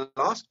 My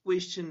last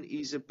question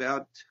is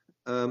about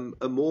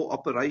a more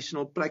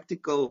operational,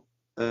 practical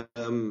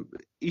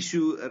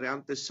issue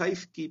around the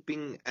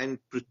safekeeping and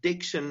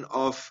protection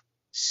of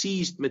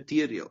seized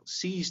material,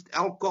 seized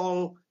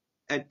alcohol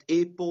at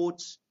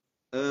airports,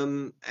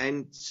 and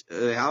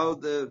how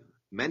the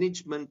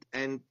management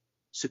and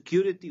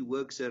security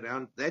works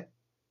around that.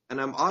 And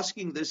I'm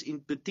asking this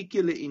in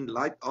particular in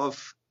light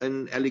of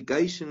an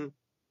allegation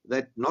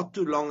that not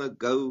too long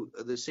ago,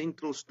 the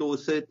Central Store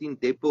 13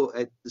 depot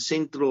at the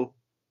Central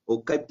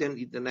or Cape Town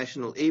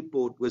International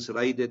Airport was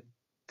raided,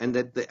 and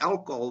that the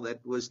alcohol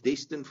that was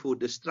destined for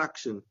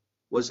destruction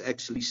was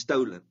actually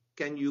stolen.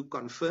 Can you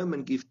confirm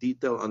and give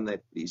detail on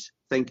that, please?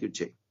 Thank you,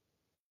 Chair.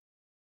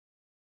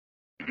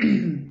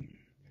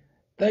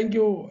 Thank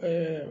you,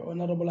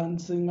 Honorable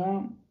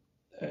Ansinga.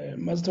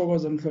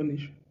 Masithokoze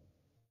Mhlonishwa.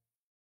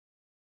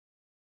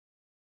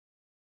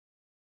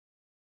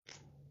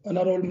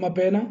 Honorable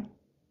Mapena.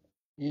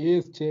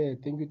 Yes, Chair.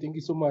 Thank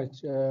you so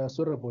much.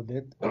 Sorry about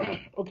that.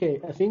 Okay,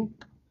 I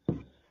think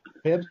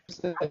a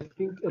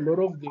lot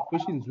of the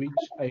questions which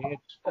I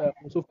had,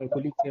 most of my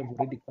colleagues have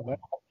already covered.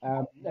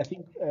 I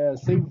think,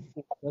 save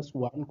for just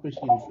one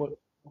question.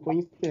 For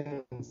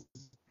instance,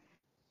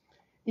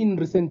 in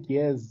recent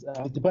years,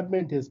 the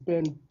department has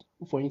spent,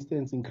 for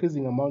instance,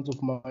 increasing amounts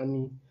of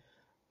money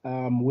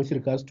with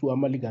regards to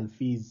legal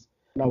fees.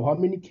 Now, how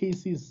many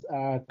cases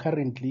are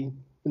currently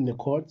in the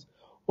courts?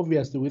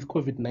 Obviously, with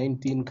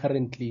COVID-19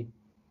 currently,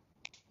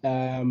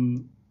 there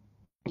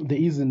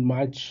isn't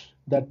much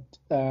that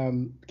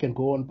can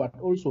go on, but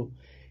also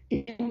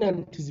in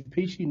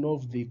anticipation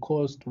of the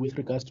cost with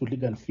regards to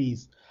legal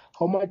fees,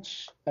 how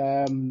much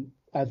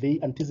are they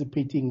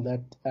anticipating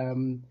that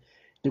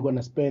they're going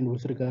to spend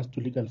with regards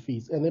to legal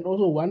fees? And then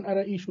also one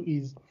other issue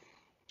is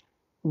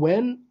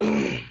when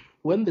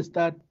when they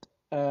start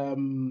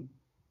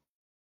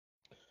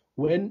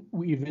when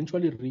we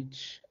eventually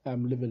reach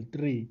level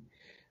 3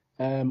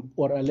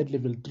 or alert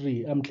level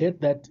 3, I'm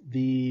glad that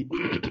the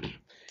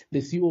the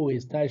CEO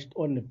has touched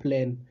on a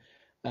plan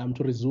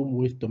to resume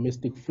with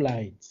domestic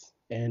flights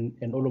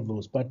and all of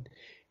those. But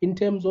in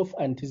terms of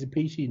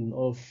anticipation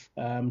of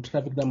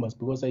traffic numbers,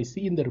 because I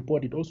see in the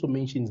report it also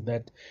mentions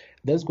that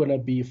there's going to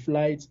be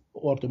flights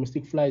or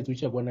domestic flights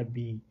which are going to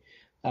be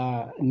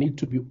need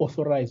to be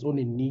authorized on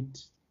a need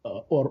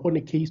or on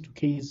a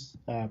case-to-case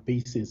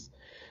basis,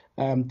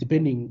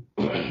 depending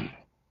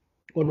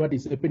on what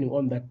is happening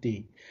on that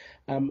day.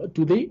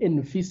 Do they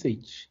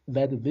envisage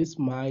that this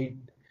might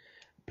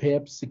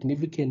perhaps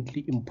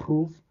significantly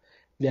improve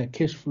their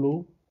cash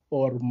flow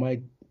or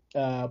might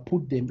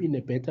put them in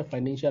a better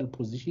financial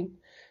position,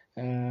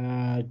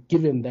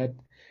 given that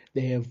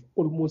they have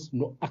almost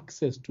no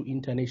access to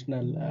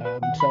international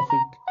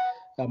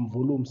traffic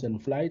volumes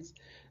and flights?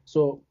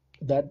 So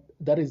that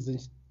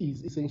is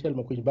essential,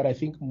 my question. But I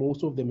think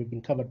most of them have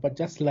been covered. But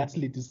just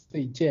lastly to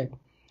say, Chair,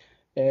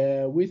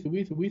 with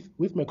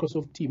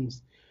Microsoft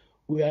Teams,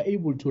 we are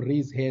able to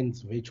raise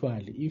hands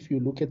virtually. If you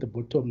look at the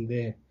bottom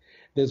there,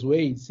 there's where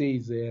it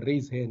says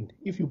raise hand.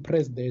 If you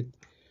press that,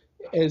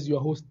 as you're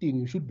hosting,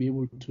 you should be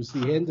able to see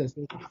hands.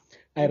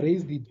 I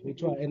raised it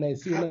virtual, and I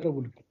see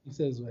honorable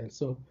as well.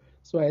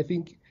 So I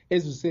think,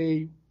 as you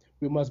say,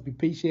 we must be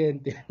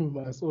patient and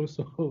we must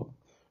also,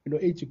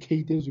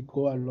 educate as we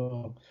go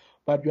along.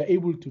 But we are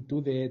able to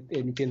do that,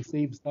 and you can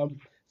save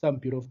some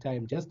period of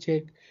time. Just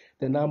check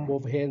the number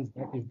of hands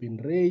that have been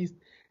raised,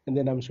 and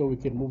then I'm sure we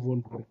can move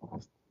on to the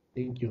next.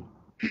 Thank you.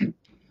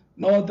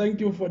 No, thank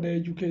you for the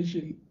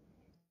education.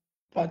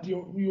 But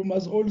you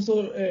must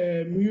also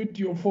mute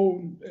your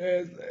phone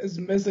as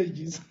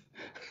messages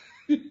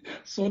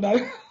so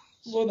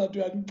that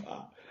you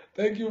are.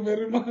 Thank you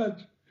very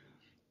much.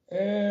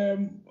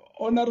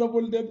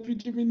 Honorable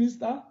Deputy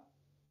Minister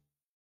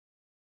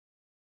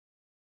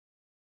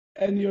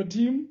and your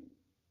team.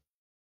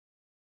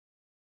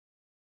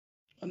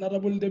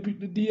 Honorable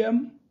Deputy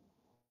DM.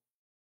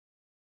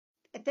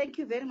 Thank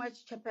you very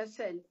much,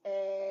 Chairperson.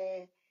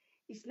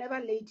 It's never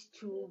late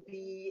to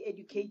be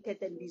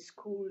educated and be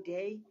schooled,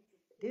 eh?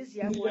 These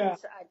young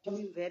ones are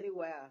doing very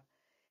well.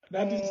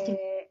 That is true.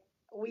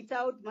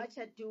 Without much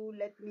ado,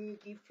 let me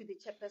give to the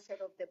Chairperson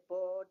of the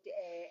board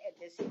and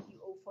the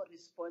CEO for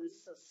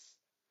responses.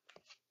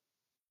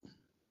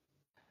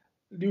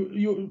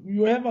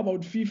 You have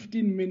about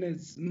 15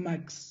 minutes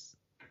max.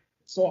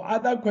 So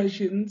other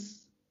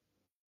questions,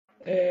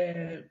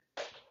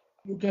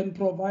 you can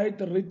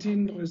provide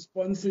written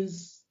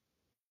responses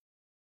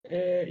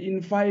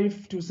in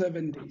 5 to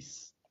 7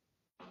 days,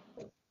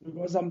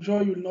 because I'm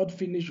sure you'll not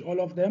finish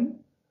all of them.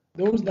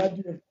 Those that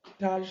you have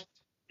touched,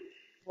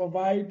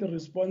 provide the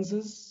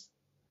responses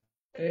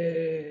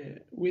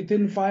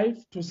within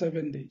 5 to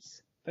 7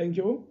 days. Thank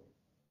you.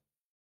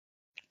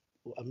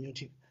 I'm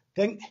muting.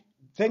 Thank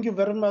you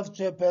very much,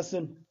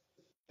 Chairperson,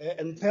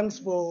 and thanks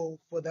for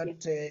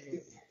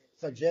that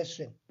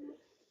suggestion.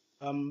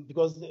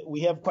 Because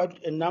we have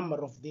quite a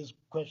number of these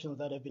questions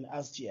that have been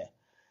asked here.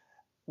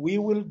 We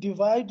will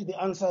divide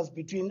the answers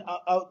between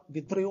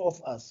the three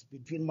of us,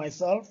 between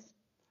myself,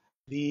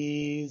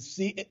 the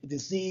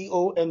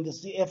CEO, and the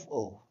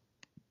CFO.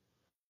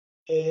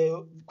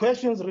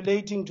 Questions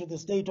relating to the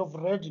state of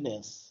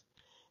readiness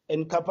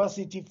and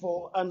capacity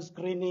for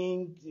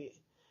unscreening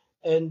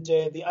and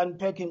the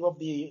unpacking of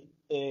the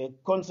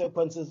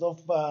consequences of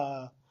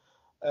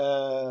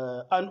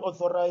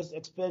unauthorized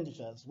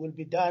expenditures will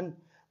be done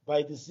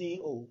by the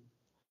CEO.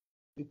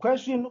 The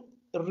question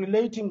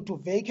relating to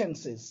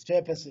vacancies,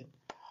 Chairperson,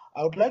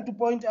 I would like to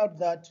point out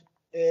that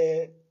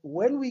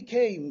when we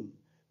came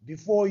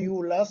before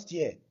you last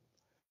year,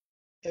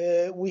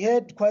 we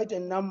had quite a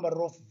number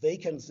of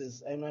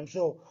vacancies, and I'm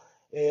sure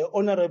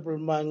Honorable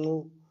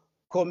Manu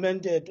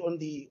commented on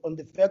the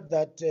fact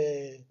that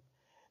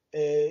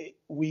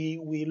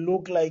we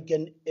look like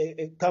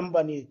a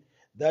company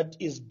that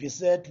is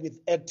beset with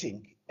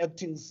acting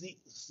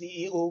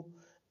CEO,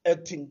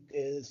 acting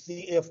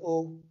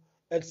CFO,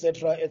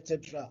 etc.,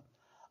 etc.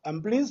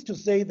 I'm pleased to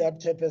say that,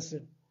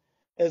 Chairperson,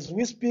 as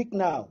we speak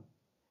now,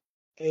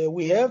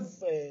 we have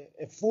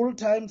a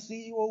full-time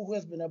CEO who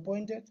has been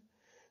appointed.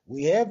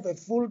 We have a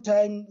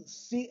full-time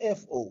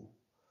CFO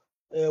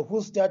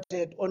who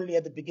started only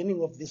at the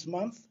beginning of this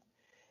month.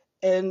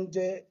 And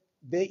there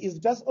is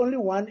just only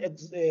one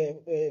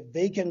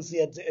vacancy,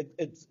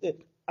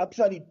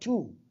 actually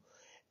two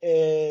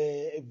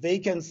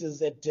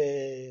vacancies at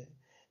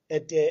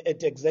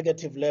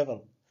executive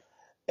level.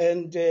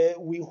 And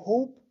we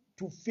hope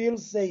to fill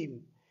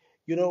same,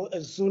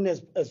 as soon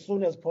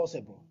as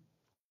possible.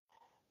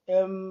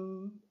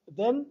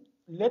 Then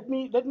let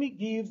me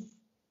give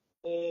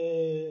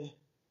the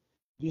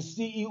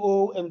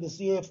CEO and the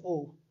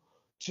CFO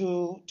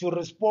to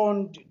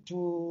respond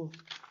to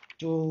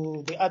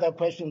the other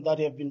questions that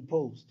have been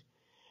posed,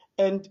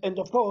 and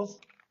of course,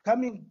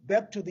 coming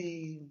back to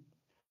the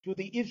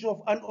issue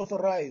of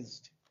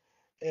unauthorized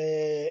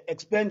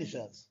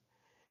expenditures.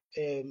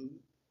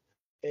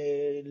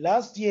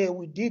 Last year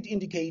we did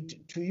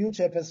indicate to you,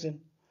 Chairperson,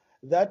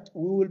 that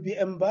we will be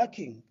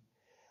embarking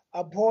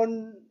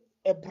upon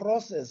a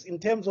process in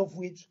terms of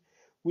which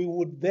we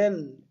would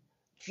then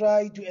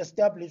try to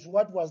establish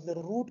what was the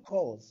root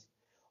cause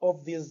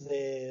of these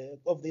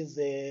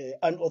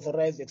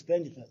unauthorized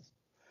expenditures.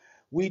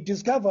 We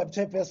discovered,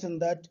 Chairperson,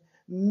 that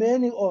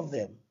many of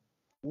them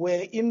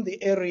were in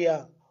the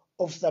area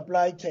of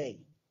supply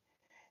chain.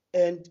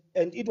 And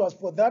it was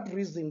for that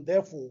reason,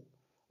 therefore,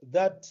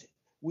 that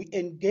we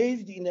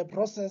engaged in a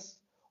process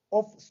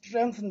of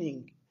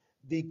strengthening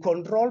the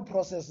control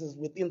processes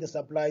within the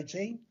supply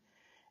chain,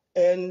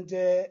 and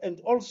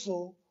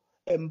also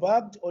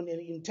embarked on an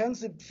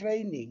intensive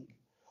training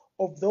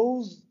of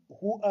those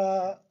who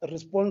are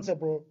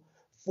responsible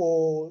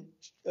for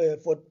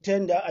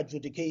tender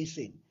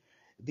adjudication.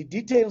 The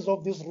details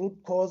of this root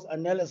cause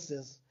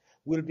analysis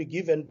will be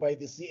given by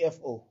the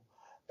CFO.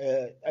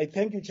 I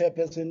thank you,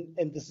 Chairperson,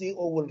 and the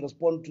CEO will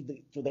respond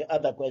to the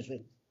other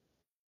questions.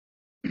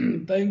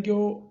 Thank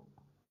you,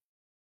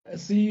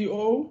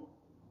 CEO.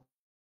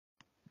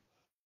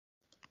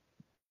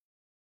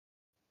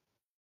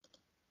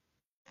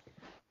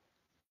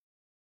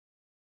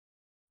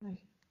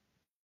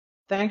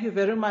 Thank you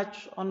very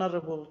much,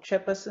 Honorable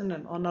Chairperson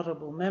and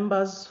honorable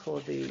members,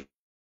 for the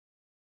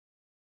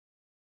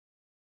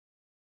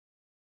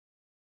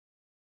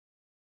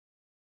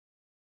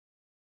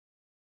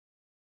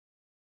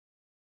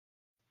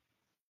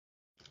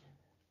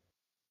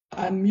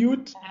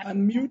Unmute.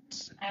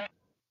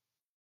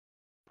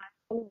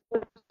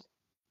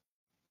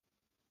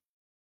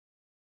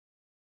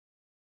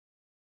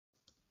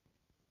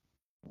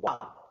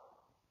 wow.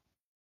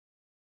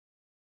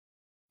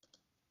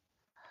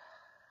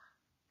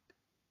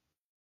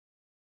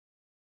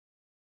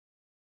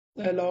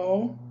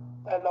 Hello.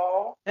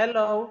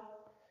 Hello,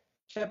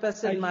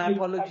 Chairperson, I my hear you.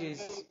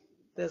 apologies.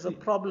 There's a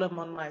problem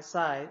on my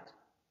side.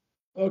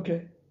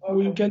 Okay.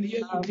 We can hear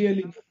you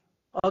clearly now.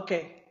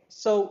 Okay,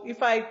 so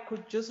if I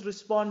could just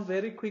respond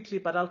very quickly,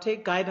 but I'll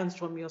take guidance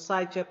from your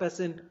side,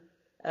 Chairperson,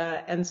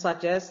 and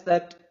suggest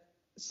that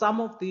some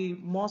of the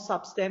more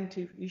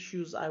substantive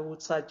issues I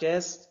would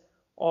suggest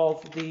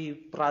of the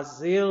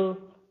Brazil,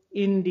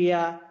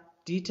 India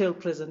detailed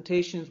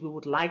presentations, we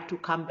would like to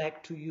come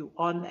back to you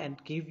on and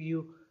give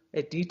you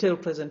a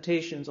detailed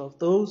presentations of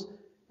those,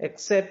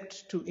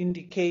 except to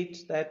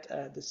indicate that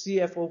the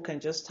CFO can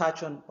just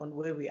touch on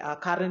where we are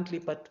currently,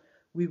 but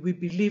we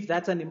believe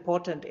that's an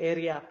important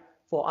area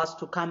for us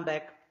to come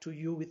back to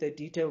you with a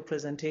detailed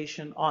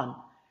presentation on.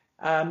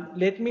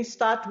 Let me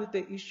start with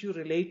the issue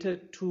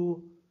related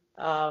to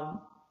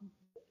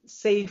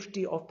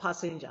safety of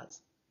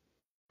passengers.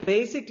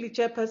 Basically,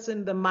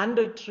 Chairperson, the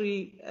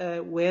mandatory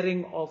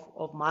wearing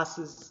of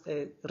masks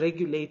is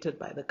regulated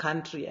by the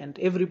country, and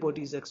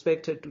everybody is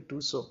expected to do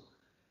so.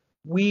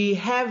 We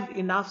have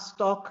enough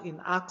stock in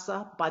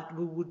ACSA, but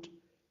we would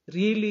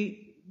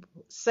really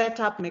set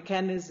up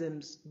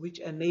mechanisms which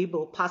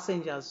enable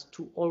passengers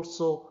to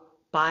also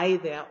buy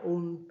their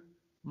own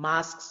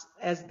masks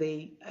as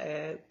they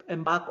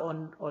embark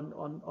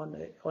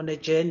on a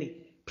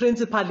journey,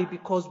 principally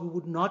because we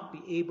would not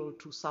be able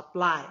to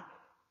supply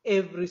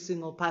every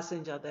single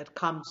passenger that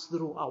comes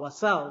through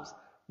ourselves.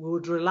 We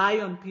would rely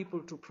on people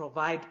to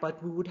provide,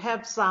 but we would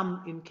have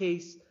some in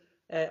case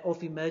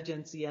of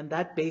emergency, and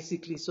that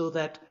basically so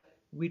that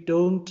we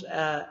don't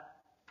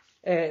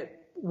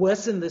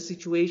worsen the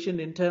situation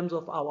in terms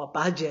of our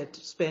budget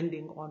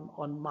spending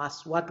on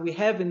masks. What we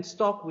have in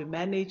stock, we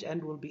manage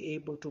and will be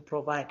able to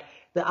provide.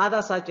 The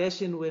other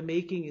suggestion we're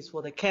making is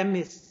for the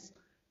chemists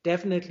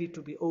definitely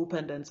to be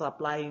opened and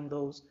supplying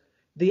those.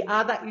 The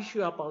other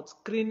issue about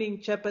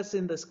screening,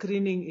 Chairperson, the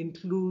screening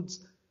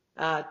includes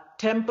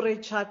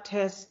temperature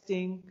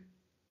testing,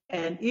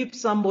 and if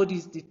somebody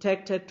is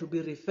detected, to be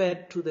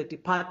referred to the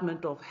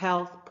Department of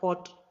Health,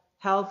 Port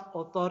Health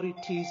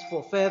authorities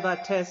for further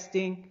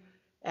testing.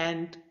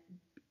 And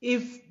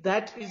if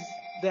that is,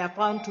 they are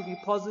found to be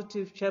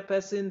positive,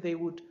 Chairperson, they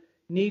would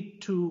need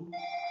to,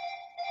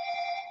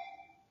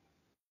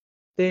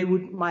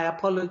 my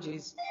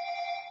apologies,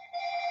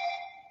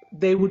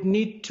 they would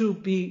need to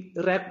be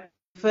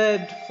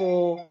referred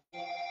for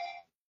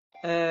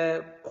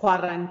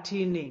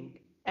quarantining.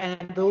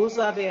 And those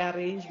are the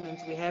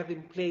arrangements we have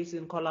in place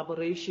in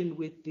collaboration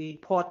with the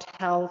Port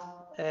Health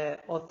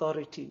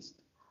authorities.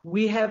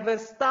 We have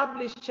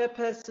established,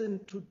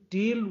 Chairperson, to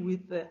deal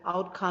with the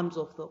outcomes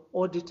of the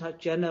Auditor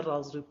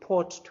General's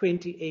report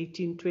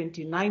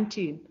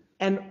 2018-2019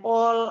 and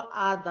all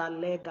other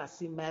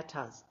legacy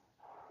matters.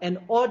 An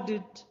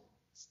audit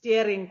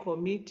steering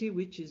committee,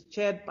 which is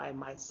chaired by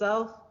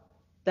myself,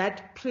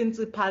 that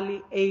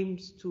principally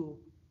aims to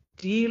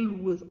deal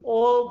with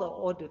all the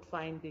audit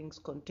findings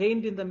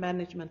contained in the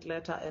management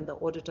letter and the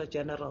Auditor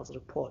General's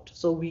report.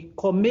 So we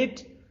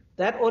commit.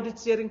 That audit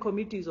steering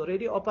committee is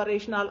already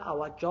operational.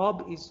 Our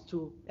job is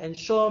to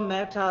ensure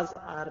matters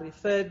are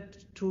referred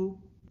to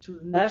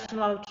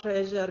National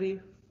Treasury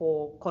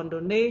for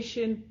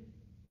condonation,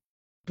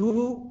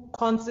 do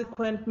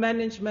consequent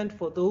management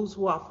for those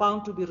who are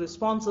found to be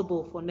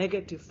responsible for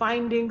negative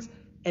findings,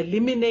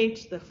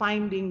 eliminate the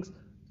findings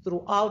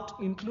throughout,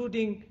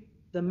 including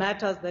the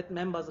matters that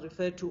members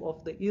refer to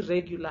of the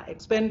irregular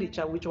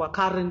expenditure, which were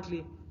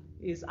currently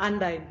is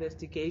under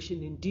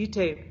investigation in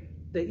detail,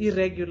 the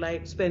irregular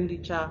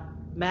expenditure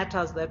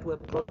matters that were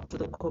brought to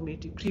the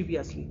committee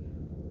previously.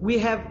 We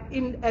have,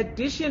 in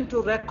addition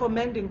to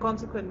recommending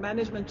consequent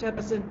management,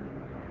 Chairperson,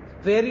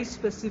 very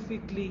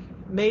specifically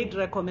made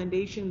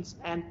recommendations,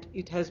 and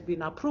it has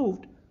been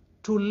approved,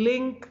 to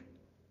link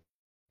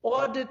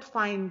audit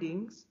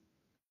findings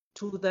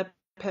to the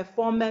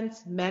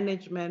performance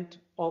management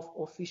of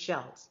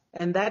officials.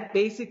 And that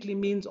basically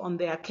means on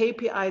their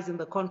KPIs in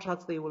the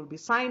contracts they will be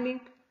signing,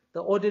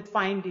 the audit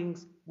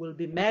findings will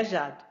be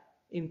measured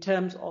in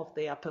terms of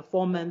their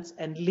performance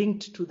and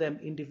linked to them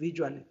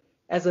individually.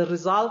 As a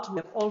result, we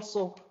have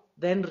also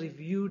then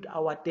reviewed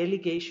our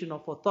delegation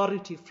of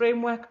authority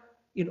framework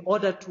in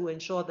order to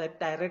ensure that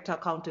direct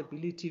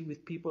accountability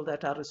with people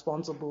that are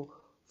responsible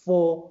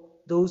for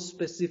those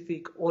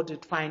specific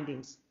audit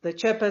findings. The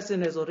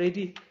Chairperson has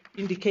already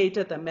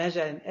indicated the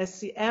measure in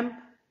SCM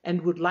and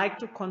would like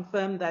to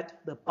confirm that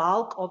the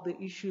bulk of the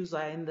issues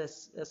are in the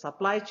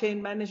supply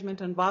chain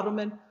management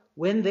environment.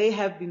 When they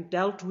have been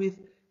dealt with,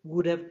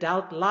 would have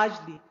dealt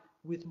largely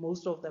with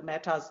most of the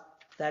matters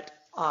that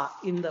are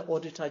in the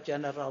Auditor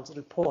General's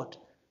report.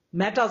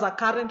 Matters are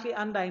currently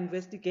under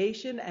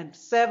investigation, and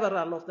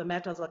several of the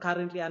matters are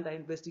currently under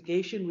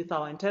investigation with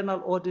our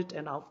internal audit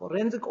and our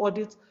forensic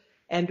audits,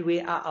 and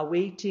we are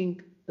awaiting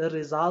the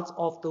results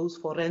of those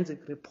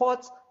forensic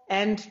reports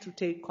and to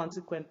take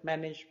consequent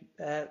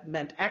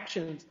management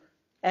actions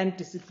and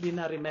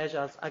disciplinary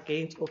measures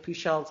against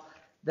officials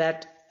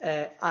that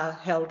are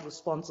held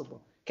responsible.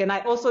 Can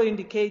I also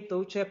indicate,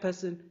 though,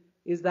 Chairperson,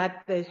 is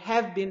that there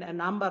have been a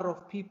number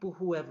of people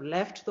who have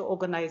left the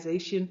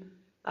organization,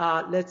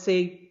 let's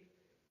say,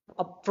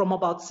 from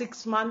about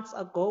 6 months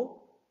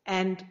ago,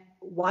 and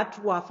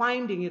what we are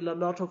finding in a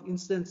lot of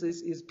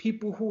instances is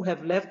people who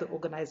have left the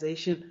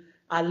organization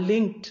are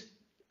linked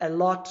a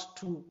lot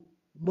to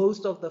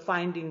most of the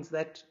findings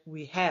that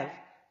we have.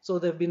 So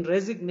there have been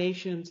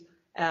resignations,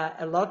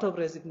 a lot of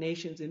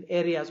resignations in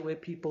areas where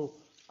people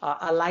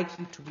are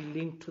likely to be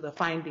linked to the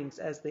findings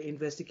as the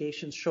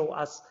investigations show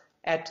us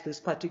at this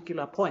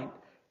particular point.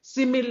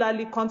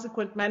 Similarly,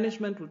 consequent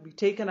management will be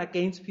taken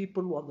against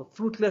people who are the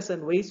fruitless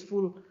and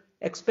wasteful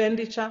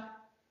expenditure,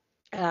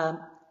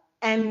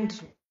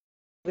 and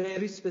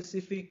very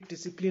specific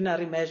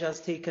disciplinary measures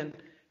taken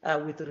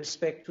with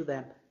respect to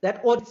them. That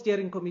audit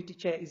steering committee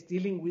chair is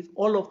dealing with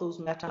all of those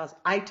matters,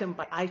 item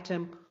by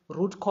item,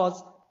 root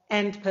cause,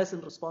 and person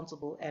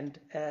responsible, and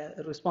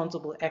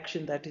responsible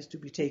action that is to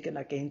be taken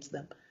against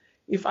them.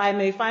 If I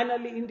may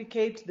finally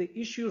indicate the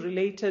issue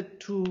related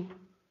to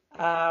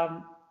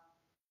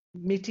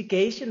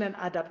mitigation and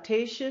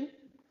adaptation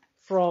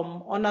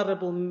from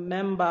Honorable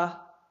Member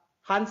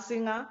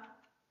Hansinger,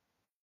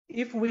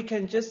 if we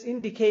can just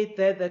indicate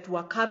there that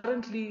we're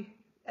currently,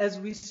 as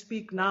we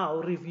speak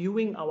now,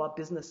 reviewing our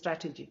business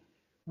strategy.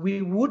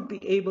 We would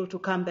be able to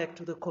come back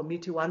to the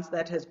committee once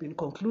that has been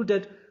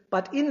concluded.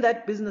 But in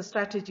that business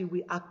strategy,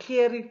 we are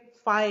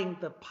clarifying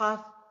the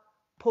path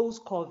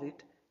post-COVID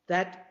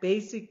that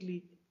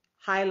basically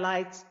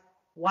highlights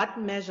what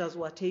measures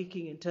we're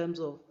taking in terms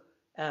of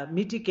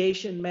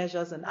mitigation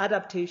measures and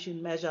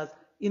adaptation measures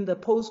in the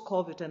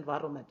post-COVID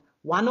environment.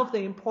 One of the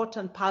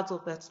important parts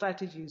of that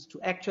strategy is to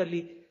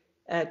actually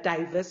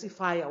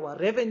diversify our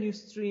revenue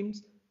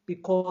streams,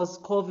 because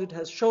COVID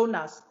has shown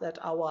us that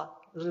our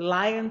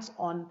reliance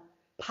on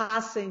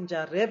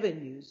passenger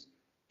revenues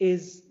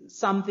is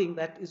something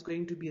that is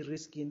going to be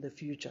risky in the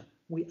future.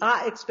 We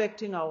are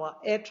expecting our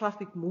air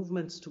traffic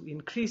movements to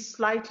increase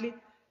slightly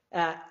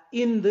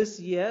in this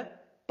year,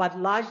 but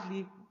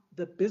largely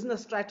the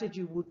business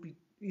strategy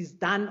is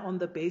done on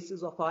the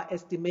basis of our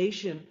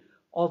estimation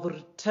of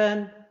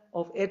return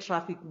of air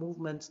traffic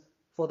movements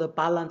for the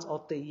balance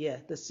of the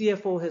year. The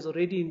CFO has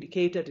already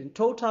indicated in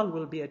total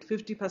we'll be at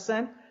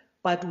 50%,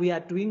 but we are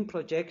doing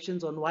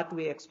projections on what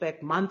we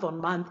expect month on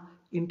month,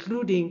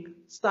 including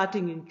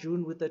starting in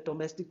June with the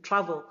domestic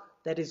travel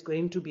that is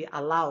going to be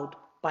allowed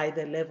by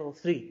the level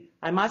 3.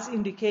 I must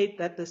indicate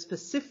that the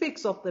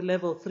specifics of the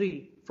level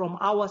 3 from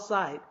our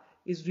side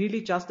is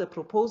really just a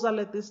proposal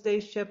at this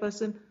stage,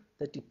 Chairperson.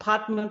 The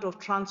Department of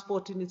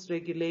Transport in its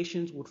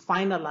regulations would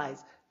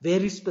finalize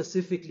very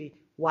specifically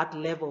what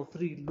level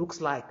 3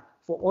 looks like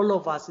for all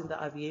of us in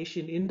the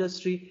aviation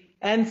industry,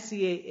 and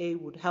CAA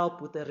would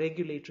help with the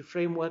regulatory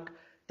framework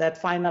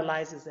that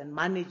finalizes and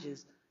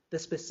manages the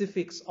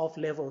specifics of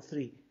level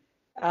 3.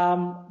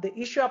 The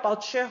issue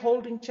about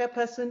shareholding,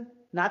 Chairperson,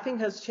 nothing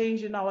has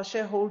changed in our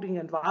shareholding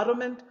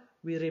environment.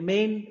 We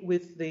remain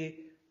with the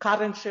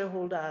current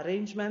shareholder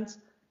arrangements.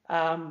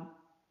 And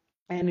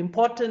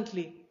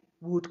importantly,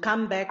 we would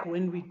come back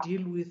when we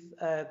deal with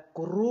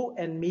GRU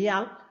and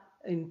MEAL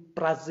in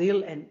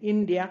Brazil and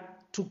India,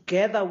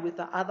 together with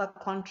the other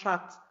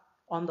contracts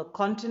on the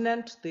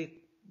continent, the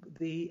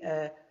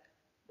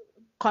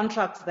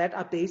contracts that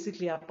are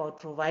basically about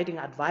providing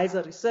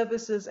advisory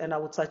services, and I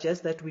would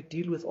suggest that we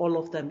deal with all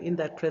of them in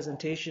that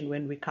presentation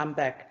when we come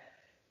back.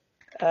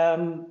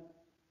 I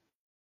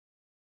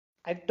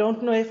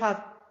don't know if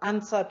I've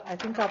answered, I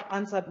think I've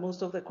answered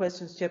most of the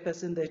questions,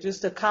 Chairperson. There's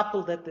just a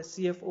couple that the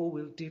CFO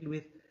will deal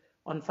with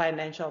on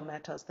financial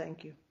matters.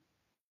 Thank you.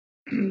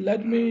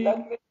 Let me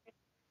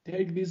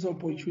take this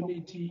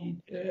opportunity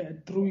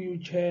through you,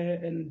 Chair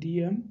and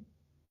DM,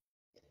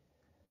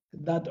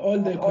 that all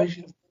the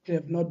questions that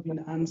have not been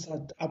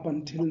answered up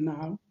until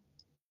now,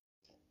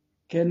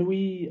 can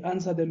we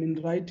answer them in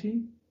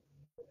writing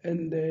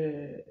and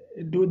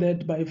do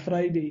that by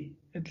Friday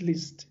at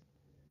least?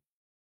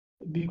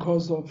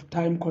 Because of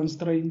time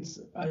constraints,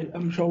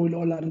 I'm sure we'll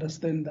all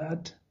understand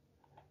that.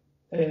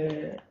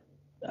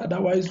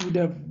 Otherwise, we'd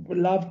have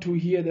loved to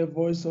hear the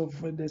voice of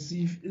the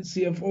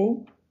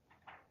CFO,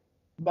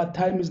 but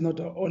time is not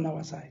on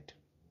our side.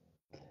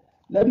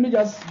 Let me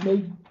just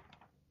make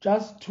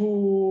just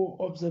 2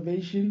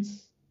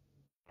 observations.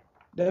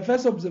 The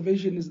first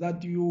observation is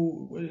that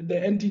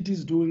the entity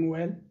is doing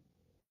well,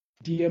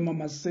 DM, I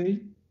must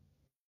say.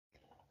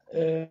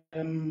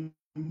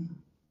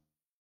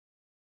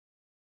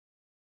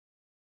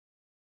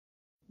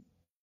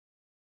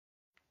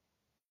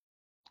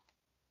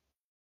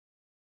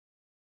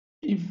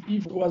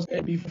 If it was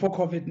before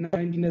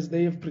COVID-19 as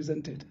they have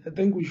presented, I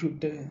think we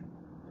should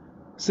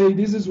say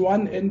this is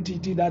one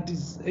entity that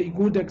is a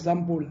good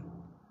example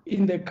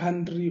in the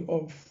country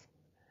of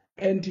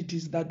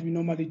entities that we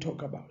normally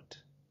talk about.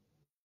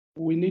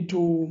 We need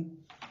to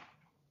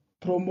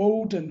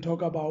promote and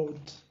talk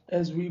about,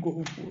 as we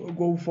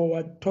go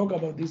forward, talk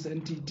about this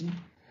entity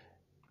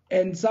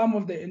and some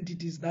of the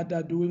entities that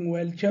are doing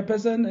well.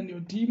 Chairperson and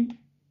your team,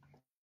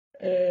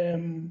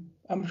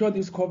 I'm sure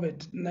this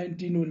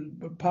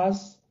COVID-19 will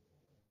pass.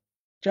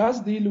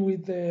 Just deal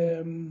with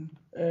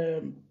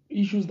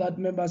issues that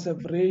members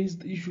have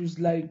raised, issues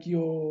like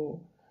your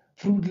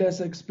fruitless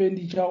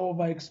expenditure,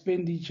 over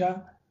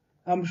expenditure.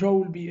 I'm sure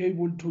we'll be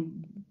able to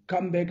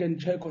come back and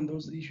check on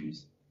those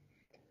issues.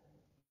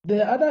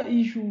 The other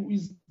issue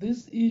is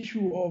this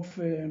issue of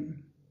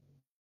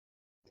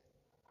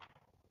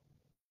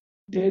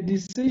the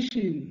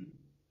decision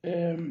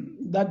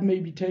that may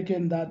be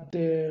taken that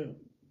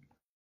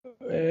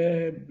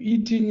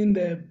eating in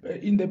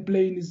the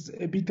plane is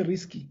a bit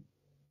risky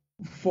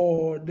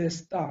for the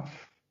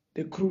staff,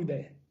 the crew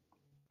there.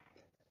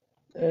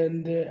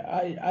 And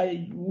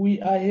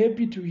we are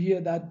happy to hear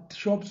that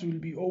shops will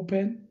be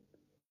open,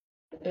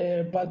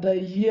 but I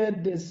hear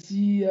the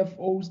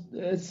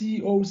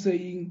CEO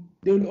saying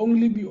they will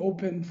only be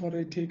open for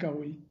a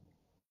takeaway.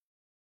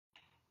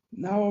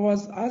 Now I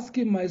was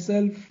asking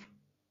myself,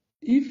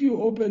 if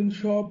you open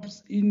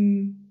shops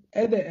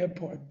at the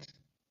airport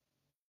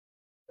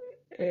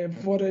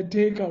for a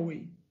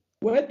takeaway,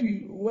 where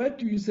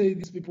do you say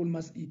these people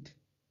must eat?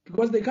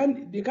 Because they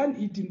can't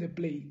eat in the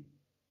plane,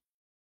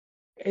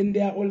 and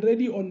they are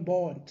already on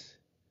board.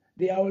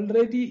 They are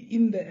already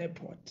in the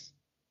airport.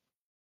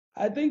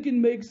 I think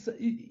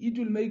it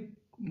will make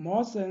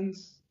more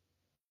sense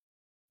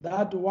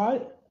that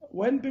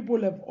when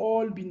people have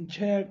all been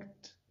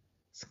checked,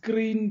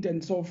 screened,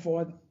 and so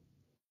forth,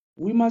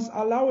 we must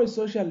allow a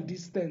social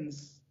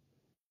distance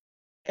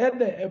at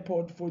the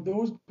airport for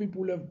those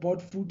people who have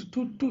bought food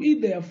to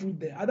eat their food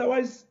there.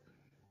 Otherwise,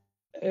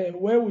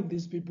 where will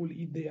these people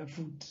eat their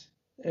food?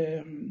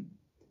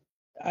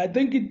 I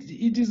think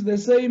it is the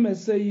same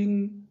as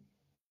saying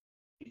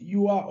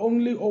you are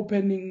only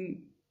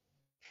opening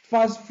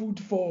fast food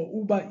for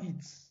Uber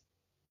Eats.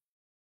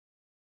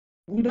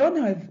 We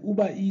don't have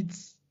Uber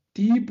Eats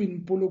deep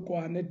in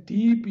Polokwane,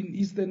 deep in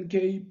Eastern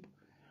Cape,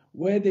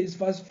 where there's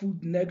fast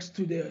food next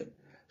to the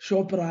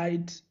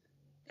ShopRite,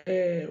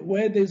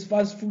 where there's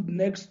fast food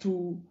next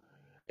to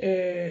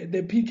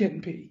the Pick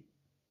and Pay.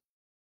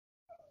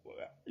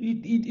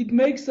 It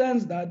makes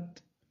sense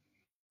that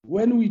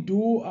when we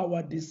do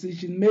our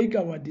decision, make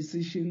our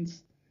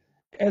decisions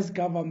as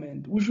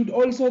government, we should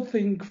also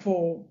think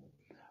for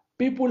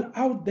people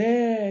out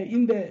there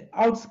in the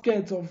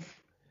outskirts of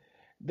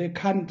the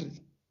country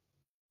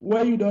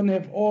where you don't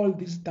have all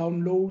these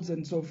downloads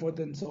and so forth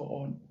and so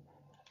on.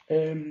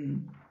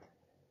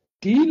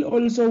 Deal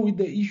also with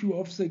the issue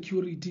of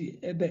security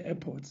at the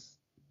airports.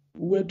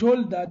 We're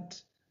told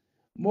that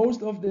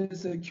most of the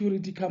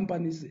security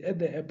companies at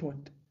the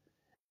airport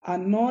are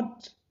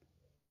not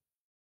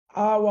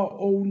our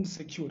own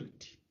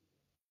security,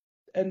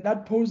 and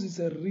that poses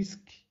a risk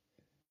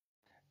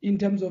in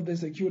terms of the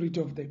security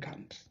of the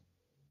country.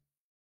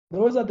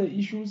 Those are the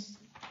issues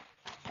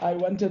I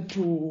wanted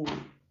to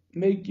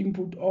make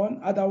input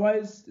on.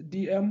 Otherwise,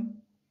 DM,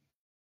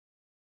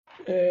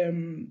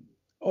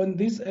 on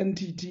this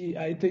entity,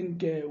 I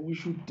think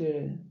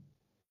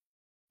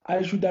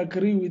I should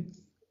agree with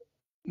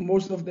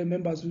most of the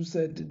members who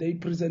said they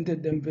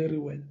presented them very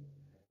well.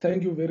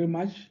 Thank you very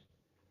much.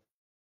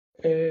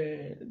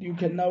 You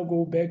can now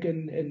go back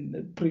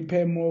and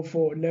prepare more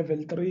for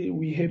level 3.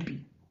 We're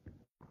happy.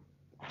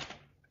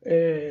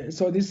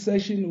 So this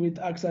session with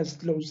ACSA is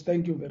closed.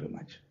 Thank you very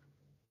much.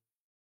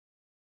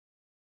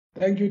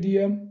 Thank you,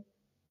 DM.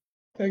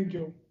 Thank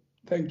you.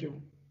 Thank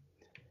you.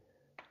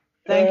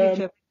 Thank you,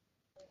 Chair.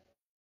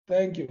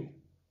 Thank you.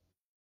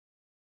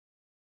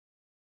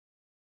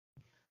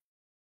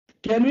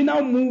 Can we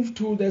now move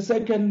to the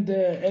second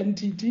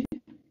entity,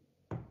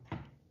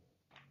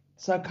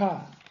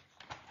 SACA?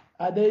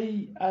 Are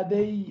they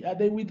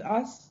with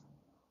us?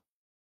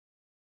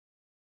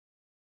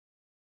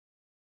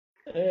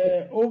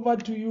 Over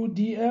to you,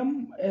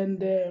 DM,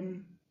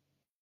 and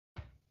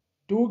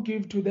do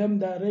give to them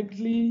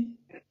directly.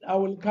 I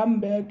will come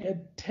back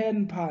at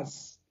 10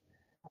 past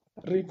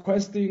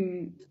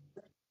requesting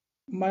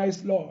my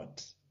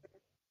slot.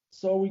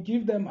 So we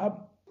give them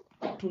up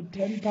to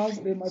 10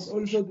 past. They must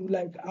also do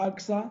like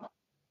ACSA,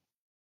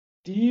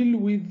 deal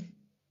with,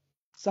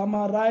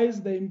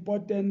 summarize the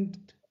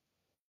important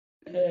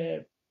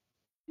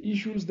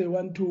issues they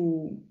want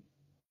to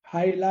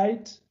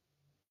highlight.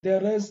 The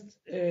rest,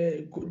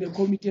 the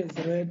committee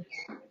has read.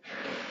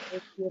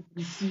 You have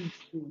received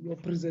your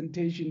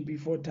presentation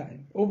before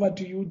time. Over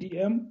to you,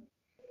 DM,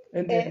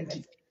 and then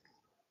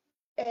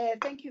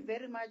Thank you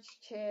very much,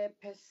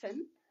 Chairperson.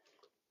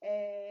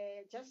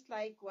 Just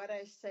like what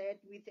I said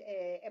with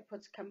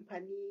Airports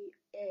Company,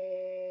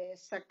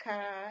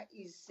 SACA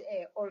is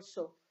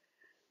also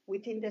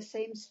within the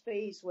same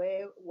space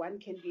where one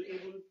can be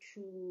able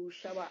to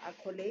shower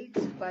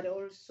accolades, but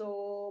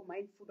also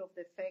mindful of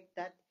the fact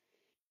that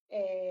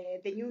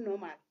the new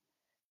normal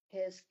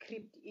has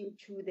crept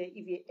into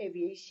the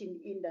aviation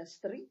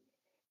industry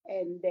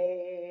and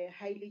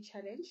highly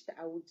challenged,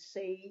 I would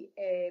say,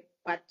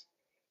 but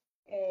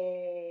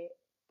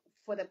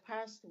for the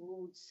past, we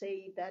would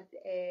say that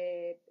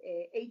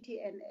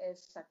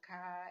ATNS,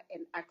 SACA,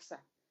 and ACSA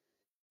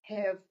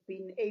have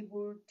been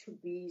able to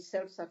be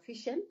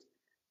self-sufficient,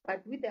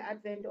 but with the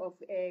advent of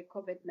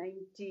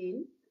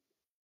COVID-19,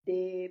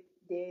 they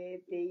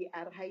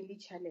are highly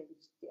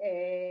challenged.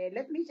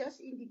 Let me just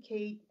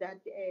indicate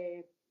that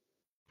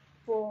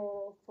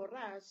for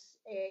us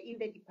in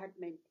the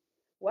department,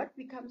 what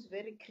becomes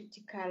very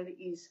critical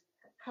is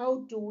how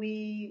do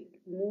we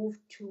move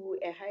to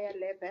a higher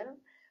level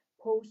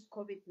post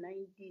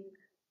COVID-19?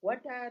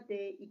 What are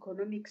the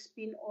economic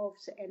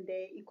spin-offs and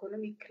the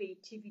economic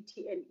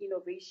creativity and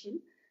innovation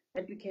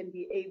that we can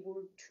be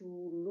able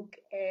to look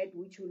at,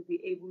 which will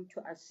be able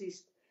to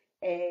assist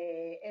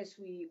as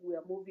we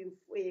are moving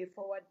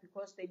forward,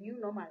 because the new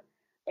normal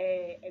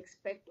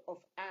expect of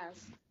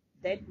us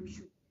that we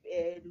should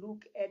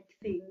look at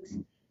things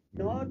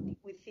not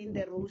within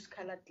the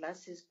rose-colored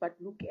glasses, but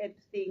look at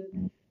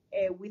things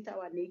with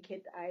our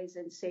naked eyes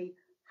and say,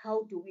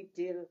 how do we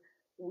deal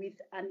with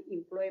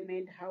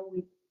unemployment? How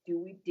do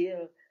we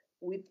deal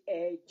with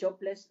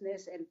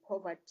joblessness and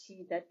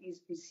poverty that is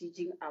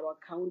besieging our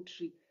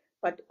country?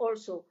 But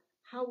also,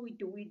 how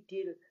do we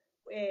deal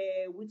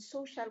with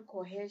social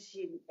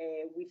cohesion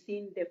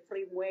within the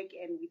framework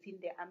and within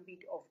the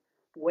ambit of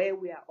where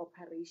we are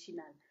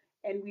operational?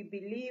 And we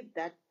believe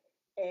that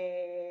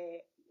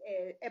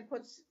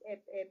airports,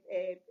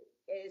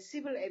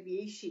 civil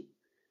aviation,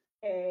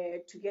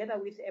 together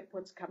with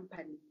airports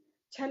company,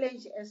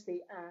 challenged as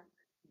they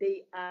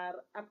are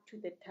up to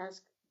the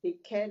task. They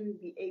can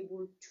be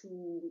able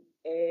to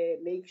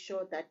make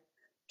sure that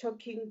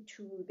talking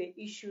to the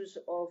issues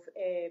of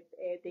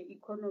the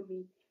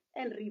economy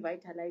and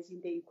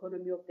revitalizing the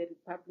economy of the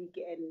Republic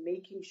and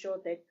making sure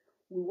that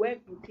we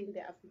work within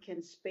the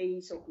African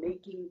space of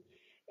making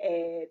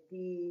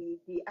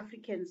the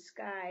African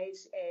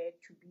skies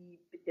to be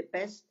the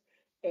best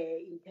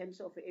in terms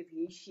of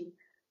aviation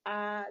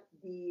are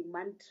the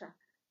mantra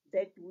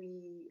that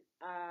we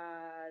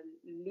are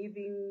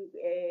living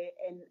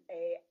and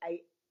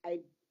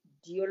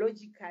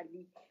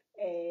ideologically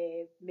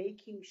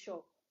making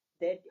sure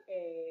that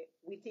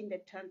within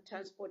the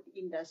transport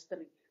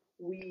industry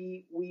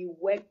we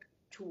work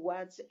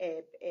towards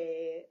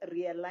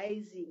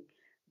realizing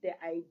the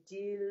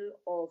ideal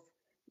of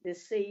the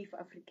safe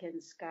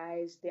African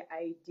skies, the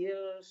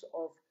ideals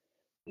of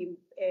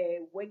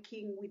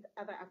working with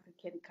other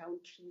African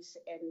countries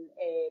and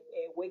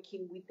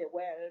working with the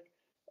world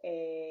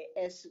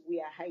as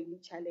we are highly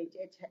challenged,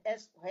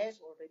 as has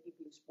already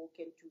been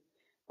spoken to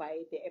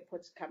by the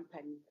airports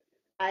company.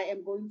 I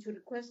am going to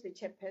request the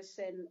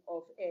chairperson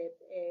of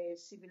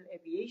civil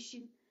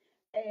aviation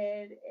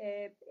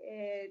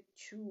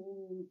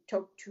to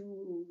talk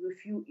to a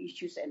few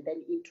issues and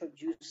then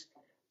introduce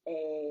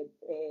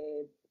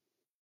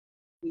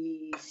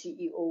the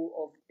CEO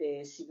of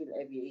the civil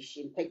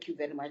aviation. Thank you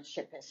very much,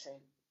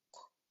 Chairperson.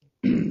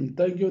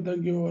 Thank you,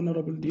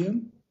 Honorable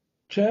DM.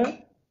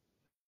 Chair?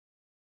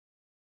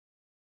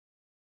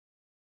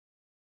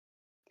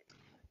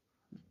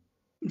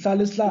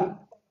 Mhlalisla.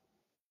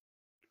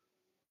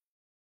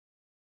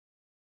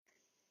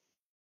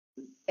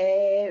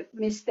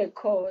 Mr.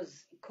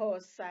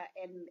 Khosa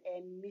and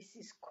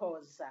Mrs.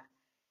 Khosa.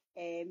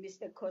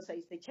 Mr. Khosa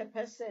is the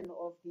chairperson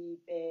of the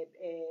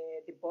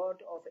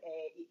board of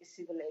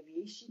civil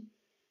aviation,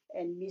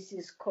 and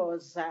Mrs.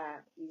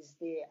 Khosa is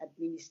the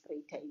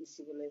administrator in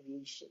civil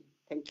aviation.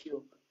 Thank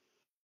you.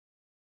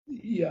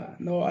 Yeah,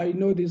 no, I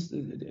know this.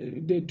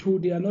 The two,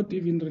 they are not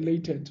even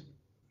related.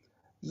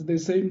 It's the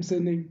same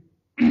surname.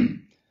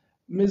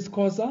 Ms.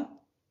 Khosa,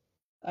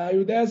 are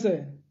you there,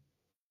 sir?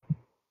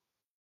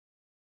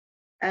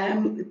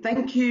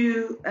 Thank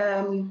you,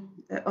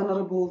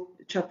 Honorable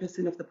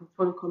Chairperson of the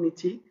Portfolio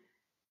Committee.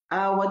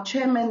 Our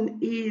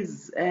chairman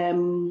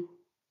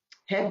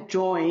had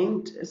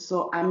joined,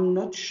 so I'm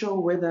not sure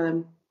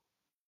whether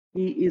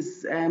he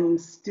is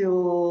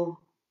still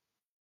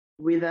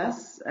with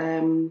us,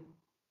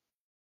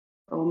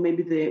 or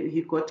maybe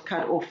he got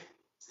cut off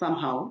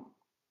somehow.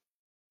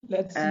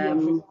 Let's see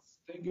your face.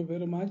 Thank you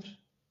very much.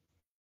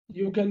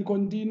 You can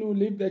continue,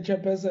 leave the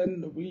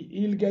chairperson.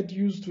 He'll get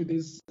used to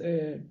this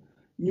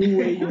new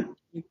way of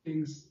doing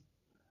things.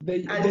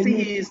 I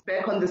see he is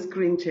back on the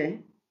screen, Chair.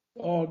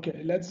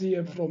 Okay, let's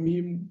hear from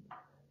him.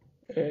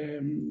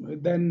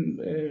 Then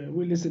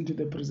we'll listen to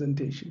the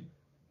presentation.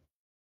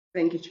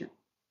 Thank you, Chair.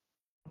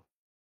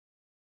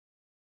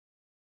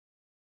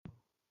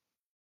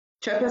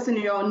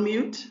 Chairperson, you're on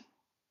mute.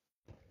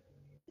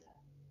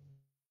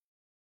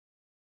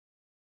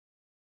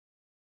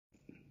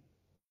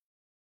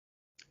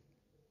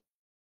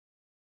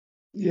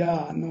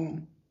 Yeah, no.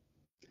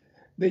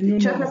 The new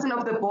Chairperson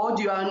of the board,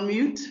 you are on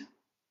mute.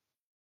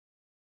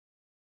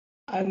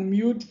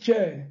 Unmute,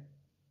 Chair.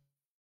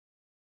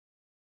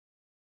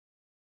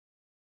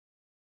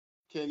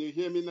 Can you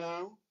hear me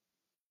now?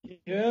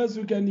 Yes,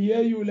 we can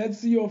hear you. Let's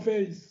see your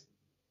face.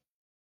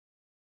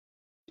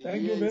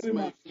 Thank you very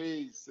much.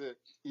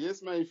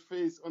 Yes, my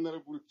face,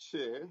 Honorable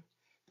Chair.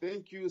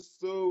 Thank you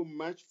so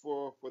much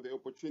for the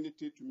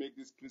opportunity to make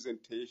this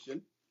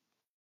presentation.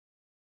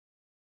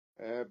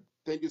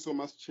 Thank you so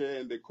much,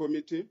 Chair and the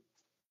committee,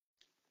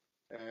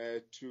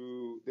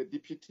 to the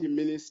Deputy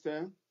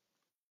Minister,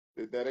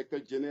 the Director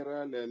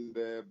General, and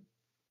the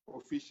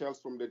officials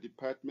from the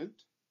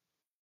department.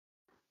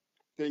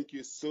 Thank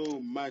you so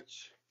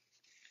much.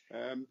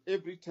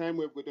 Every time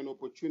we've got an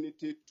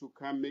opportunity to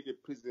come make a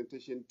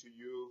presentation to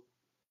you,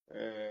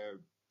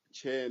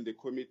 Chair and the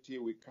committee,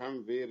 we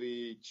come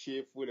very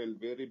cheerful and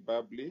very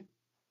bubbly.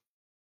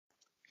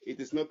 It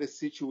is not the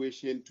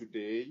situation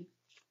today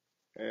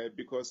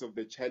because of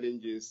the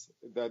challenges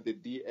that the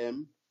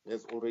DM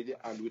has already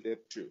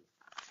alluded to.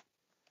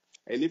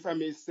 And if I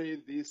may say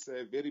this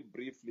very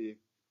briefly,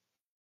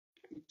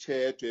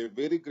 Chair, to a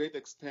very great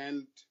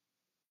extent,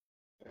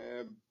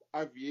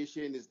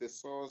 aviation is the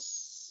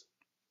source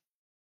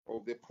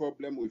of the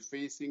problem we're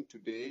facing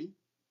today.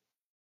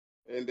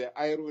 And the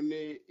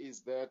irony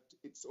is that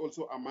it's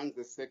also among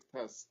the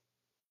sectors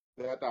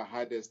that are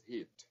hardest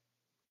hit.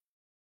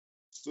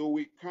 So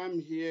we come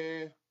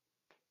here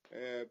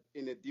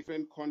in a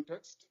different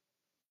context.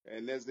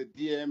 And as the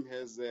DM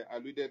has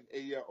alluded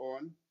earlier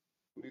on,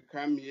 we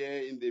come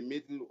here in the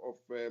middle of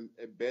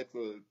a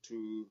battle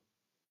to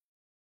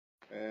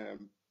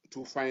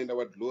find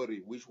our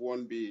glory, which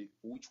won't be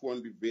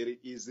very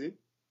easy.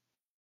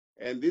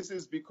 And this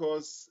is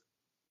because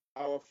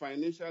our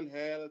financial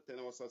health and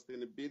our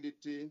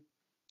sustainability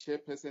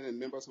chairperson and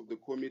members of the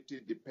committee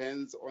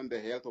depends on the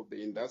health of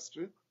the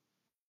industry.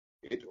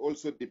 It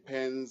also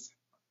depends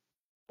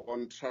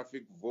on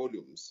traffic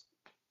volumes.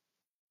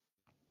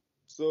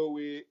 So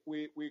we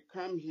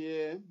come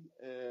here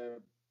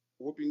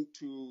hoping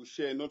to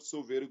share not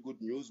so very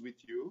good news with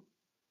you,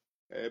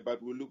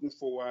 but we're looking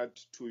forward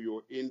to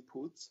your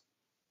inputs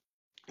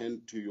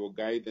and to your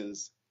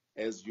guidance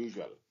as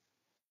usual.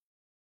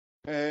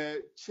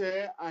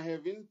 Chair, I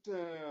haven't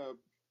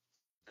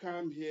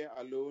come here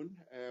alone.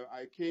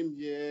 I came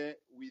here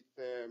with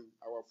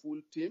our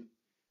full team,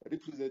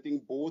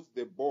 representing both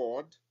the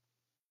board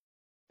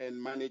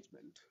and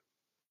management.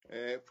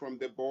 From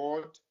the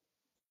board,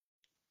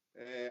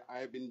 I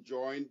have been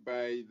joined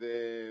by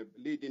the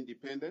lead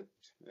independent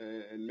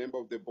and member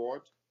of the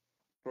board,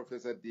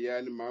 Professor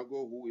Diane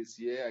Mago, who is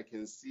here. I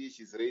can see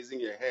she's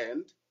raising her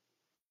hand.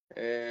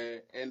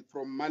 And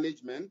from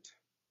management,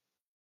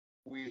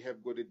 we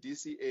have got a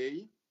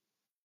DCA,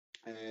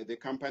 the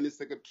company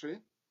secretary,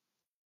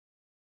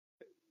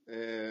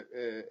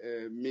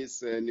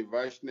 Ms.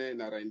 Nivashne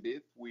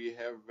Narendith. We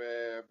have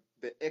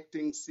the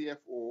acting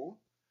CFO,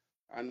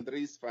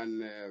 Andries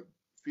van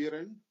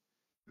Vieren.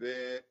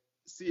 The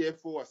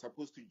CFO was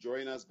supposed to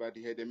join us, but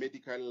he had a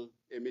medical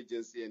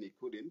emergency and he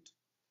couldn't.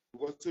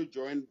 We're also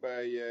joined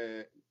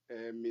by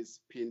Ms.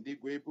 Pindi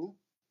Gwebu,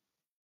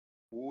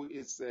 who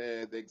is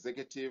the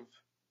executive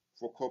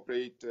for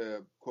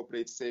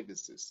corporate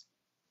services.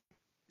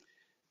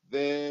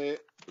 The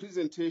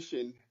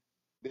presentation,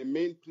 the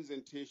main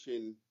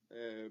presentation,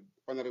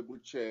 Honorable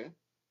Chair,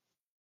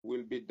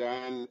 will be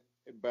done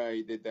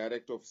by the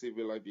Director of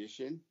Civil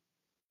Aviation,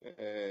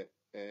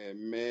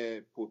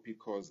 Mayor Poppy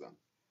Koza.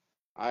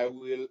 I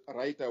will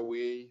right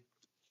away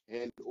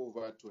hand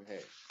over to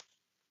her.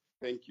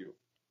 Thank you.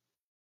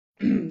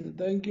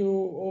 Thank you.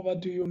 Over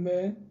to you,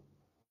 Mayor.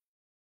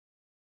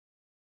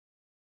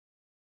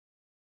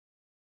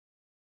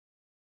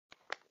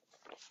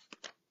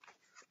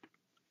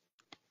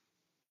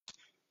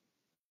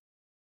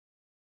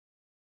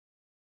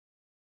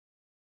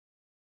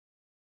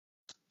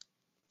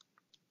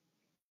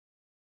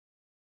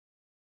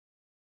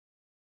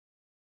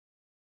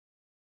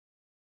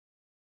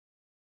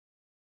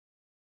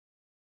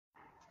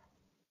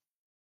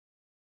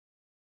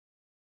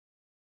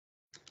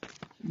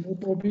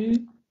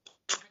 Poppy.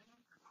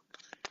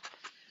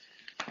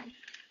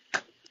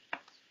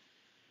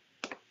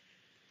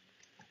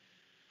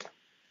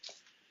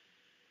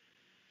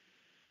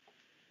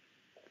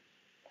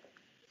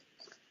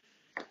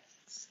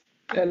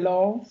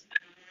 Hello.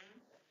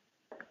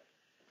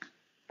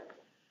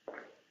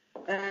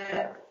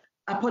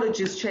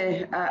 Apologies,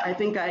 Chair. I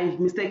think I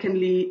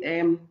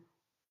mistakenly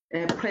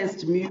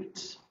pressed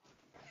mute.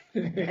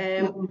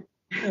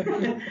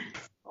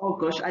 Oh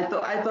gosh, I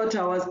thought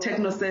I was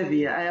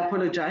techno-savvy. I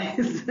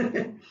apologize.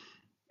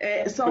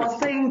 So I was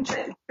saying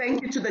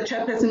thank you to the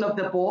chairperson of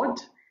the board,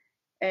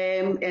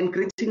 and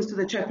greetings to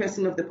the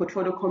chairperson of the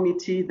portfolio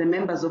committee, the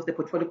members of the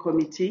portfolio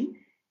committee,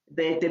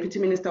 the Deputy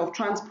Minister of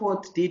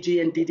Transport, DG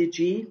and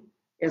DDG,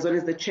 as well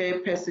as the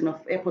chairperson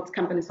of Airports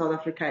Company South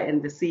Africa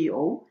and the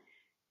CEO.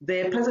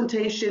 The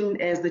presentation,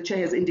 as the chair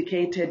has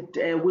indicated,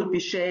 will be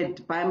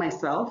shared by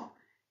myself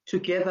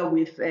together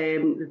with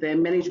the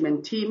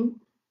management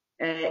team,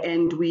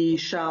 and we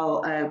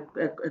shall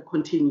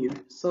continue.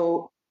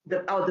 So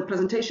the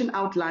presentation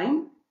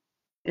outline,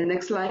 the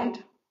next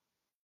slide.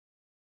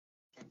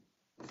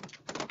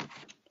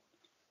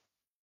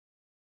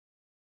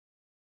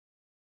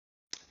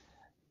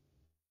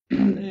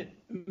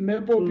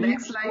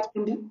 Next slide,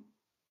 Indy.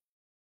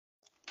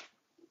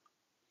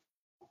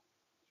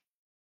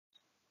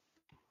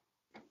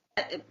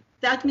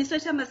 The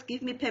administrator must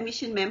give me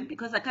permission, ma'am,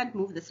 because I can't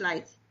move the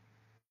slides.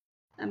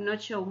 I'm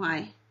not sure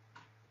why.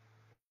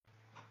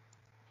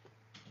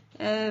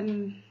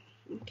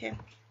 Okay.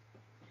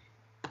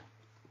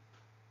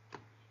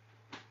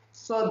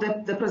 So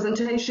the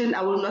presentation,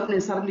 I will not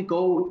necessarily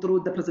go through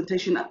the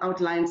presentation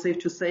outline. Safe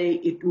to say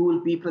it will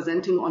be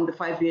presenting on the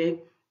 5-year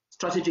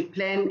strategic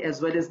plan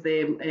as well as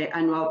the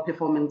annual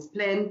performance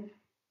plan.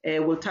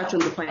 We'll touch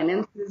on the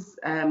finances,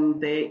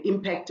 the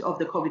impact of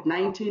the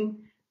COVID-19,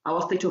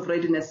 our state of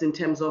readiness in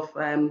terms of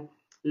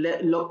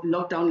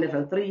lockdown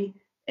level 3,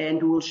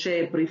 and we'll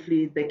share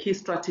briefly the key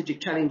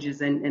strategic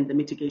challenges and the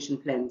mitigation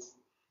plans.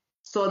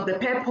 So the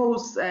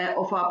purpose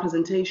of our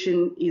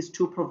presentation is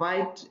to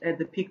provide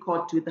the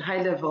PCOT with a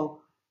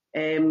high-level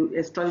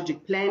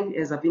strategic plan,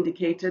 as I've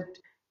indicated,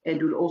 and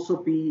will also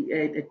be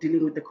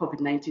dealing with the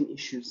COVID-19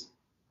 issues.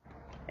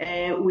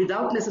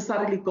 Without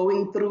necessarily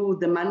going through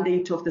the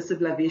mandate of the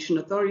Civil Aviation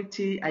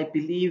Authority, I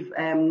believe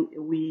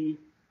we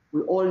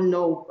all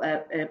know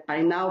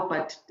by now,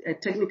 but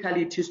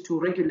technically it is to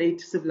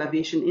regulate civil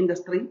aviation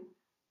industry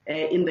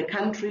in the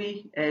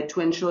country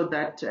to ensure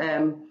that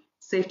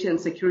safety and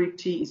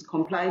security is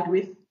complied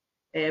with,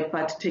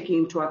 but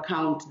taking into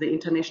account the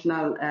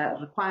international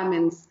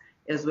requirements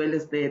as well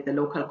as the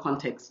local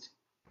context.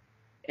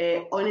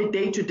 On a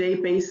day-to-day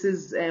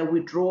basis,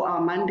 we draw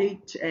our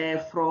mandate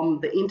from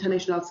the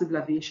International Civil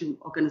Aviation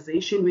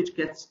Organization, which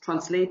gets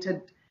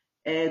translated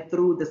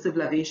through the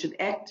Civil Aviation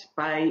Act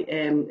by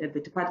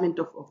the Department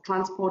of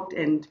Transport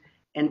and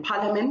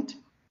Parliament,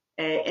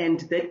 and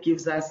that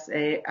gives us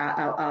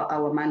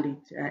our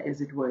mandate,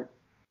 as it were.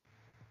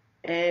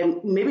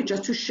 Maybe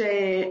just to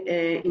share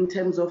in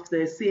terms of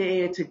the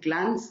CAA at a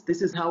glance,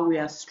 this is how we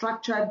are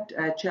structured.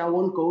 Chair, I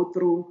won't go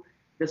through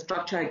the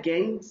structure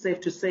again. Safe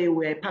to say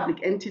we're a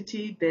public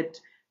entity that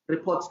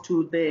reports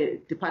to the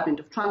Department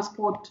of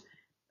Transport.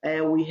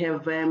 We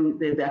have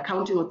the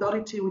Accounting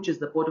Authority, which is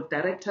the Board of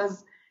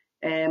Directors,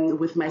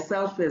 with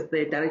myself as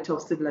the Director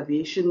of Civil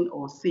Aviation,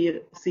 or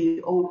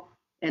CEO,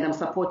 and I'm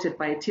supported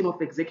by a team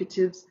of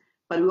executives.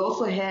 But we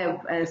also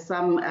have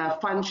some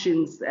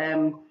functions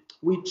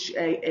which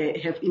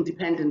have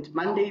independent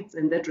mandates,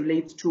 and that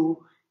relates to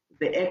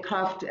the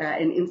aircraft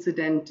and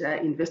incident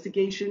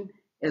investigation,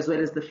 as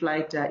well as the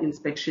flight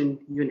inspection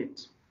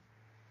unit.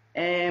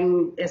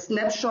 A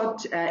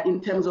snapshot in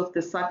terms of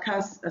the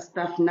SACA's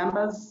staff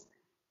numbers.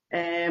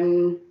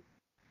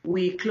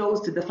 We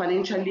closed the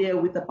financial year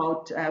with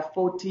about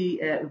 40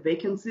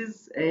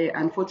 vacancies,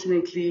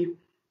 unfortunately,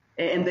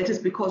 and that is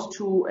because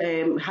to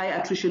high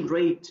attrition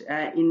rate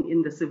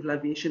in the Civil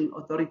Aviation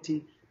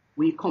Authority.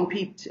 We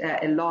compete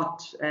a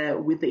lot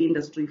with the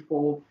industry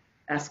for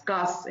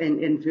scarce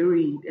and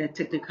very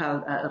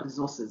technical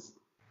resources.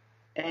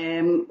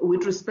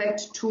 With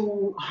respect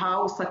to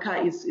how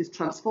SACA is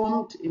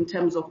transformed in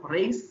terms of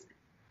race,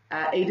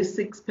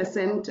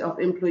 86% of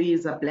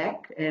employees are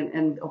Black,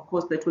 and of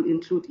course that will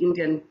include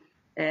Indian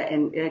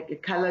and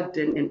colored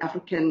and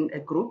African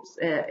groups,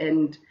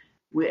 and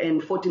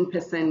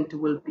 14%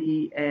 will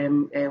be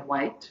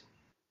white.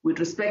 With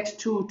respect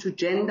to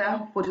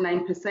gender,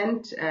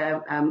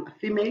 49%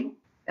 female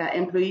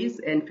employees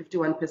and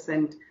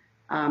 51%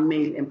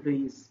 male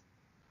employees.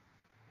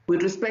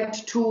 With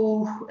respect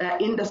to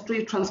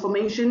industry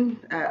transformation,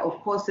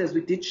 of course, as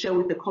we did share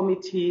with the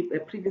committee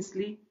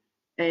previously,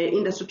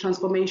 industry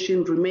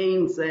transformation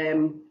remains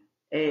a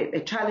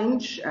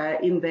challenge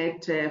in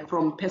that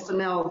from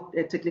personnel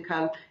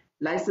technical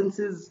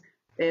licenses,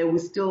 we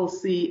still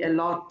see a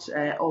lot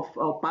of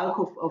bulk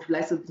of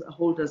license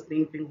holders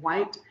being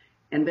white,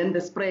 and then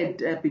the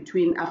spread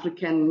between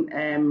African,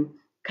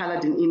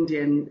 colored and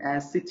Indian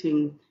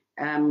sitting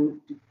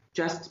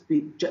just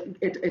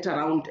at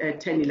around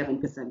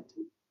 10-11%.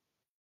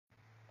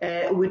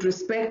 With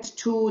respect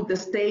to the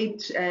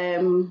state,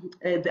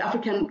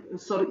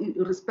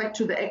 respect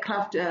to the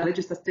aircraft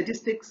register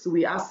statistics,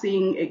 we are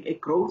seeing a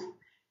growth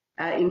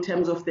in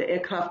terms of the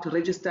aircraft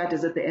registered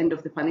as at the end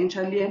of the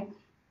financial year.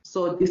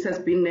 So this has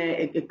been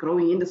a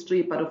growing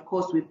industry, but of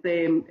course with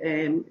the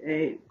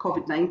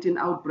COVID-19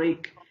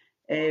 outbreak,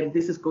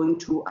 this is going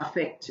to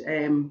affect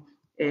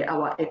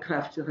our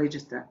aircraft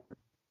register.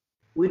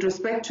 With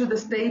respect to the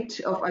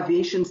state of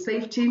aviation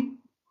safety,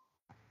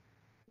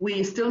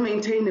 we still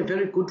maintain a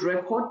very good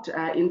record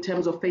in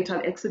terms of fatal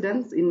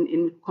accidents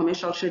in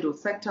commercial scheduled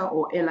sector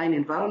or airline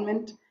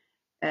environment.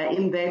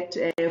 In that,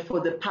 for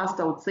the past,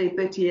 I would say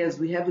 30 years,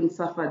 we haven't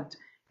suffered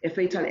a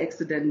fatal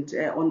accident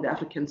on the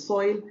African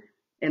soil.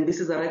 And this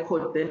is a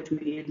record that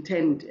we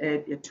intend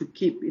to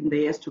keep in the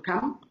years to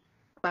come.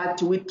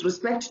 But with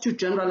respect to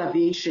general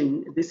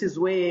aviation, this is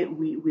where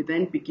we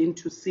then begin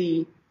to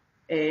see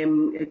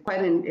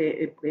quite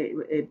a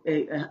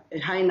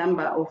high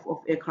number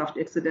of aircraft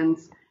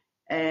accidents.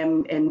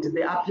 And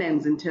there are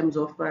plans in terms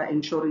of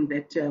ensuring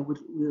that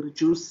we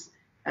reduce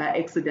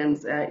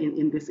accidents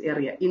in this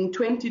area. In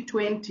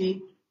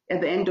 2020,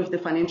 at the end of the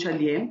financial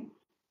year,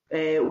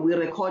 we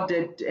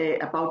recorded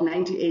about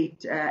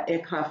 98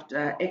 aircraft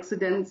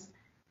accidents.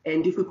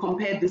 And if we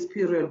compare this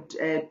period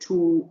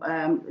to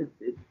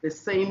the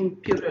same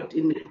period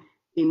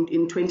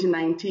in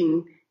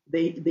 2019,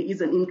 there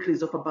is an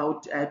increase of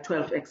about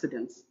 12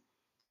 accidents.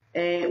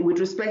 With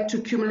respect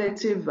to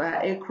cumulative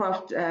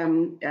aircraft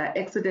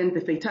accident,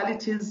 the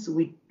fatalities,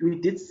 we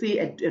did see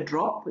a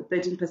drop,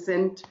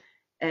 13%,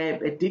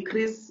 a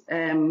decrease.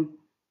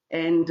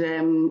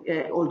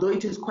 Although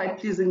it is quite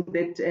pleasing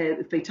that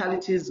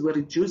fatalities were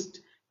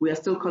reduced, we are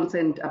still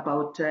concerned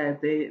about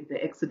the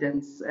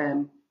accidents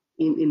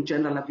in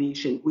general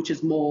aviation, which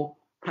is more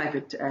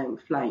private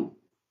flying.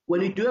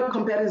 When we do a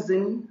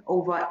comparison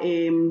over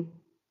a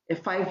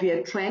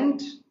 5-year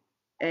trend,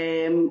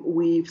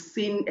 we've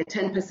seen a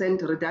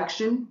 10%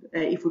 reduction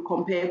if we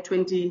compare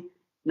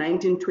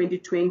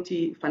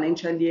 2019-2020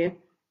 financial year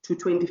to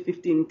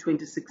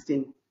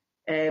 2015-2016.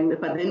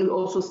 But then we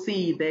also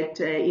see that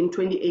in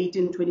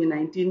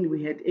 2018-2019,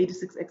 we had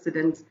 86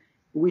 accidents,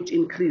 which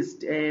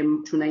increased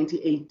to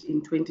 98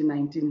 in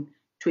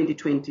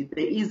 2019-2020.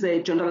 There is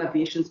a general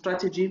aviation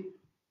strategy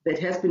that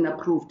has been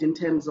approved in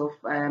terms of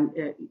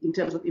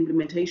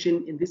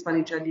implementation in this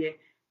financial year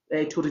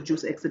to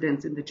reduce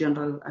accidents in the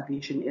general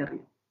aviation area.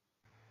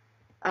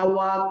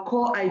 Our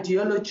core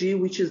ideology,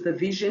 which is the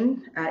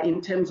vision in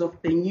terms of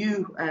the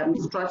new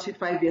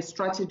 5-year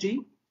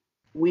strategy,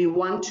 we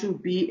want to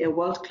be a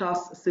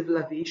world-class civil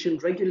aviation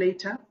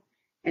regulator,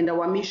 and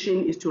our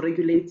mission is to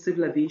regulate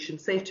civil aviation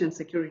safety and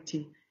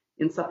security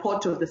in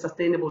support of the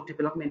sustainable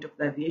development of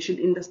the aviation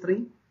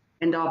industry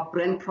and our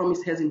brand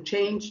promise hasn't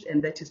changed,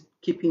 and that is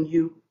keeping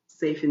you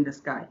safe in the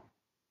sky.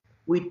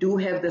 We do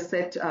have the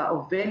set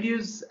of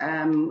values,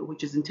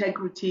 which is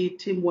integrity,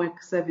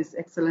 teamwork, service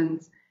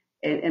excellence,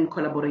 and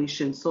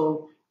collaboration.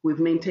 So we've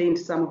maintained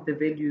some of the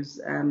values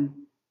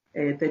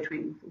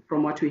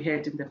from what we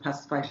had in the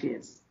past 5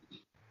 years.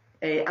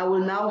 I will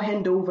now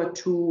hand over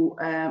to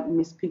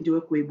Ms.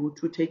 Pindiwe Gwebu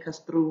to take us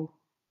through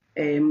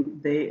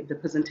the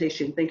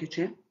presentation. Thank you,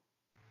 Chair.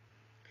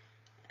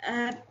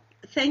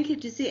 Thank you,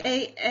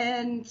 DCA,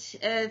 and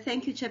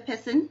thank you,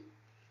 Chairperson.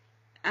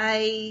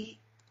 I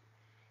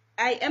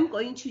am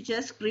going to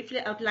just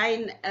briefly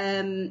outline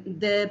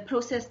the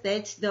process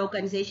that the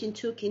organization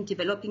took in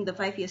developing the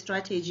 5-year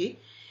strategy.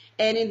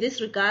 And in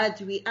this regard,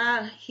 we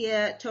are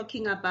here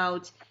talking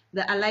about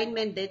the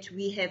alignment that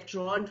we have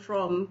drawn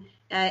from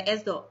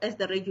as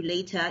the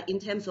regulator in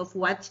terms of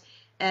what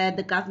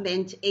the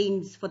government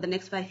aims for the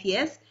next 5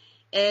 years.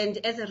 And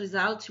as a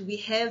result, we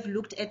have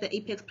looked at the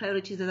apex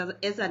priorities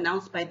as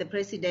announced by the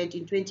President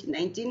in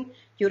 2019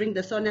 during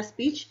the SONA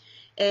speech.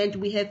 And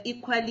we have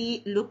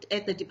equally looked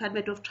at the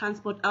Department of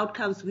Transport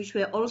outcomes, which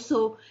were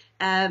also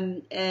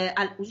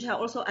which are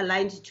also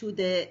aligned to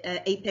the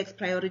apex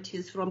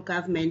priorities from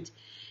government.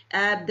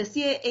 The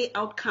CAA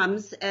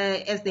outcomes,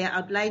 as they are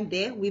outlined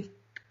there, we've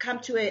come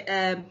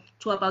to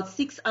about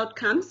 6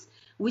 outcomes,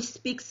 which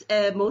speaks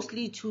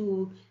mostly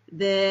to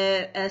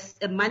the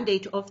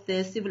mandate of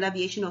the Civil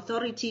Aviation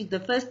Authority. The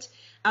first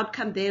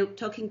outcome there,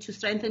 talking to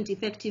strengthened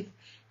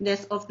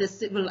effectiveness of the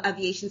civil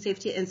aviation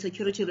safety and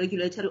security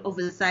regulatory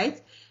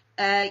oversight,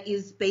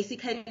 is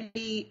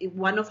basically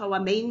one of our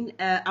main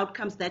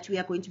outcomes that we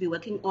are going to be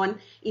working on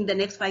in the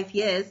next 5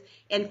 years,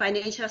 and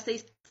financial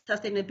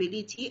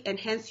sustainability,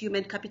 enhanced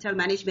human capital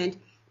management,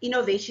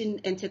 innovation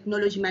and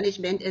technology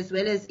management, as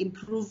well as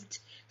improved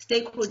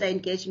stakeholder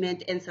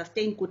engagement and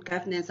sustained good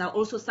governance are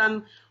also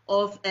some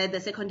of the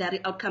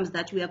secondary outcomes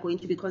that we are going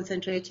to be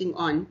concentrating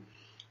on.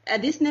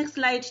 This next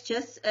slide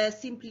just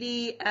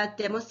simply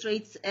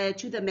demonstrates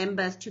to the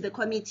members, to the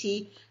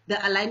committee,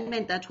 the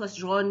alignment that was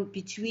drawn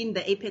between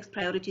the apex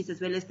priorities as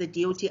well as the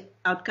DOT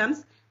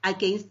outcomes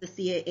against the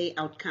CAA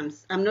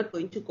outcomes. I'm not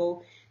going to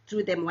go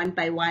through them one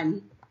by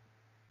one.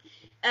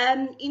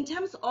 In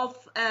terms of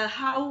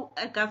how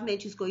a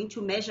government is going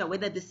to measure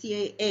whether the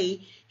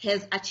CAA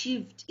has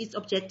achieved its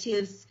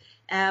objectives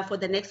for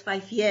the next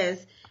 5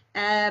 years,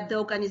 the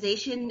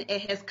organization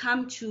has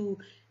come to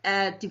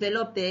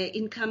develop the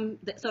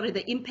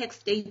impact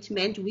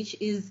statement, which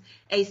is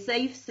a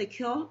safe,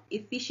 secure,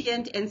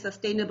 efficient, and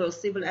sustainable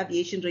civil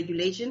aviation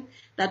regulation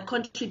that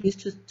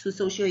contributes to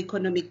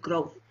socio-economic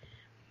growth.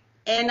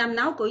 And I'm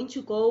now going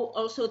to go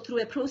also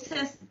through a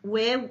process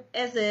where,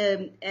 as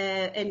an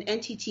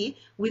entity,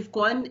 we've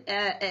gone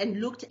and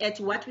looked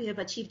at what we have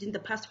achieved in the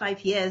past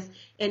 5 years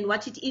and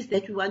what it is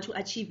that we want to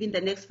achieve in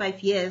the next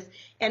 5 years.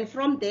 And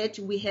from that,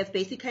 we have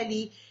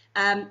basically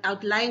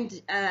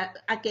outlined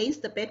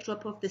against the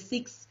backdrop of the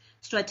 6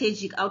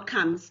 strategic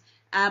outcomes,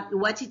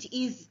 what it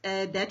is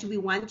that we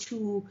want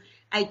to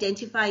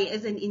identify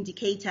as an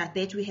indicator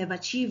that we have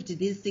achieved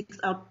these six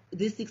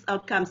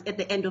outcomes at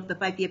the end of the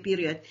 5-year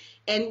period.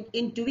 And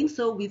in doing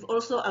so, we've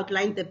also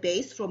outlined the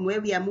base from where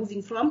we are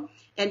moving from,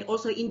 and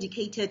also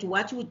indicated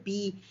what would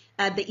be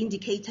the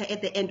indicator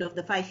at the end of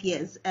the 5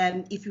 years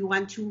if we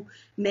want to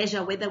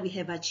measure whether we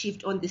have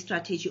achieved on this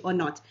strategy or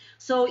not.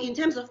 So in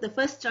terms of the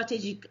first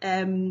strategic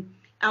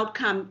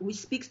outcome, which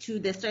speaks to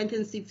the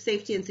strengthened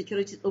safety and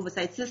security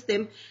oversight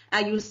system,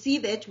 you'll see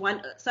that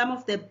some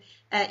of the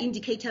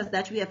indicators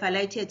that we have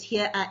highlighted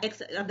here are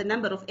the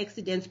number of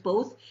accidents,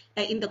 both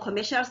in the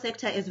commercial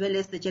sector as well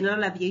as the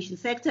general aviation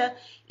sector.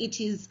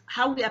 It is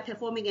how we are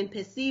performing and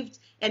perceived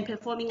and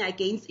performing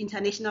against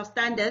international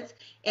standards,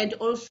 and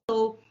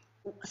also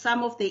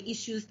some of the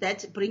issues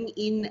that bring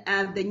in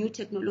the new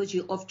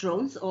technology of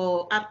drones,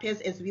 or RPEs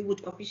as we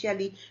would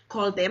officially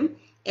call them,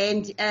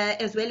 and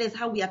as well as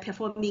how we are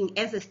performing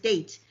as a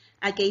state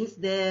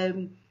against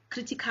the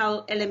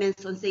critical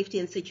elements on safety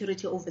and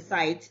security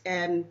oversight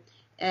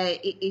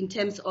in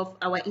terms of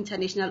our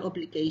international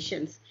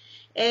obligations.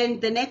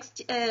 And the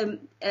next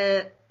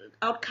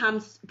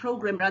outcomes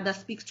program rather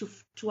speaks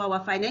to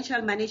our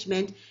financial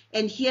management,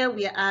 and here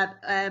we are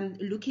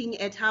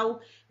looking at how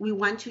we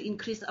want to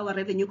increase our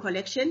revenue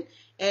collection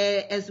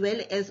as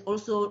well as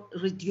also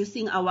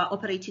reducing our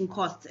operating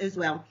costs as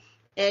well.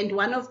 And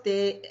one of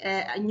the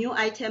new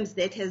items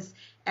that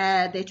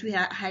we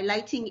are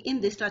highlighting in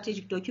the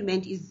strategic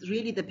document is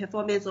really the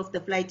performance of the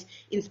flight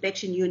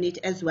inspection unit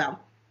as well.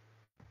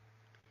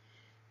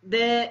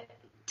 The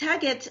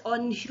target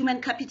on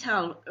human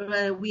capital,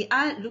 we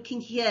are looking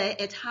here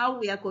at how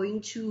we are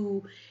going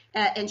to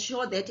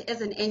ensure that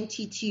as an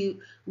entity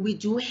we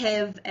do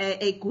have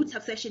a good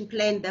succession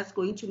plan that's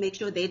going to make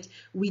sure that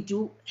we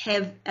do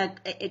have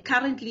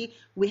currently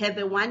we have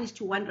a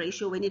 1:1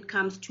 ratio when it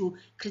comes to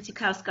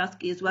critical scarce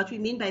skills. What we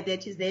mean by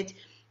that is that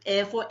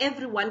For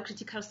every one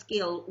critical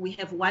skill, we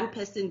have one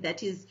person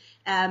that is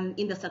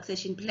in the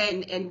succession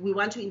plan, and we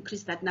want to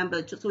increase that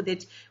number so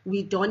that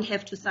we don't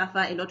have to suffer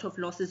a lot of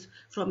losses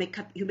from a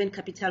human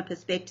capital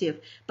perspective.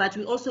 But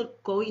we also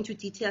go into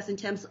details in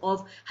terms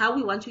of how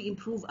we want to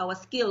improve our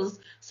skills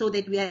so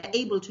that we are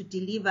able to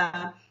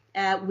deliver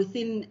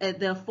within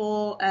the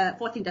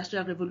fourth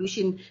industrial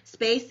revolution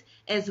space,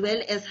 as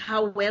well as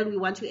how well we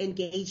want to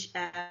engage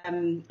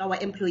our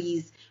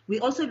employees.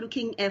 We're also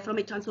looking from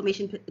a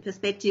transformation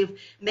perspective,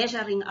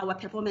 measuring our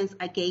performance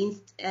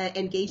against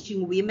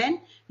engaging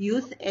women,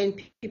 youth,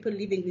 and people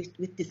living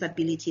with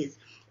disabilities.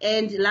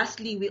 And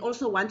lastly, we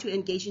also want to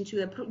engage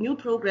into a new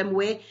program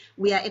where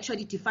we are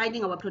actually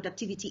defining our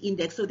productivity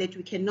index so that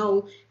we can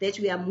know that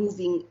we are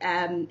moving,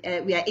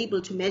 we are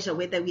able to measure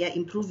whether we are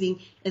improving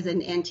as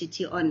an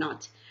entity or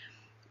not.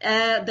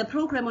 The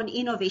program on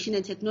innovation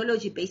and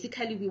technology,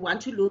 basically we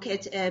want to look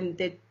at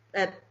the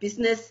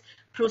business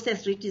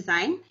process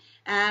redesign.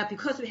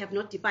 Because we have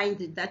not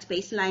defined that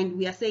baseline,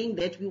 we are saying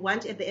that we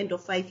want at the end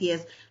of 5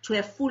 years to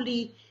have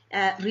fully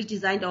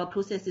redesigned our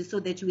processes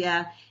so that we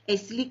are a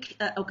sleek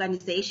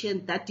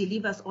organization that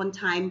delivers on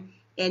time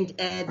and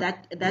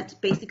that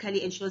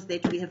basically ensures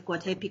that we have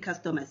got happy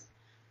customers.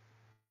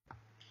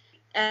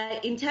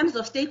 In terms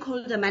of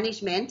stakeholder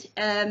management,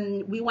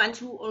 we want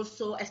to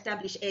also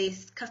establish a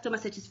customer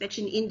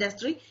satisfaction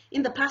industry.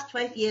 In the past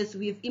 5 years,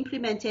 we've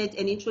implemented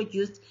and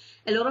introduced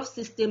a lot of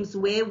systems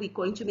where we're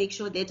going to make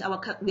sure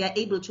that we are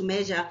able to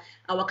measure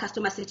our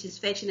customer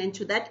satisfaction. And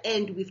to that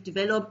end, we've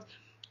developed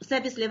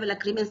service level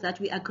agreements that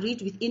we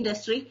agreed with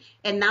industry,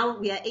 and now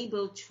we are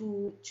able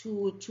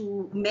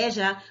to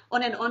measure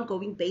on an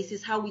ongoing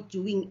basis how we're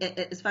doing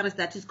as far as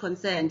that is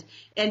concerned.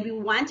 And we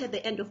want at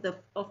the end of the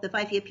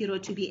 5-year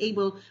period to be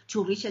able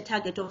to reach a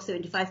target of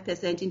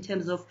 75% in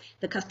terms of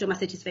the customer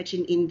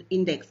satisfaction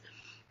index.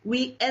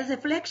 We, as a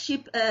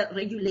flagship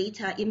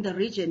regulator in the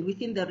region,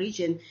 within the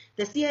region,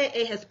 the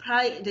CIA has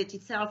prided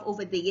itself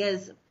over the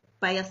years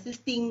by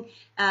assisting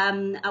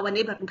our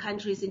neighboring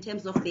countries in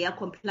terms of their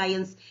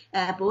compliance,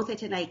 both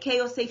at an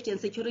ICAO safety and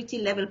security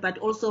level, but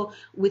also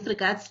with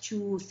regards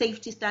to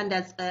safety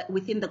standards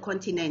within the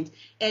continent.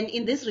 And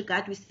in this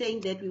regard, we're saying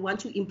that we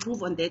want to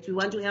improve on that. We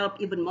want to help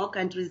even more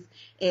countries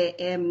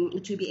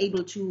to be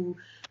able to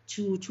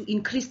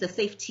increase the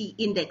safety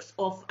index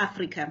of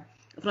Africa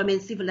from a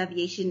civil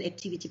aviation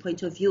activity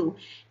point of view.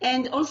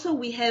 And also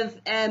we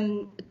have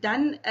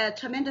done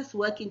tremendous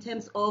work in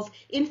terms of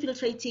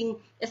infiltrating,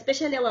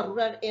 especially our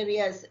rural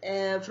areas,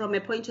 from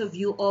a point of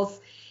view of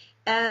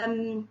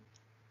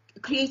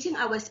creating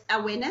our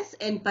awareness,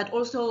 but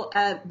also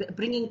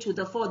bringing to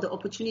the fore the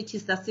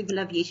opportunities that civil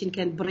aviation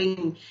can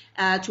bring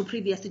to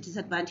previously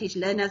disadvantaged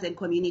learners and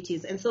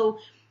communities. And so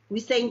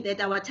we're saying that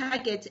our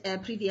target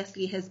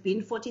previously has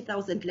been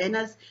 40,000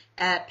 learners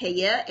per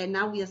year, and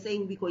now we are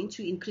saying we're going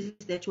to increase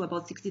that to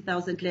about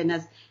 60,000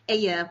 learners a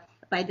year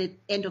by the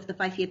end of the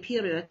 5-year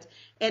period.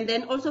 And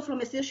then also from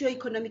a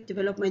socio-economic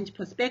development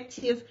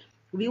perspective,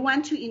 we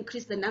want to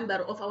increase the number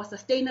of our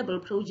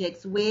sustainable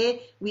projects where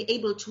we're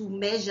able to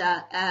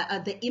measure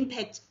the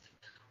impact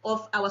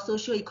of our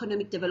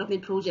socio-economic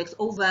development projects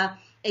over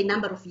a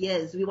number of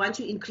years. We want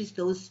to increase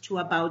those to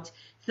about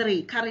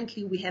 3.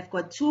 Currently, we have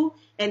got 2,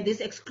 and this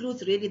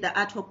excludes really the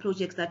ad hoc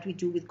projects that we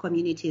do with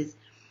communities.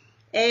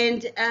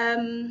 And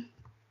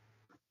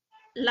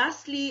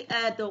lastly,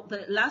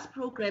 the last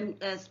program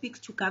speaks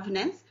to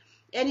governance.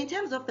 And in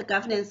terms of the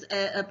governance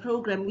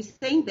program, we're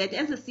saying that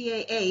as a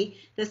CAA,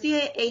 the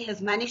CAA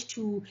has managed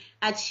to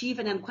achieve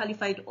an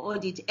unqualified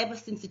audit ever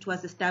since it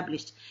was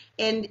established.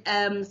 And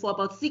for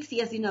about 6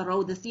 years in a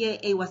row, the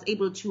CAA was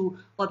able to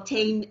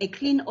obtain a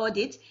clean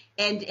audit,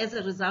 and as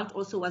a result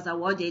also was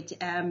awarded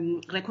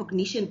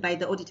recognition by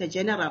the Auditor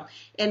General.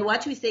 And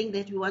what we're saying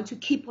that we want to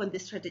keep on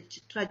this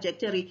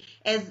trajectory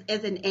as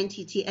an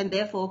entity, and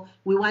therefore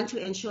we want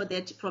to ensure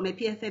that from a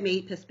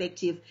PFMA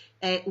perspective,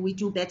 we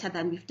do better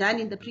than we've done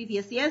in the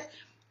previous years.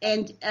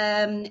 And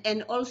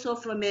also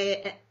from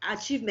a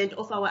achievement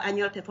of our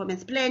annual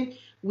performance plan,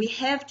 we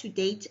have to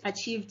date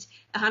achieved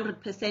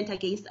 100%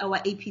 against our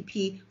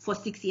APP for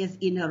 6 years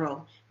in a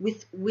row,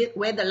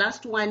 where the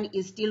last one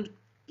is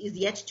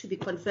yet to be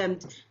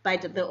confirmed by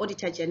the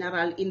Auditor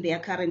General in their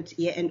current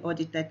year-end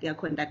audit that they are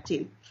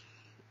conducting.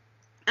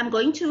 I'm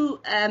going to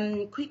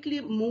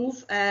quickly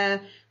move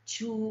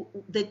to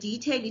the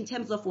detail in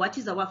terms of what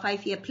is our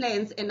 5-year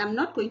plans, and I'm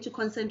not going to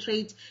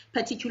concentrate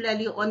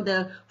particularly on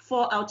the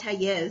 4 outer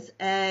years,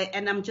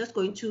 and I'm just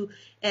going to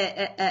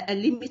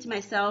limit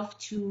myself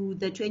to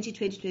the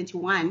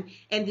 2020-21,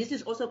 and this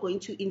is also going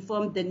to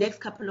inform the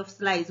next couple of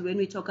slides when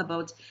we talk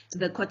about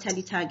the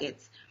quarterly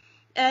targets.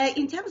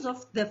 In terms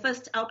of the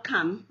first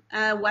outcome,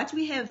 what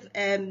we have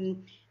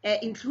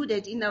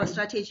included in our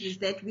strategy is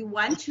that we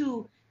want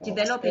to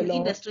develop an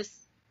industry.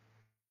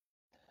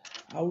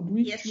 I would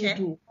wish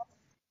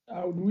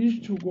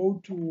to go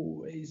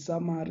to a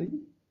summary.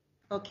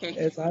 Okay.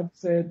 As I've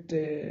said,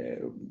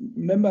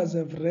 members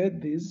have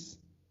read this.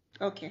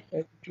 Okay.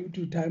 Due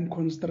to time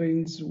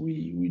constraints,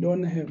 we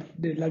don't have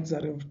the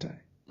luxury of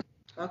time.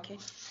 Okay.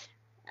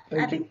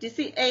 Thank I think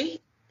DCA,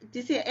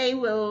 DCA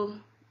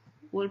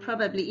will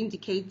probably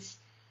indicate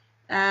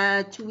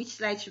to which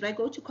slide should I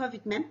go to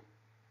COVID, ma'am?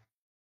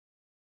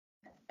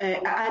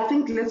 I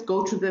think let's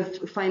go to the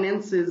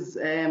finances,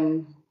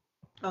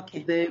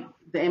 Okay. the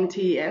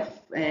MTF,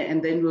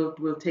 and then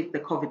we'll take the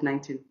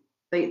COVID-19.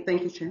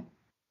 Thank you, Chair.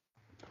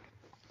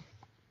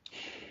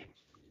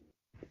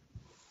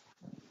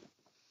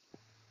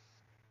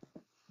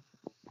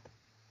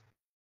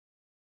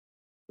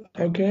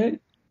 Okay.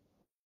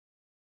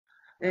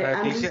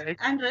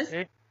 Andres.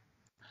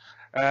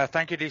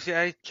 Thank you,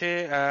 DCA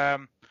Chair.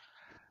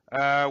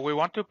 We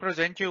want to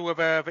present you with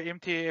the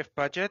MTF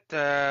budget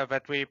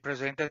that we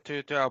presented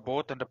to our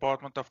board and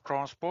Department of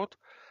Transport,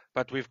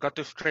 but we've got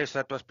to stress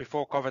that was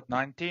before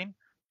COVID-19.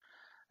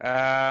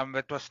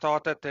 It was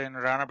started in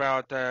around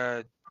about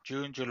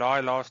June, July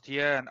last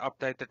year and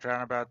updated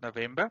around about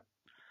November.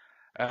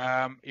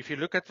 If you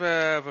look at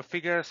the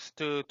figures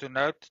to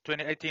note,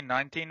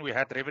 2018-19 we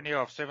had revenue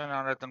of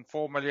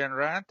 704 million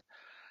rand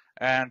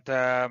and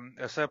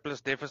a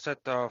surplus deficit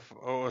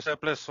or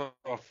surplus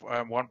of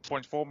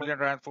 1.4 million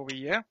rand for the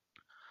year.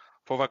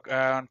 For the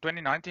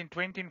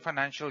 2019-20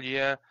 financial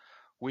year,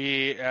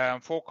 we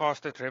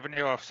forecasted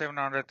revenue of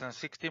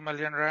 760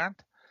 million rand,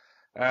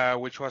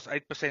 which was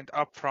 8%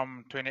 up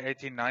from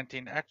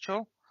 2018-19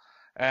 actual,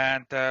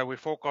 and we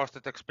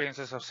forecasted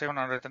expenses of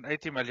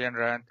 780 million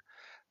rand,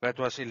 that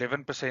was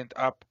 11%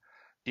 up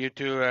due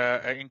to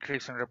an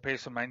increase in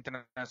repairs and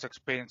maintenance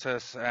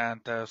expenses and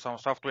some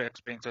software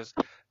expenses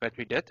that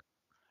we did.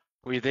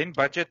 We then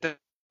budgeted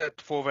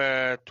for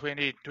the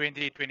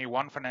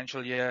 2020-21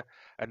 financial year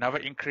another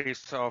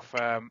increase of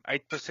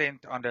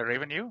 8% on the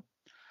revenue,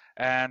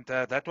 and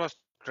that was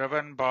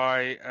driven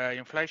by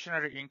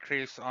inflationary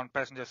increase on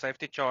passenger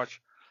safety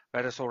charge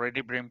that has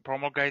already been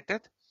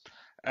promulgated,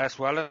 as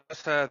well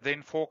as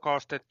then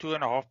forecasted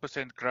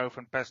 2.5% growth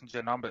in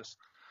passenger numbers,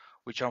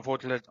 which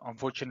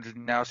unfortunately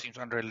now seems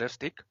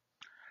unrealistic.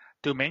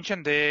 To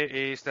mention there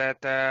is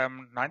that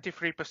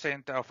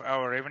 93% of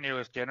our revenue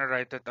is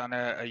generated on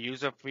a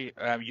user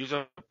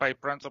pay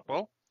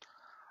principle,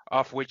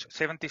 of which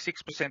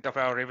 76% of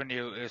our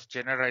revenue is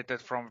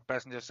generated from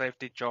passenger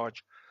safety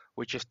charge,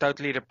 which is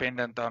totally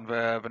dependent on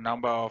the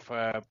number of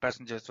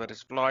passengers that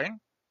is flying.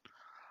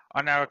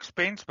 On our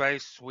expense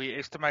base, we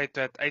estimate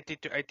that 80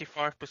 to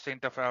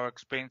 85% of our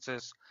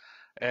expenses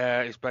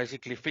is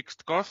basically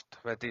fixed cost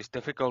that is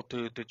difficult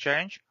to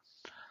change.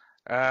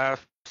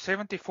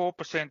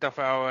 74% of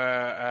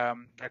our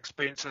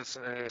expenses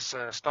is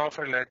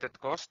staff-related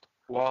cost,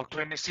 while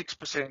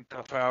 26%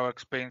 of our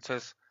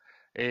expenses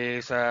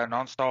is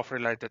non-staff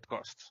related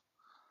costs.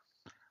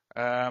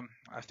 I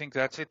think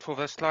that's it for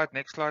this slide.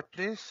 Next slide,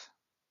 please.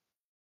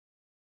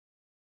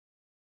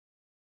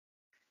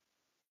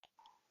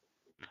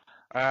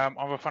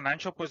 On the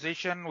financial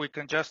position, we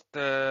can just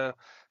say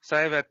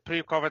that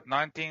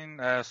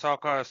pre-COVID-19,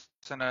 SACA is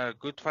in a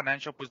good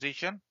financial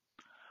position.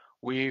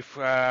 We've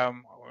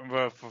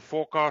the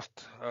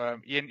forecast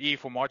E&E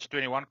for March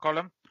 21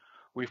 column,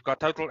 we've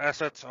got total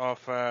assets of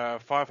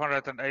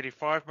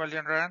 585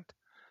 million rand,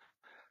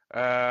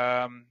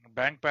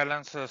 bank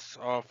balances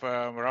of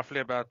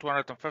roughly about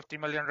 250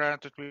 million rand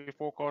that we're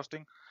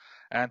forecasting,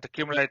 and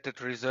accumulated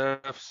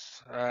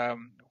reserves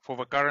for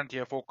the current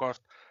year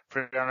forecast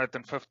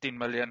 315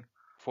 million,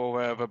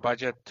 for the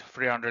budget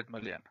 300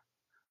 million.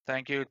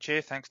 Thank you,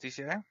 Chair. Thanks,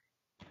 DCA.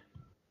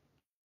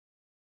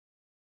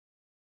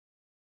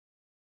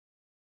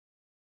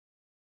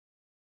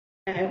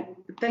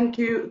 Thank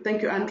you,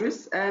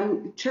 Andres.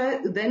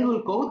 Chair, then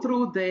we'll go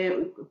through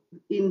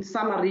in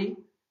summary,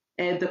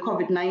 the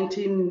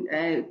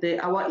COVID-19,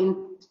 our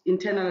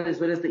internal as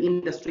well as the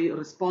industry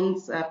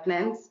response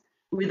plans.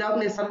 Without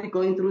necessarily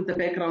going through the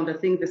background, I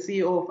think the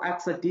CEO of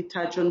ACSA did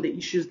touch on the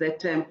issues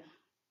that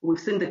we've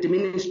seen the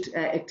diminished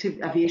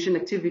aviation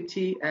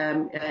activity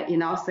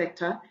in our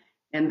sector,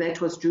 and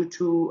that was due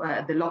to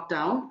the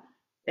lockdown.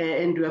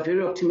 And we are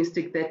very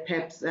optimistic that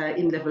perhaps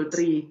in level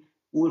 3,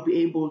 we'll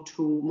be able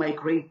to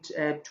migrate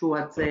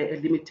towards a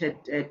limited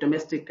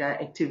domestic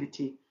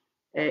activity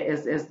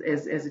as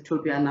it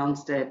will be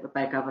announced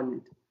by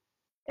government.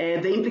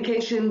 The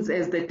implications,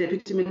 as the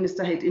Deputy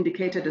Minister had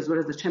indicated, as well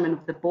as the Chairman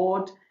of the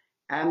Board,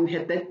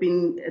 had that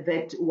been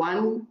that,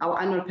 one,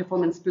 our annual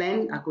performance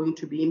plan are going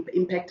to be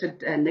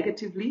impacted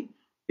negatively,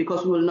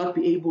 because we will not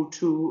be able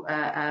to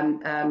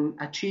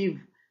achieve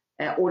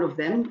all of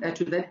them.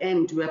 To that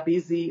end, we are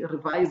busy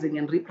revising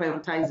and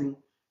reprioritizing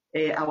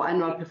our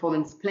annual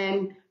performance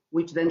plan,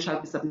 which then shall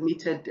be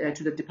submitted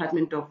to the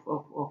Department of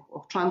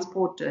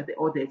Transport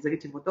or the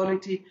Executive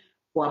Authority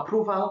for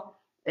approval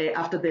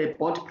after the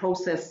board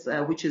process,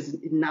 which is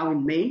now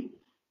in May.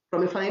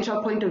 From a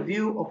financial point of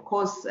view, of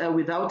course,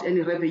 without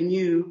any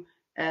revenue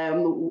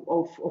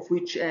of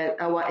which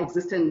our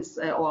existence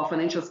or our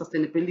financial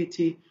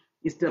sustainability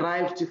is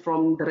derived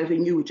from the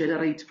revenue we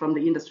generate from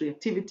the industry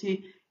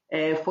activity.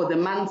 For the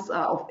months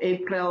of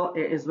April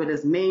as well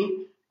as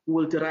May, we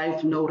will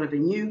derive no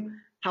revenue.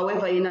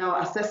 However, in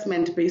our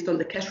assessment, based on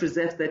the cash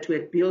reserves that we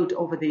had built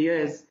over the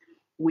years,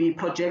 we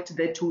project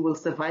that we will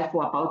survive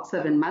for about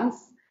 7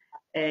 months.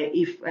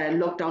 if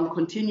lockdown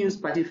continues,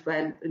 but if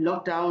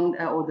lockdown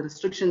or the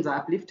restrictions are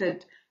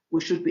uplifted,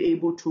 we should be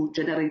able to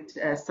generate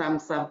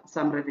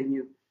some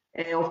revenue.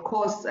 Of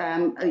course,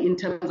 in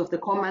terms of the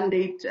core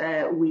mandate,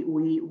 we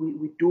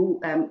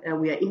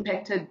are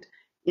impacted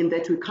in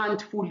that we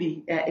can't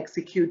fully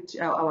execute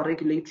our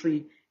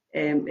regulatory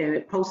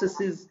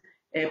processes,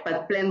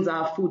 but plans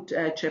are afoot,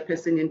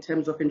 Chairperson, in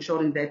terms of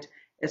ensuring that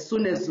as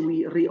soon as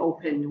we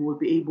reopen, we will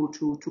be able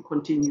to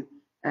continue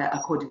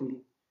accordingly.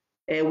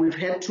 We've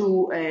had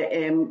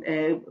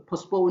to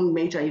postpone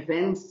major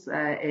events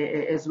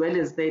as well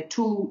as the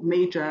two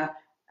major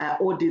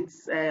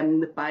audits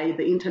by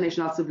the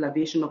International Civil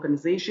Aviation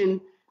Organization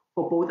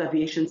for both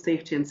aviation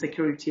safety and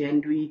security,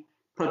 and we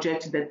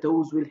project that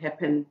those will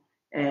happen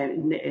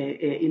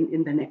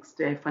in the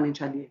next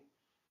financial year.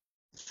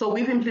 So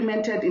we've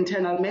implemented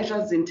internal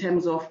measures in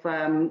terms of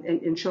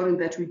ensuring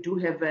that we do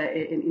have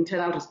an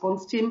internal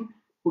response team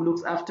who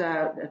looks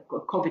after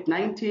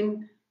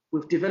COVID-19.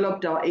 We've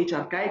developed our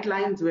HR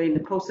guidelines. We're in the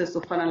process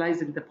of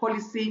finalizing the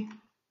policy.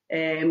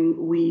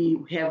 We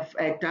have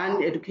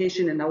done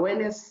education and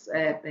awareness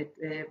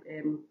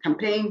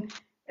campaign.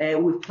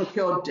 We've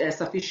procured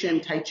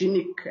sufficient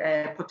hygienic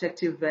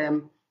protective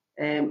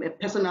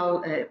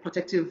personal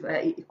protective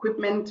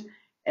equipment,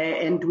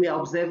 and we are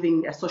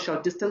observing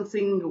social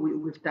distancing.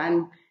 We've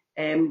done,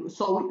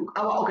 so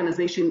our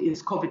organization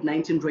is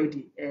COVID-19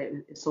 ready,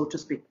 so to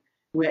speak.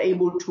 We're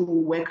able to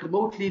work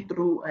remotely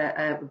through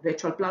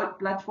virtual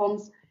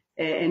platforms,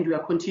 and we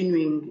are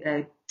continuing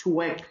to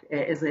work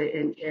as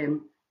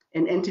an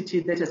entity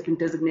that has been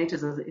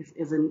designated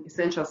as an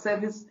essential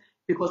service,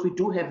 because we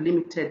do have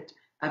limited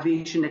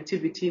aviation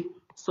activity.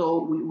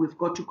 So we've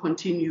got to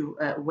continue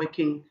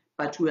working,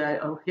 but we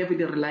are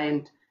heavily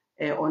reliant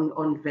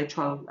on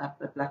virtual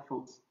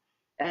platforms.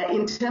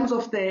 In terms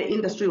of the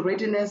industry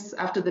readiness,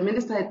 after the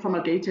Minister had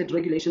promulgated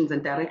regulations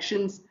and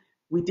directions,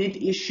 we did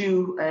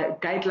issue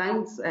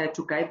guidelines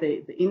to guide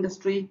the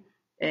industry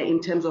in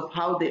terms of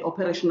how they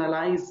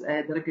operationalize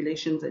the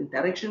regulations and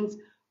directions.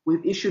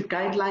 We've issued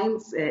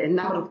guidelines, a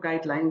number of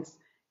guidelines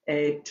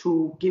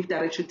to give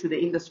direction to the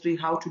industry,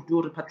 how to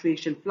do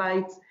repatriation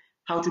flights,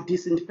 how to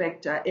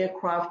disinfect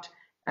aircraft,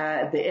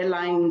 the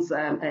airlines,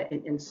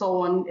 and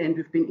so on. And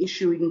we've been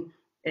issuing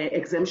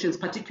exemptions,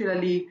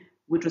 particularly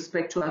with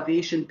respect to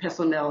aviation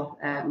personnel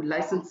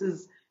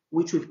licenses,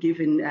 which we've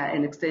given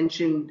an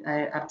extension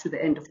up to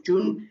the end of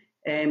June.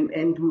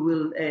 And we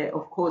will,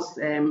 of course,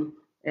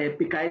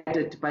 be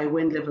guided by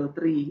when level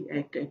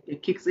 3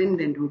 kicks in,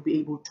 and we'll be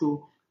able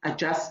to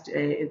adjust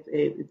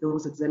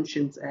those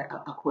exemptions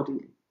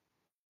accordingly.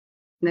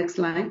 Next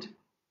slide.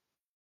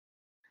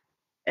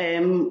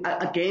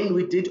 Again,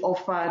 we did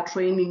offer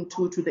training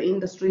to the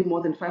industry.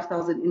 More than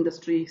 5,000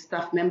 industry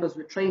staff members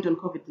were trained on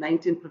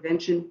COVID-19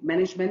 prevention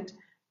management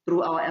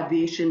through our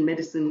aviation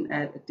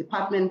medicine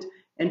department,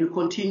 and we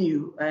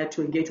continue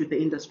to engage with the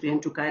industry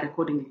and to guide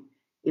accordingly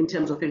in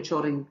terms of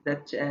ensuring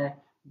that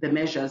the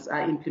measures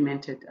are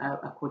implemented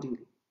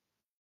accordingly.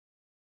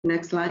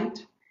 Next slide.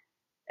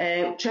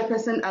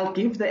 Chairperson, I'll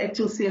give the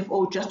acting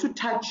CFO just to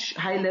touch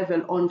high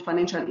level on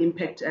financial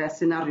impact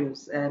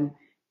scenarios.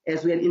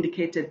 As we had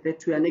indicated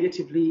that we are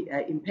negatively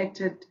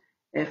impacted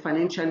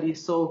financially.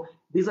 So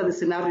these are the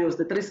scenarios,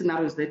 the 3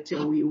 scenarios that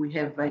we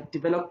have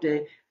developed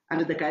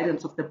under the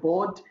guidance of the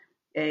board.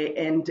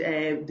 And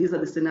these are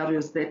the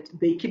scenarios that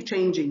they keep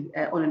changing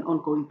on an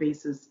ongoing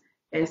basis.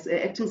 As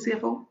acting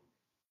CFO?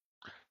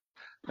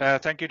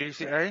 Thank you,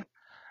 DCA.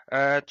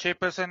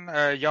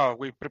 Chairperson, yeah,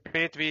 we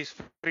prepared these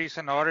 3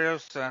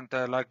 scenarios, and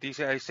like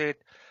DCA said,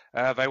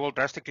 they will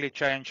drastically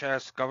change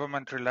as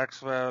government relax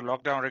the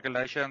lockdown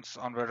regulations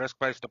on the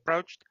risk-based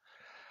approach.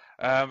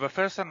 The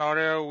first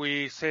scenario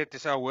we said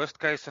is our worst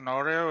case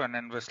scenario, and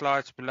in the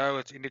slides below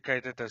it's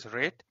indicated as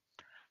red.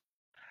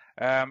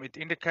 It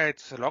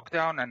indicates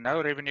lockdown and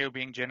no revenue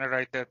being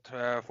generated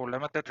for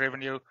limited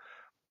revenue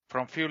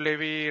from fuel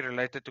levy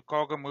related to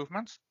cargo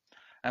movements.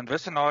 And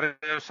this scenario,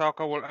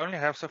 SACA will only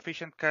have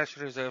sufficient cash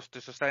reserves to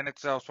sustain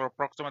itself for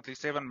approximately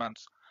 7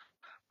 months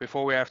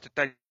before we have to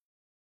take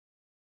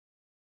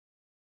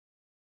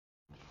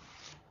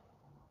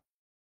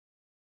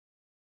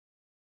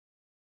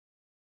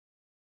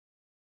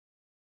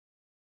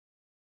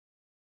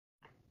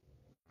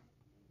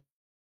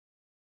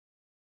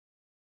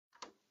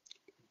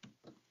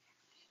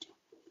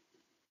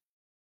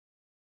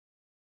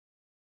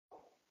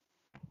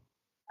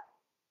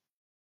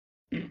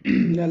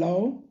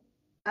Hello?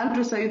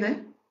 Andrews, are you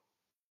there?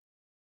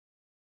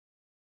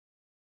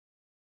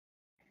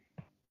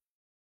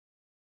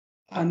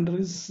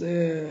 Andres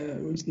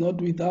is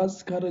not with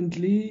us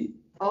currently.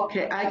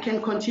 Okay, I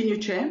can continue,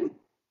 Chair.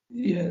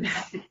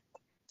 Yes.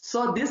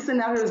 So these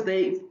scenarios,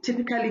 they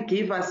typically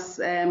give us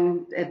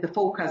the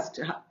forecast,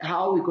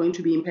 how we're going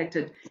to be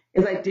impacted.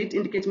 As I did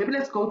indicate, maybe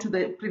let's go to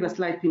the previous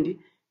slide, Pindi.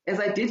 As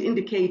I did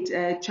indicate,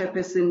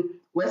 Chairperson,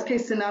 worst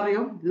case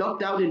scenario,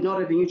 lockdown and no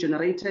revenue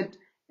generated,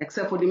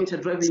 except for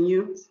limited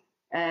revenue.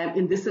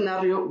 In this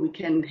scenario, we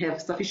can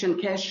have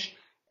sufficient cash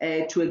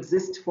to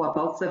exist for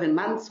about 7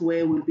 months,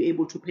 where we'll be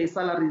able to pay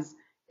salaries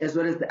as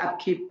well as the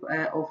upkeep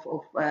of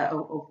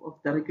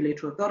the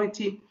regulatory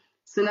authority.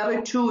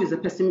 Scenario 2 is a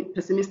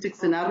pessimistic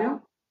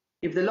scenario.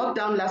 If the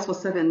lockdown lasts for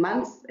 7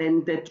 months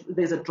and that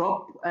there's a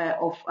drop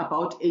of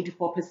about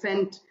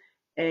 84%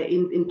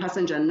 in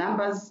passenger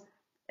numbers,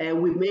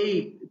 we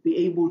may be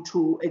able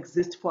to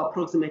exist for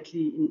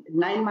approximately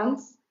 9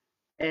 months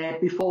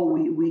before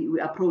we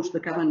approach the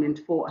government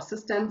for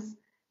assistance.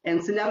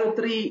 And scenario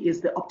 3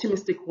 is the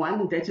optimistic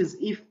one. That is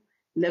if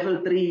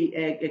level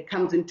 3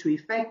 comes into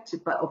effect.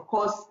 But of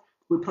course,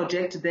 we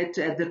project that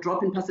the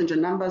drop in passenger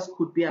numbers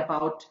could be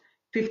about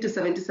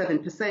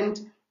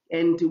 77%,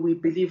 and we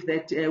believe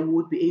that we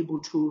would be able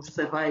to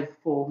survive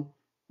for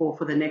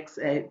the next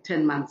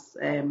 10 months.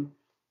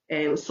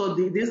 So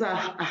these are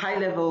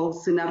high-level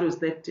scenarios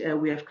that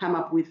we have come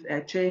up with,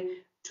 Chair,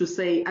 to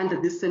say under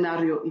this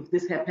scenario, if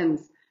this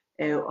happens,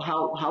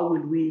 how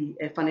will we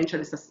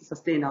financially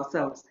sustain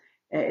ourselves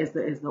as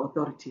the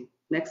authority.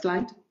 Next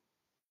slide.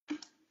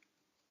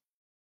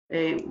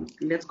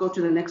 Let's go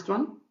to the next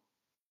one.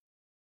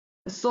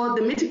 So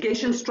the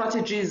mitigation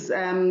strategies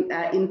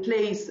in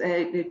place,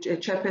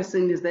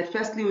 Chairperson, is that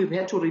firstly, we've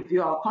had to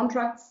review our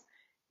contracts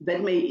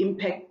that may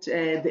impact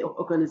the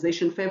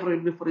organization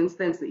favorably. For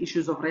instance, the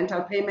issues of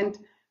rental payment,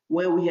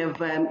 where we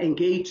have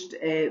engaged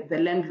the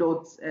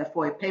landlords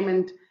for a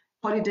payment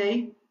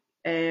holiday.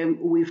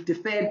 We've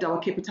deferred our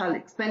capital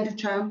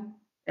expenditure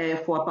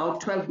for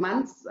about 12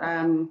 months.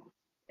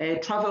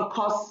 Travel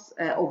costs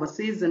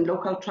overseas and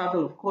local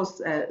travel, of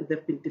course,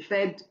 they've been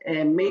deferred.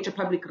 Major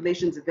public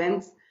relations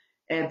events,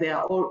 they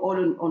are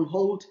all on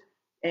hold.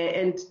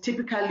 And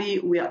typically,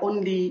 we are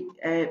only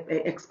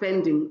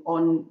expanding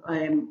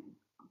on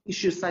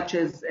issues such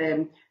as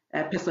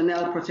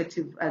personnel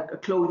protective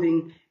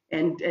clothing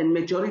and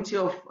majority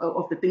of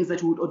the things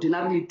that we would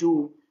ordinarily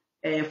do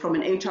from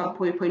an HR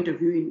point of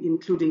view,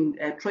 including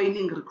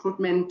training,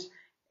 recruitment,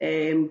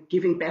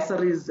 giving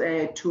bursaries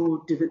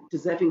to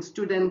deserving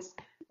students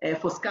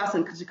for scarce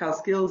and critical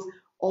skills.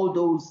 All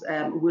those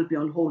will be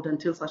on hold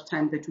until such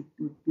time that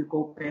we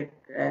go back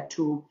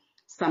to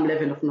some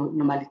level of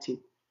normality.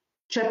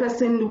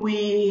 Chairperson,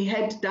 we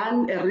had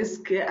done a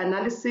risk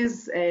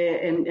analysis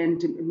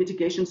and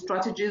mitigation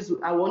strategies.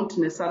 I won't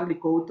necessarily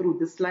go through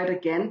this slide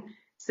again.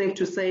 Safe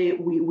to say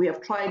we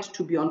have tried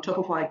to be on top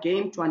of our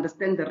game to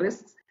understand the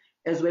risks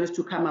as well as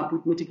to come up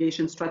with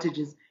mitigation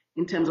strategies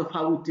in terms of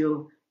how we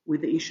deal with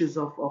the issues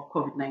of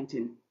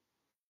COVID-19.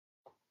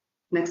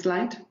 Next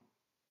slide.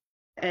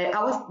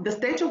 The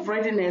state of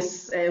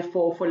readiness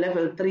for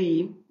level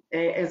 3,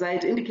 as I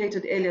had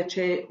indicated earlier,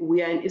 Chair,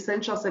 we are an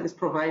essential service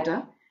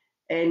provider,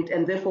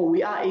 and therefore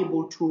we are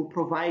able to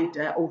provide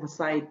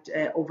oversight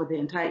over the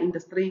entire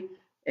industry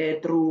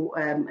through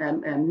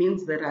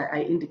means that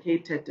I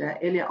indicated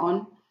earlier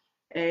on.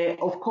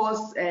 Of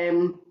course,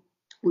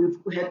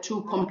 we've had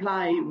to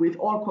comply with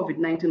all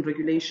COVID-19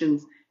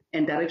 regulations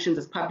and directions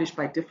as published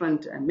by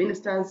different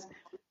ministers.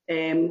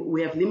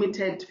 We have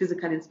limited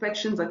physical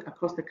inspections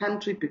across the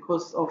country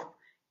because of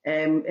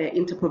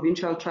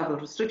interprovincial travel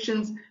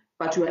restrictions,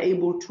 but we are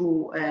able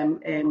to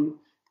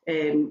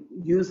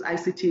use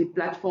ICT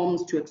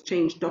platforms to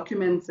exchange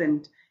documents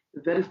and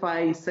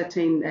verify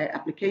certain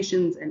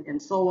applications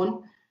and so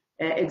on.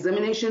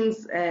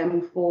 Examinations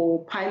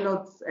for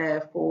pilots,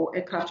 for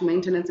aircraft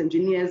maintenance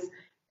engineers,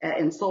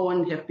 and so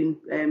on have been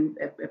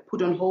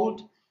put on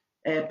hold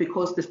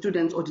because the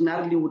students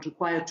ordinarily would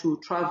require to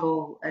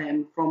travel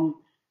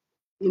from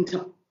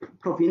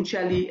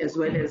interprovincially as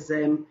well as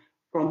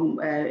from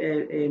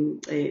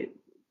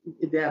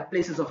their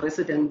places of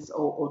residence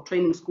or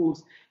training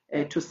schools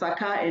to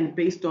SACA, and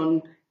based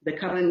on the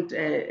current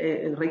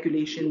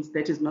regulations,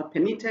 that is not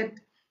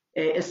permitted.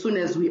 As soon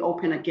as we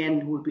open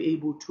again, we'll be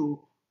able to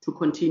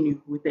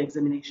continue with the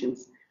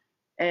examinations.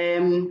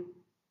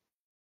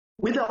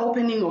 With the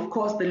opening, of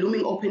course, the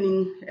looming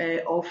opening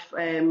of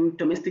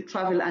domestic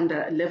travel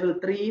under level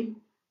 3,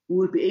 we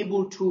will be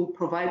able to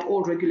provide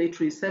all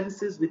regulatory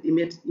services with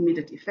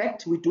immediate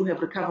effect. We do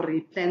have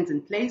recovery plans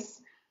in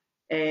place.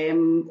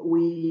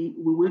 We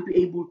will be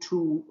able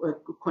to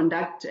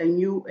conduct a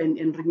new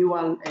and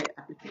renewal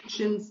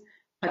applications,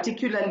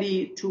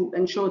 particularly to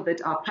ensure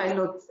that our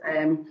pilots,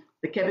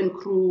 the cabin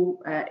crew,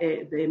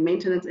 the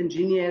maintenance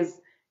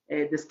engineers,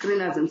 the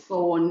screeners and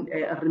so on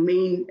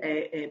remain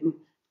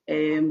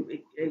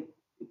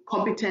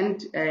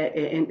competent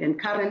and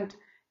current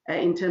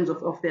in terms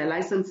of their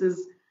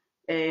licenses.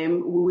 We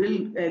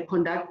will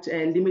conduct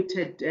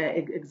limited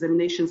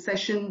examination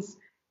sessions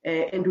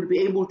and we'll be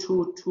able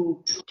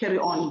to carry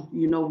on,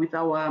 with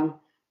our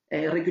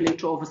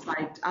regulatory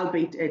oversight,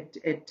 albeit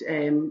at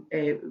a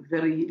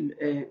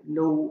very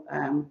low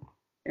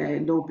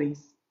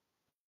base.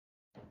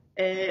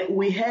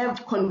 We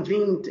have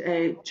convened,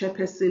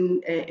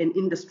 Chairperson, an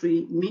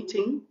industry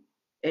meeting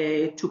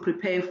to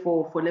prepare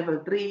for level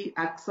 3.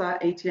 ACSA,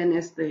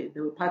 ATNS, they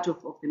were part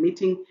of the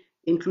meeting,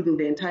 including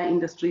the entire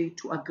industry,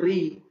 to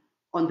agree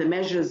on the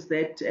measures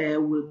that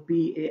will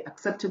be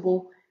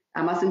acceptable.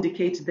 I must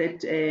indicate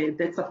that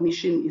that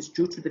submission is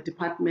due to the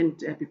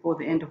department before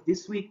the end of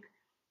this week.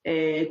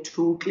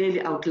 to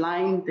clearly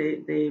outline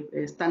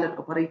the standard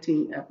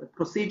operating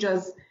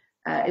procedures,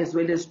 as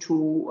well as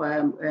to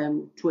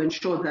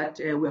ensure that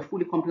we are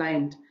fully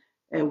compliant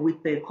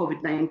with the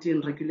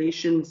COVID-19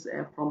 regulations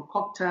from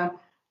COPTA,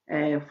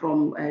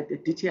 from the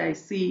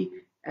DTIC,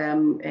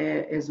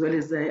 as well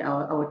as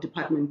our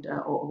Department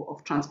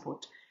of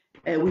Transport.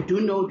 We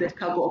do know that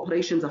cargo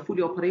operations are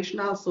fully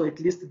operational, so at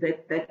least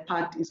that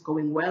part is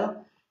going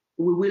well.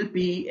 We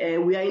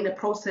are in the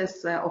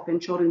process of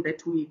ensuring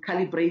that we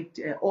calibrate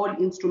all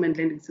instrument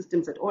landing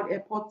systems at all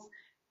airports,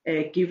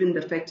 given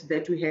the fact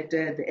that we had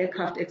the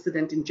aircraft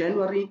accident in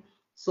January.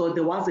 So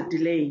there was a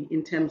delay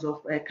in terms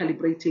of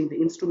calibrating the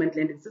instrument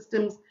landing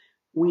systems.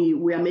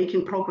 We are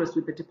making progress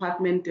with the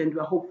department, and we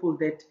are hopeful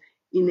that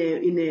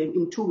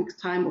in 2 weeks'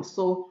 time or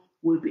so,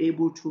 we'll be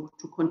able to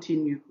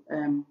continue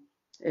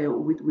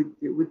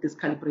with this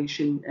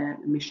calibration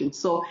mission.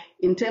 So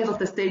in terms of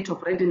the state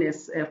of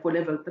readiness for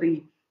level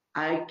 3,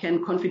 I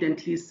can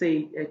confidently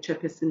say,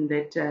 Chairperson,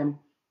 that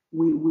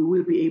we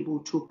will be able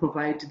to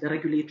provide the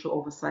regulatory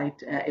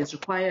oversight as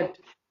required,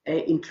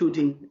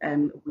 including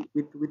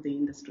with the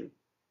industry.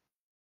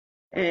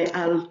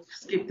 I'll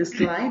skip the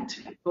slide,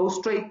 go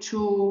straight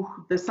to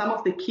some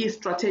of the key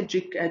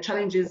strategic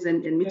challenges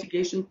and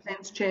mitigation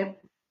plans, Chair.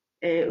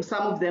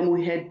 Some of them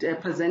we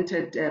had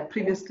presented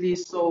previously,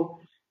 so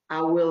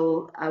I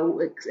will,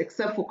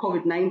 except for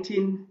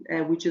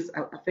COVID-19, which is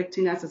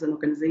affecting us as an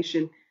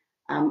organization,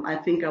 I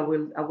think I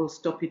will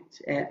stop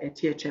it at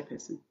here,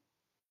 Chairperson.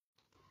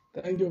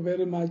 Thank you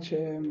very much,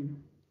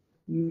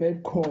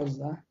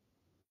 Mekoza.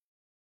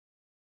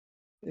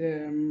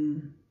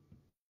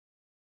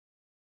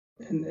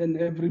 And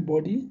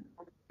everybody.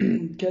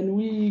 Can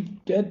we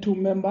get to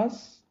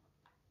members?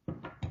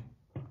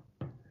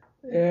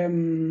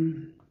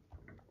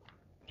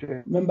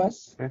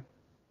 Members? Okay.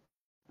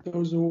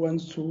 Those who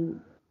wants to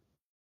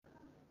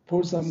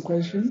pose some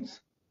questions?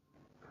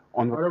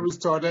 Honorable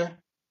Stode.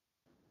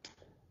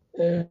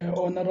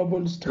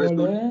 Honorable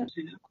Stode.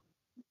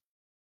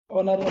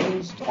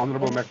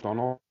 Honorable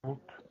McDonald.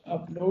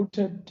 I've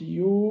noted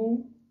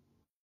you.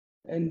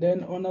 And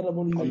then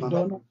Honorable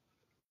McDonald.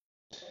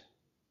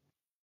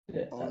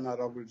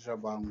 Honorable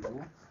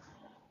Shabangu.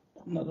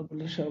 Honorable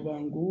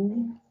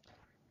Shabangu.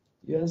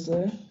 Yes,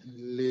 sir.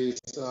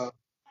 Lisa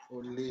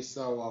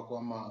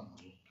Wakwamangu.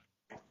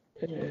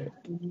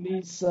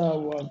 Lisa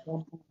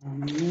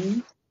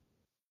Wakwamangu.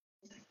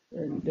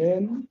 And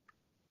then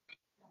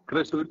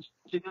Chris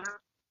Hunsinger.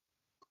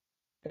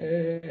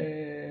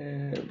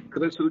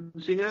 Chris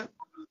Hunsinger.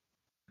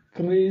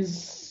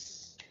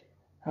 Chris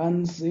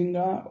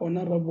Hansinger,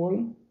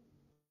 Honorable.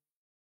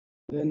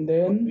 And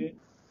then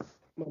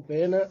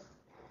Mapena.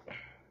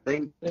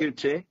 Thank you,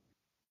 Chair.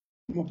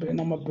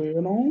 Mapena.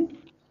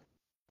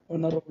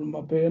 Honorable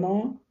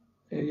Mapena.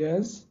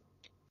 Yes.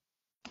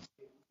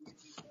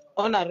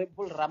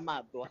 Honorable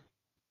Ramadwa.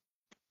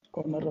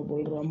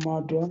 Honorable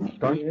Ramadwa.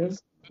 Don't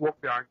Yes. walk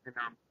behind me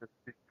now.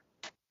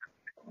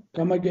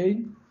 Come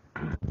again.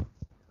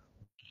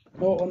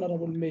 No,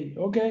 Honorable May.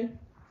 Okay.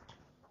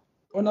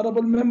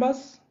 Honorable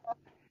members,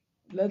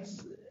 let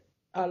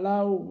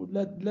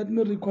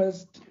me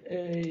request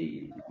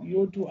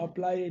you to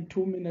apply a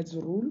 2 minutes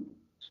rule,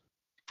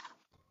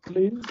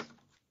 please.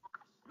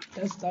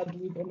 Let's start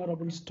with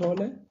Honorable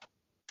Stolle.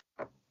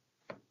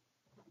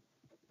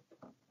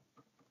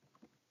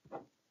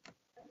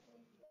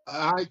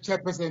 Hi,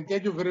 Chairperson.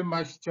 Thank you very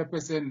much,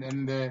 Chairperson,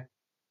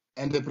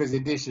 and the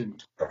presentation.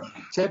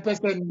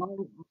 Chairperson,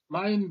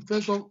 mine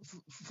first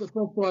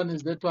one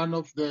is that one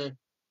of the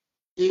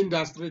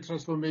industry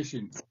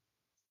transformation.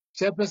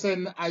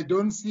 Chairperson, I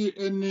don't see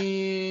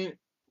any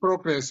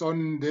progress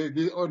on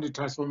the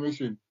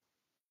transformation,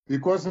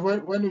 because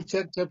when you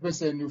check,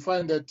 Chairperson, you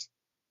find that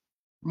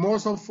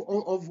most of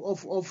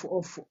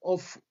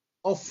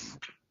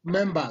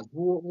members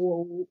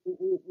who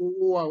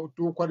are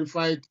too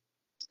qualified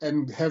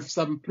and have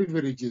some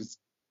privileges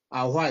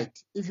are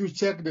white. If you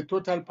check the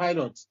total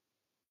pilots,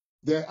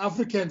 the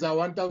Africans are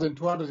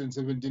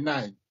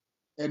 1,279,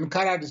 and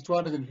colored is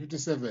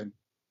 257,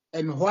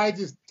 and white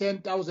is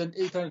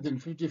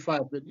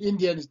 10,855, and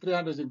Indian is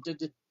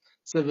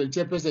 337.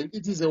 Chairperson,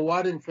 it is a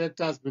worrying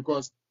factor,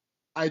 because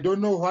I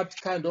don't know what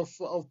kind of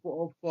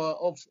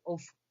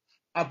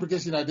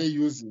application are they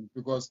using,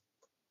 because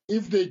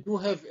if they do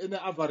have any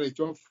average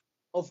of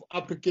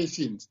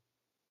applications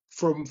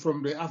from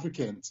the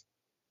Africans,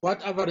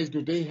 what average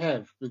do they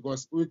have?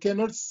 Because we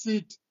cannot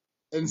sit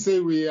and say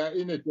we are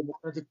in a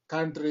democratic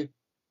country,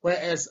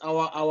 whereas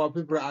our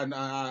people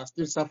are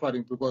still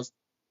suffering. Because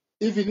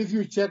even if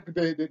you check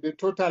the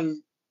total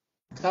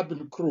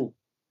cabin crew,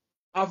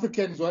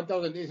 Africans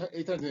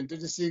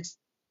 1,836,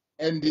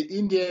 and the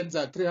Indians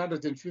are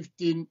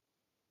 315,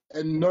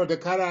 and no, the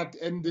colored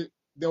and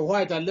the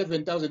white are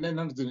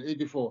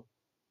 11,984.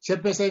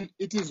 Chairperson,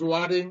 it is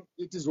worrying.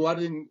 It is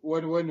worrying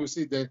when you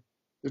see the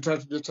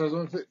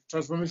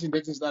transformation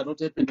that is not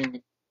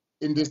happening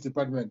in this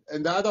department.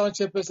 And the other one,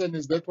 Chairperson,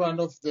 is that one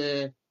of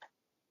the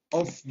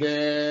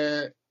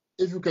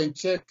if you can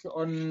check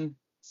on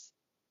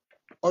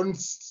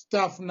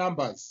staff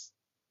numbers.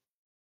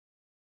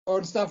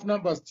 on staff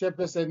numbers,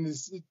 Chairperson,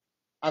 is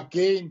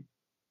again,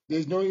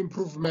 there's no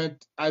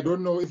improvement. I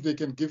don't know if they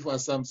can give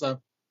us some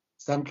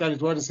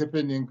clarity what is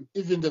happening.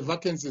 Even the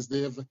vacancies,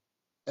 they have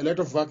a lot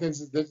of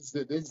vacancies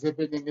that's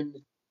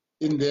happening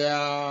in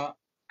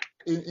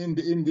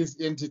this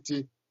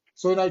entity.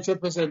 So now,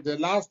 Chairperson, the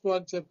last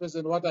one,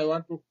 Chairperson, what I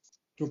want to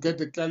get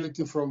the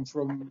clarity from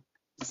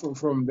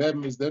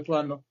them is that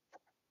one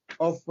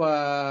of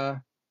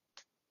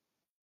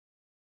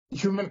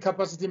human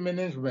capacity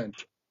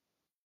management.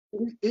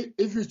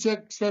 If you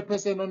check,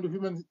 Chairperson, on the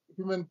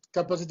human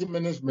capacity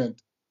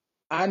management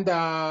and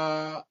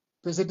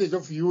percentage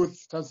of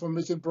youth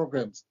transformation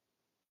programs,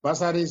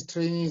 bursaries,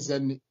 trainees,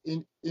 and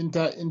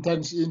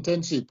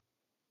internship,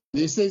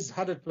 this is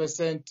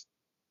 100%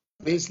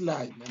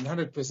 baseline and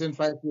 100%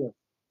 5 years.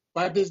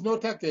 But there's no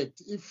target.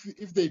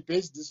 If they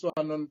base this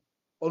one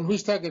on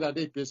which target are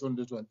they based on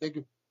this one? Thank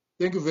you.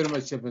 Thank you very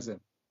much, Chairperson.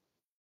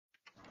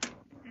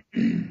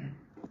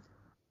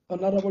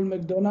 Honorable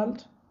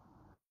McDonald.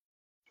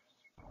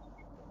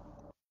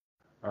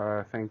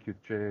 Thank you,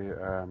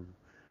 Chair.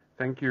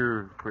 Thank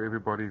you for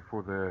everybody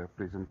for the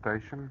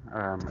presentation.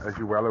 As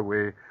you're well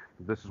aware,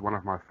 this is one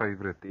of my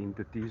favorite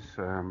entities.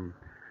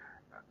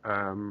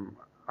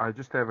 I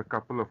just have a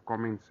couple of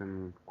comments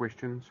and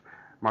questions.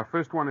 My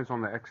first one is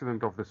on the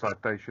accident of the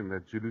citation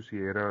that Zulu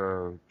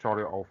Sierra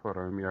Charlie Alpha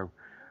Romeo.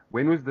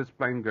 When was this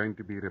plane going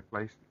to be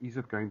replaced? Is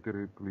it going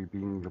to be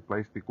being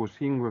replaced? Because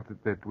seeing with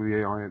that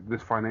we are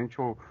this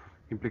financial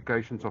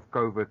implications of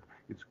COVID,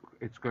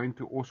 it's going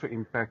to also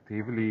impact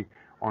heavily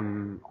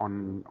on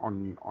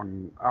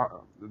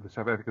the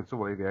South African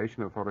Civil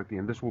Aviation Authority,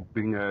 and this will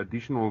bring an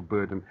additional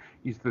burden.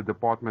 Is the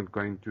department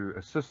going to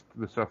assist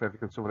the South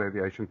African Civil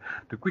Aviation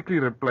to quickly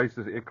replace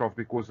this aircraft,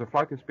 because the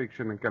flight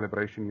inspection and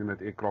calibration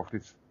unit aircraft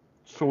is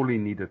sorely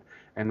needed,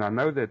 and I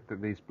know that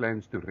there's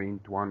plans to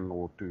rent one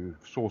or to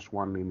source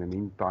one in the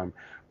meantime,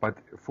 but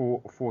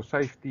for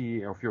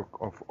safety of your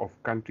of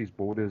countries'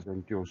 borders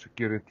and your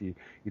security,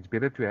 it's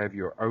better to have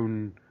your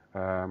own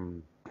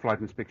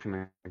flight inspection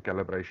and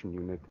calibration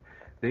unit.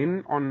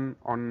 Then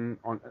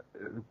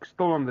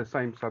still on the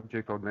same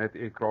subject on that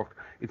aircraft,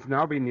 it's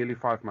now been nearly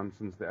 5 months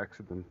since the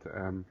accident.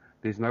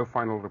 There's no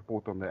final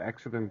report on the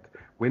accident.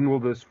 When will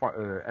this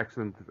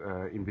accident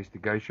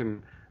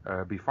investigation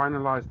be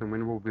finalized, and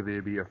when will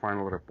there be a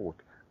final report?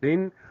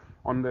 Then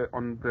on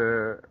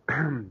the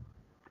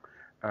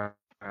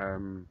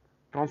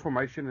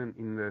transformation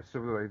in the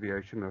civil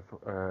aviation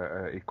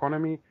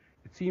economy,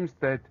 it seems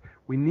that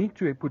we need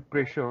to put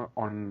pressure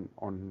on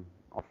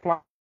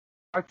flight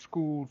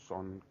schools,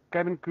 on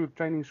cabin crew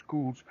training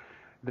schools,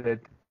 that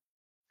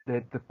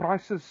the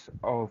prices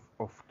of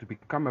to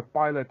become a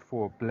pilot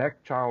for a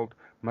black child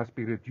must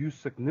be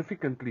reduced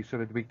significantly, so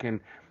that we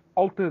can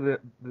alter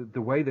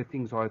the way that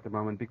things are at the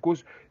moment,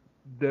 because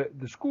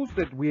the schools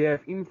that we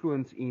have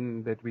influence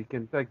in, that we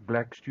can take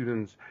black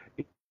students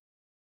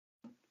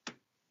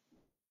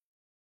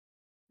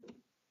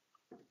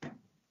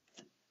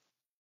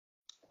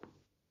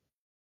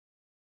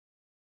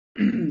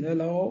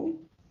Hello,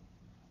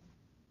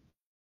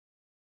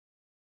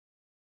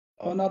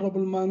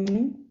 Honorable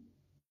Manu.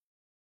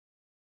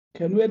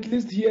 Can we at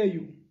least hear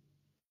you?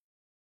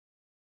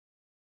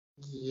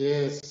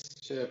 Yes,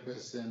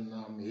 Chairperson,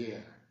 I'm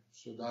here.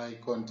 Should I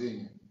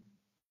continue?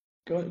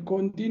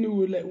 Continue.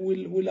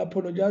 We'll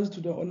apologize to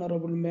the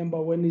honorable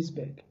member when he's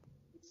back.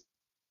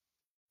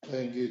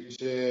 Thank you,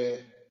 Chair.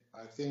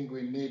 I think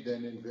we need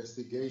an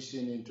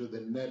investigation into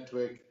the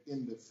network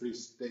in the Free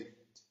State.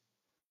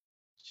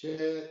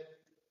 Chair,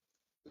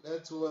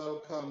 let's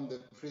welcome the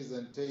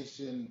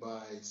presentation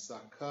by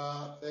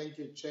Saka. Thank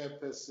you,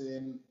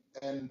 Chairperson,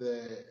 and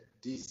the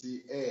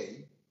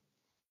DCA.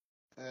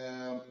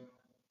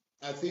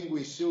 I think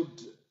we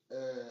should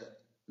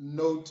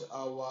note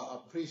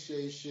our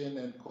appreciation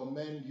and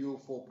commend you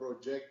for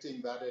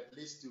projecting that at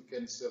least you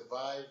can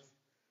survive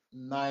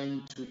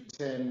 9 to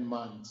 10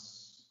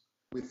 months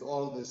with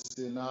all the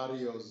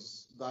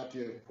scenarios that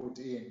you have put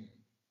in.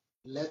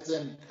 Let's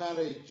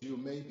encourage you,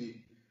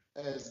 maybe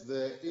as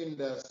the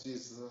industry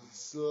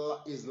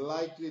is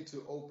likely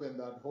to open,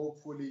 that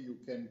hopefully you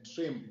can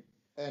trim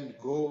and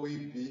go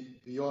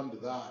beyond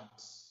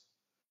that.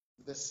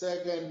 The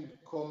second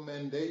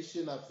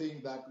commendation I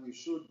think that we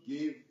should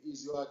give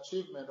is your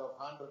achievement of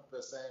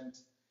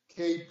 100%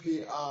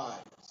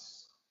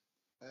 KPIs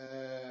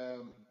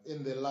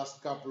in the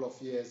last couple of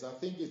years. I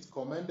think it's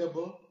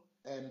commendable,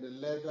 and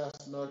let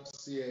us not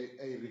see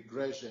a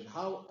regression.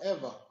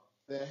 However,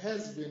 there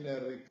has been a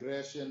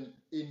regression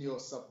in your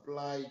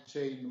supply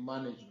chain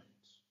management.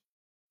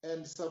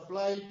 And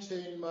supply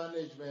chain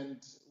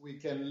management, we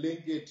can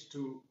link it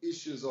to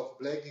issues of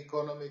black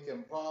economic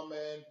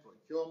empowerment,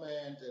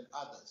 procurement, and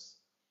others.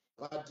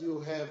 But you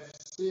have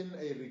seen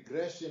a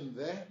regression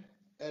there,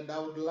 and I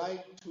would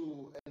like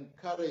to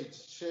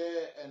encourage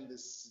Chair and the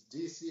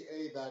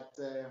DCA that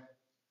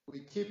we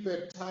keep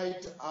a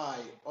tight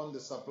eye on the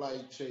supply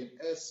chain,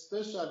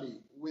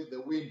 especially with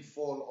the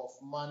windfall of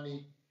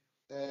money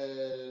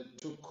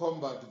to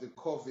combat the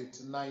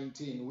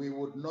COVID-19. We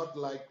would not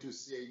like to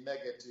see a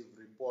negative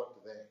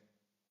report there.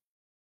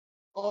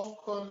 of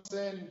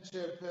concern,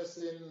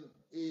 Chairperson,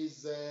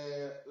 is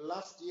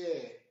last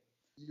year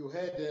you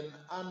had an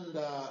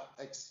under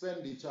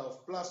expenditure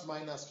of plus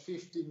minus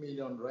 50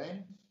 million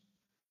rand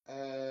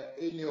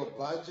in your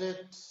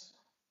budget.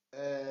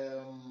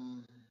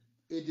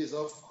 It is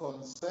of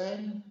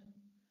concern,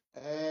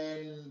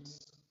 and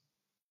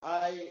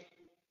I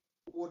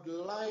would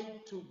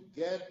like to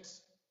get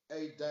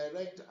a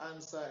direct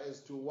answer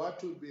as to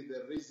what would be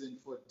the reason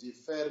for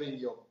deferring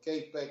your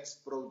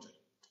CAPEX project.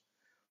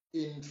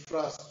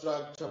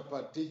 Infrastructure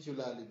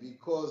particularly,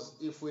 because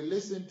if we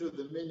listen to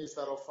the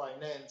Minister of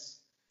Finance,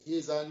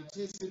 he's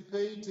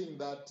anticipating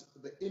that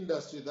the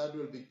industry that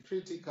will be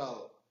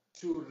critical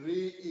to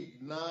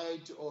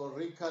reignite or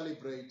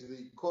recalibrate the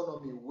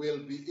economy will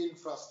be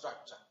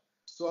infrastructure.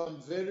 So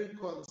I'm very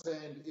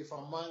concerned if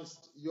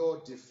amongst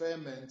your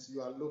deferments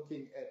you are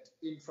looking at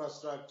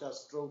infrastructure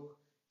stroke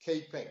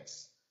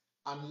CAPEX,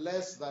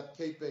 unless that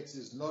CAPEX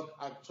is not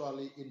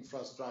actually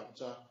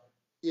infrastructure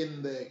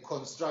in the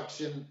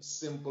construction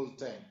simple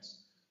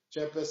terms.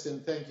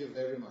 Chairperson, thank you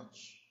very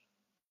much.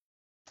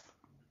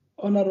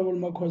 Honorable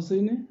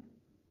Makosini.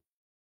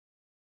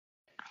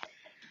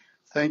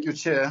 Thank you,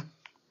 Chair.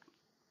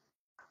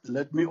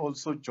 Let me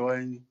also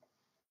join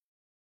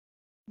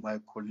my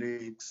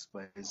colleagues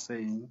by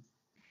saying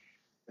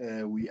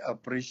we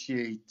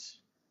appreciate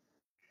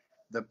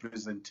the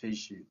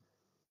presentation.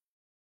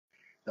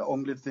 The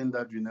only thing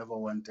that we never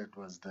wanted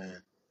was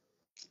the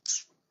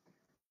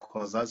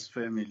Kozas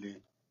family.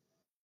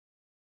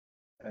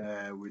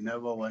 We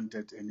never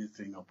wanted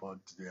anything about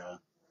their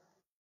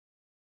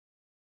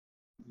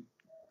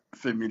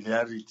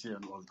familiarity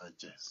and all that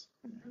jazz.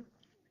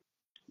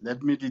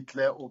 Let me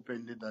declare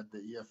openly that the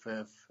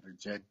EFF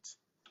reject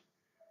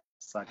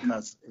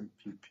SACA's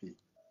APP.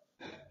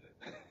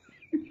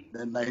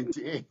 The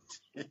 98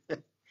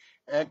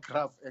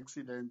 aircraft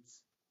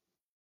accidents.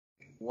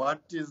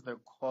 What is the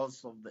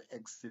cause of the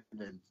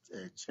accident,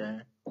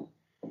 Chair?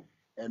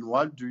 And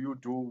what do you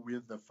do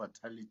with the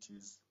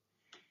fatalities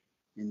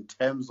in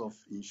terms of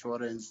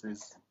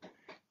insurances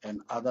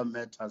and other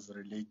matters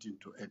relating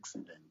to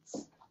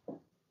accidents?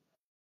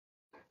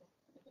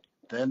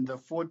 Then the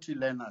 40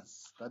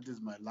 learners, that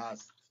is my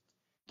last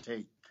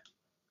take,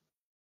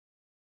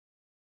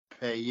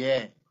 per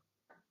year.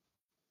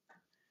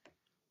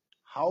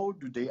 How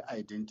do they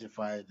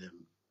identify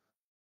them?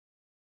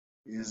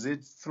 Is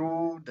it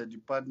through the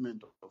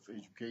Department of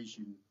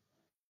Education,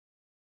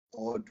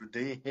 or do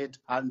they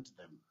headhunt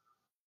them?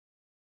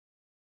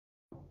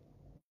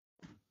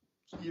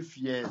 If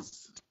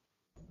yes,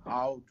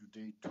 how do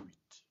they do it?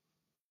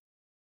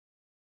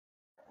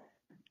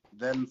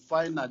 Then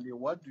finally,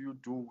 what do you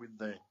do with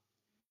the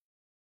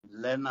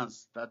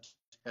learners that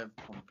have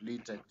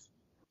completed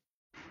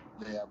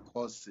their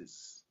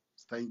courses?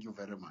 Thank you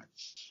very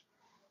much.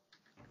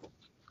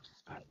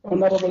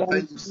 Honorable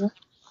Thanks.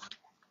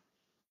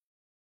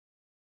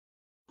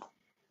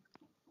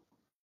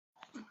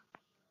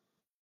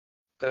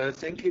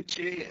 Thank you,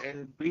 Chair,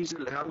 and please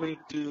allow me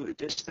to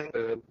just thank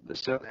the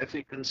South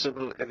African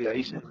Civil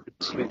Aviation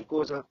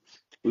because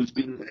who's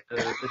been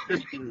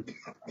assisting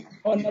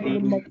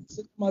Honorable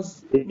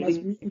must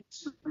mute.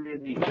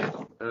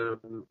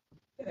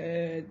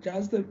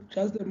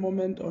 Just a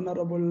moment,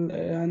 Honorable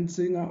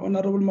Hansinga.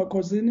 Honorable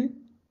Makosini.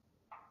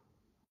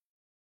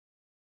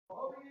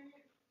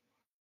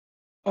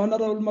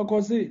 Honorable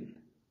Makosini.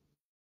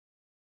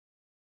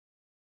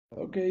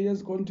 Okay, he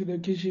has gone to the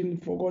kitchen,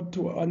 forgot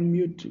to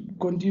unmute.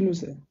 Continue,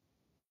 sir.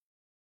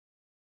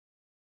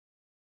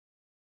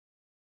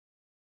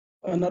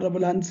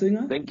 Honorable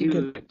Hansinga. Thank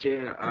you,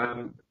 Chair.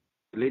 Allow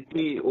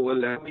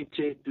me,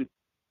 Chair, to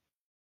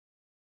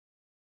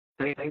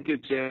thank you,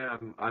 Chair.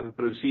 I'm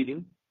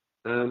proceeding.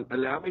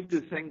 Allow me to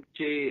thank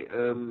Chair,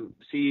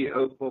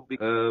 CEO for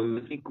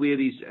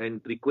queries and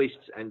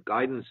requests and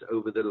guidance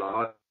over the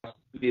last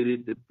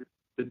period,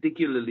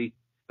 particularly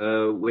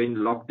when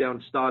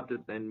lockdown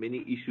started and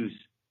many issues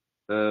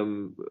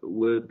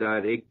were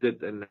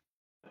directed and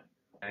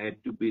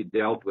had to be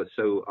dealt with.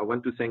 So I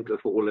want to thank her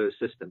for all her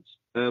assistance.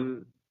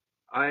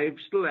 I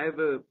still have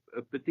a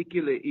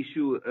particular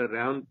issue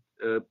around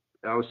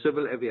our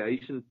civil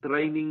aviation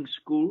training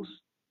schools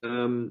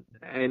and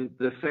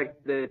the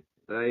fact that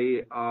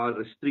they are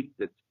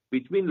restricted.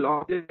 Between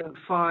lockdown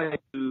 5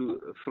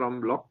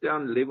 from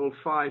lockdown level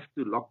 5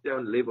 to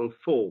lockdown level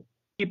 4,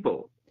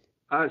 people,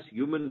 us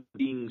human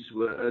beings,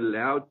 were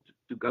allowed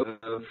to go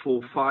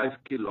for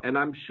 5 kilometers. And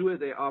I'm sure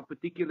there are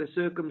particular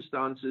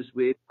circumstances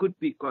where it could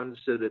be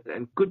considered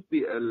and could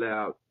be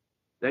allowed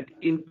that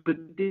in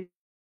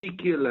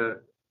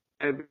particular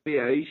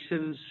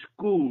aviation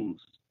schools,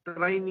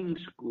 training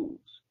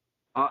schools,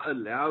 are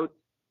allowed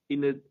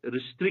in a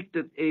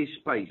restricted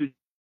airspace to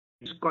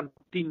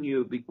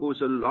continue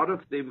because a lot of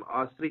them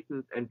are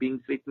threatened and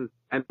being threatened,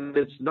 and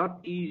it's not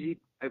easy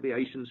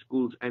aviation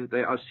schools, and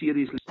they are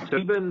seriously. So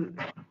even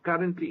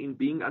currently in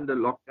being under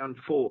lockdown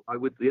 4, I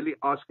would really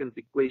ask and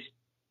request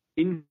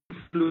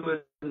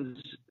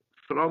influence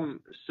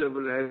from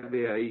civil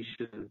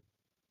aviation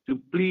to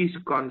please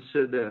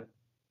consider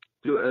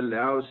to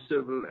allow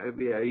civil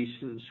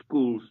aviation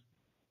schools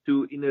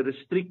to, in a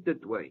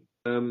restricted way,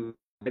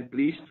 at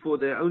least for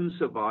their own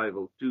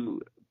survival,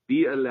 to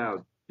be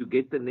allowed to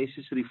get the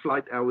necessary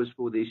flight hours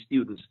for their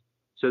students,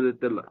 so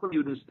that the local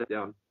students that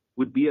down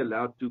would be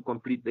allowed to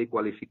complete their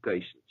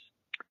qualifications.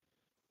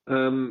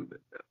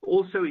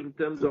 Also, in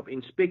terms of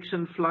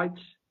inspection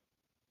flights,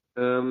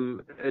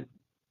 it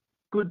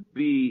could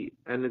be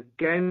and it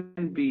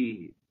can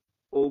be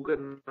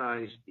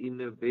organized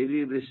in a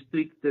very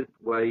restricted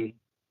way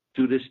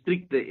to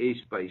restrict the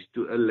airspace,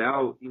 to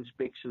allow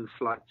inspection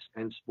flights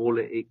and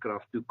smaller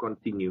aircraft to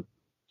continue.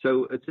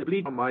 So it's a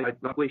plea on my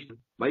question,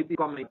 maybe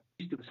comment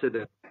to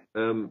consider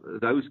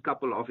those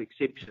couple of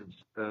exceptions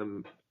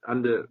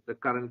under the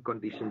current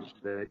conditions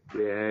that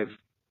we have,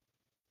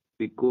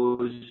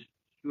 because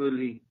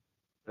surely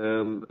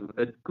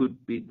it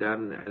could be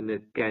done and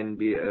it can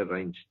be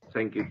arranged.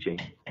 Thank you, Chair.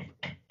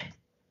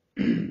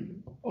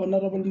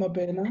 Honorable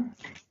Mapena.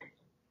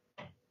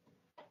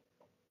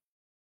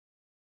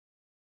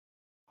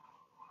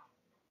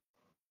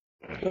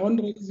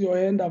 Don't raise your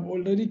hand. I've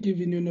already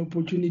given you an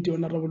opportunity,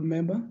 honorable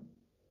member.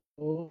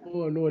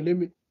 Oh no,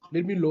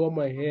 let me lower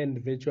my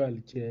hand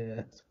virtually,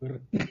 Chair. Sorry.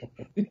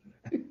 Thank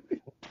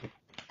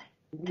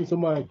you so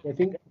much. I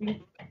think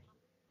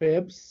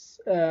perhaps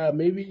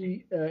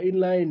maybe in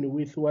line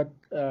with what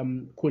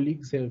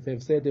colleagues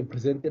have said and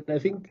presented, I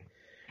think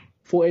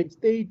for a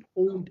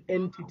state-owned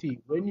entity,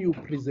 when you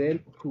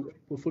present to a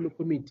portfolio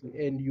committee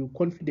and you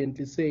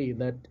confidently say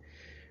that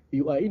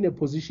you are in a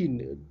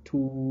position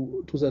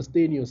to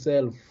sustain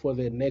yourself for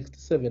the next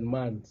 7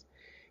 months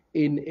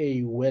in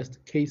a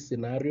worst case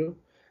scenario,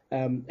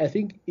 I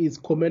think it's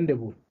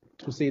commendable,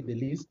 to say the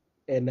least,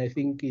 and I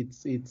think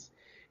it's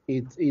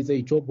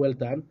a job well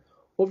done.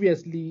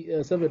 Obviously,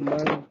 7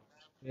 months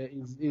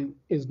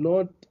is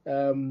not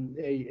a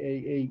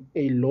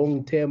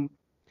long-term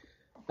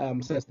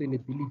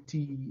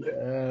sustainability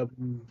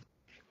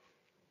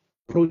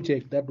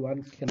project that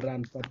one can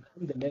run, but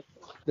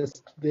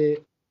nonetheless,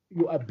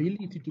 your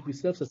ability to be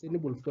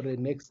self-sustainable for the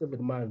next 7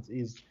 months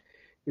is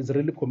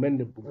really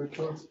commendable.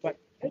 But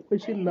my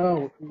question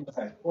now is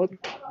on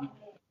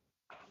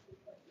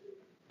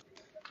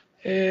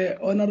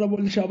Honorable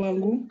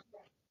Shabangu.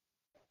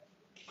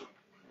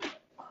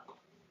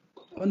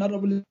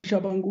 Honorable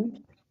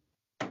Shabangu.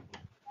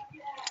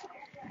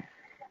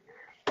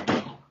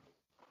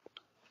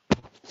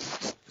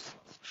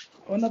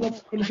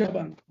 Honorable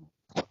Shabangu.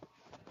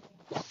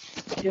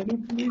 Can you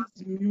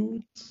please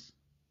mute?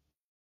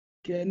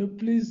 Can you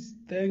please?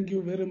 Thank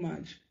you very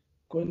much.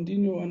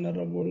 Continue,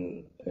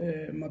 Honorable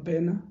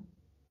Mapena.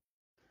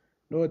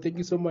 No, thank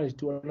you so much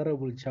to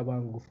Honorable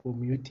Chabangu for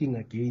muting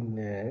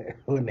again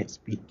when I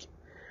speak.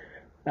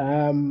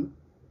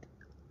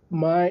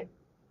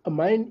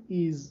 Mine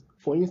is,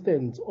 for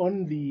instance,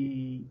 on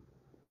the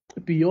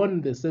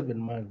beyond the 7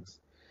 months.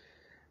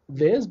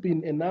 There's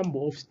been a number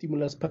of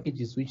stimulus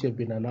packages which have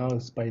been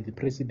announced by the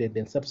president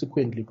and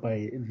subsequently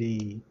by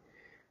the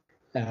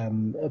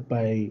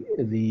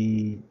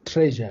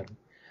treasury.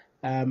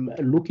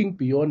 Looking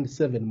beyond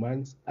 7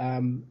 months,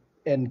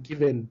 and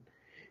given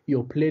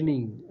your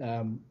planning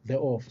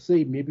thereof,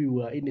 say maybe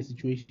we are in a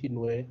situation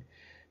where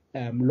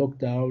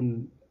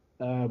lockdown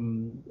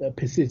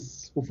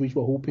persists, of which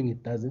we're hoping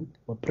it doesn't,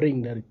 we're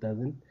praying that it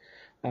doesn't.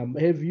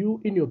 Have you,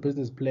 in your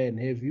business plan,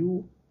 have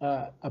you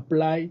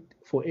applied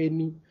for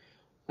any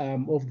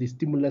of the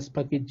stimulus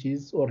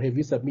packages, or have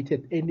you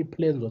submitted any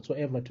plans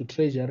whatsoever to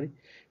Treasury?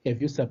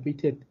 Have you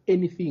submitted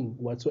anything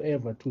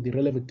whatsoever to the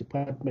relevant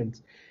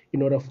departments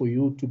in order for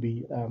you to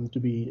be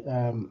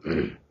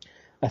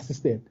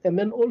assisted? And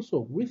then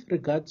also with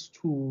regards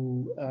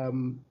to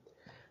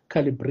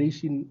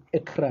calibration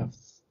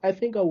aircrafts, I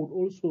think I would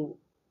also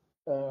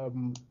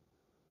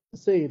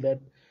say that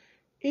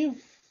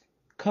if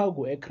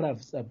cargo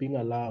aircrafts are being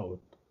allowed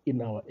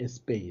in our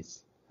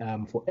airspace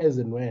for as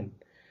and when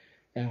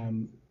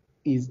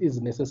is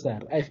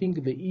necessary, I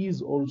think there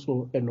is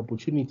also an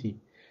opportunity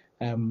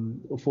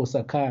for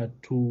SACA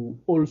to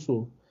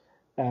also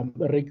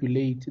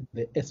regulate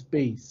the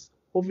airspace,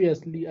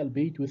 obviously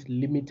albeit with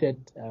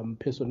limited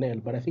personnel,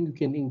 but I think you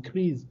can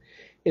increase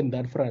in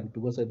that front,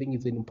 because I think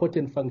it's an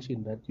important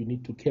function that you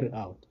need to carry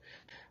out.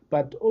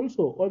 But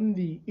also on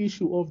the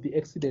issue of the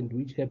accident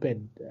which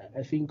happened,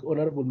 I think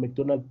Honorable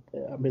McDonald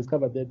has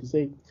covered that to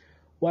say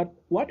what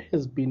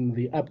has been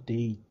the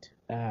update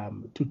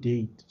to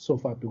date so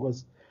far,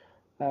 because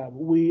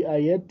we are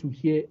yet to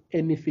hear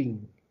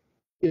anything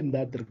in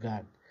that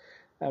regard.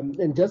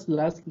 And just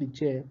lastly,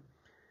 Chair,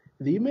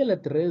 the email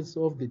address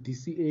of the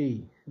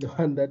DCA, the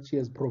one that she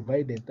has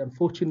provided,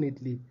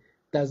 unfortunately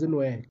doesn't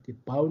work.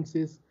 It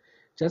bounces,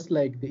 just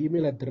like the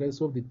email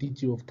address of the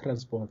DG of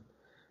Transport.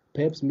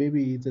 Perhaps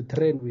maybe it's a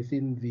trend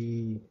within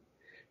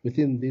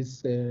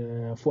this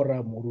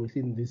forum or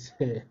within this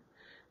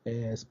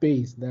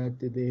space, that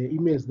the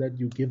emails that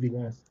you're giving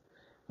us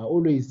are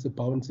always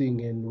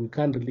bouncing and we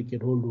can't really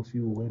get hold of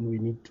you when we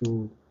need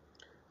to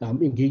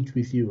engage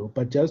with you.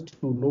 But just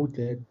to note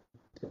that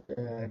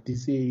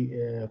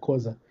DCA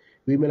COSA,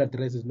 your email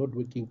address is not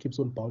working, keeps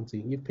on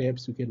bouncing. If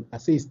perhaps you can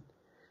assist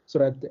so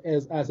that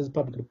as us as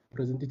public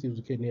representatives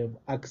we can have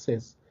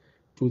access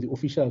to the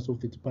officials of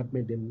the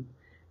department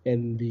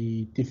and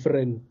the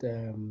different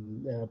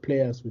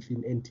players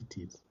within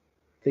entities.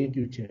 Thank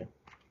you, Chair.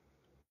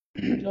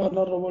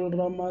 Honorable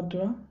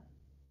Ramadwa.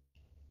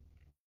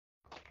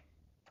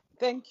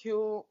 Thank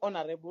you,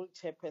 Honorable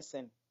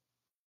Chairperson,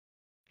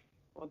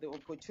 for the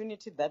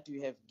opportunity that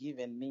you have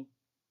given me.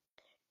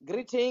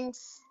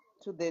 Greetings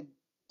to the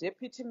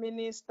Deputy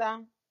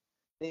Minister,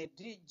 the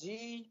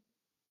DG,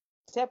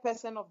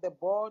 Chairperson of the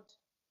Board,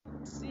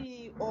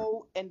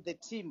 CEO, and the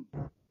team.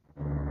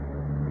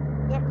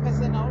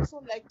 Chairperson, I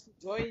also like to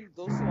join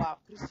those who are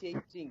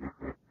appreciating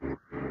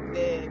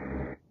the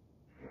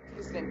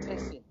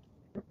presentation.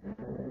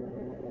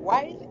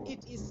 While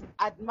it is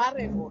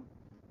admirable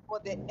for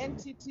the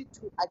entity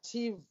to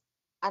achieve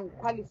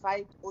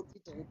unqualified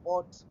audit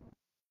report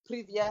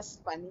previous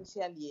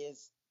financial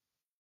years,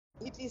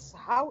 it is,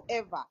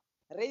 however,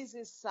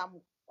 raises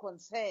some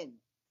concern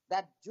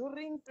that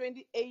during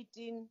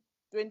 2018-2019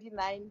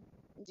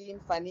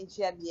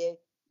 financial year,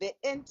 the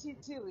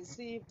entity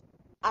received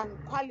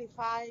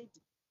unqualified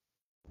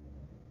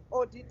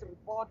audit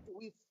report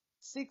with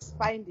 6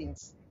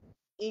 findings,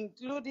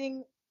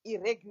 including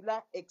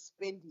irregular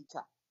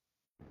expenditure.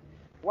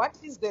 What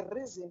is the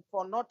reason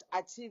for not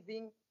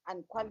achieving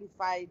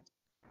unqualified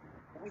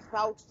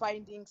without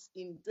findings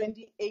in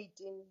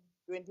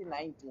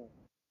 2018-2019?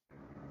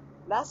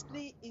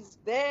 Lastly, is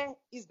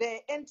the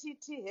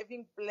entity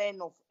having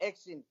plan of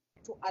action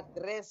to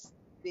address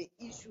the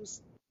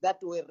issues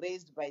that were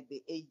raised by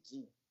the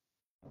AG?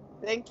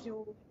 Thank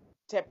you,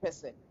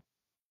 Chairperson.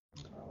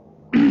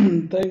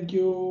 Thank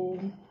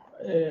you,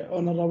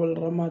 Honorable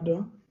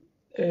Ramado.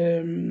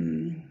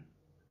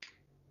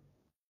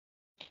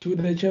 To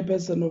the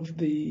chairperson of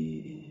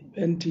the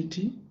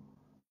entity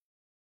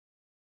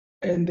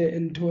and the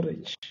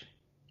entourage.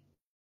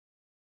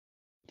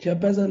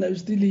 Chairperson, are you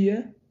still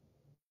here?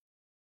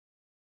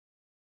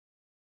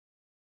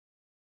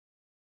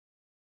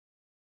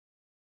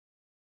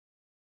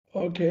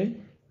 Okay,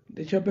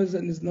 the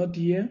chairperson is not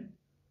here.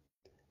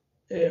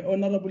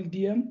 Honorable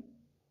DM.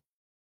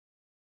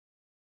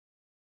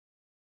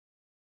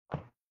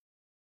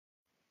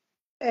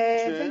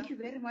 Thank you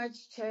very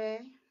much,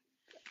 Chair.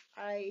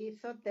 I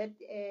thought that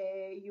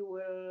you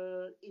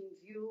will, in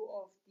view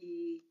of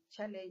the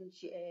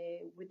challenge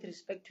with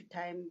respect to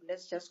time,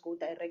 let's just go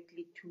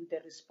directly to the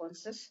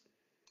responses.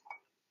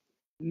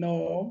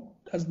 No,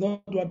 that's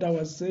not what I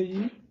was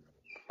saying.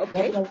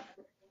 Okay.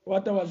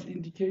 What I was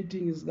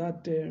indicating is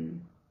that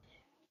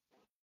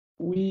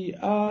we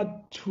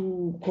are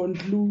to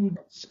conclude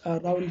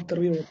around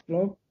 3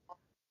 o'clock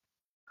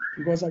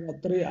because our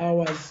 3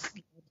 hours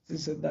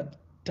is at that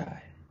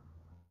time.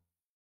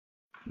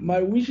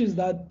 My wish is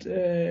that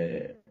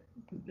the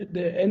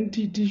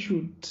entity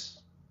should,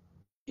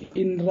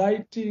 in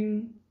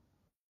writing,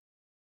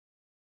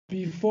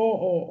 before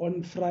or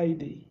on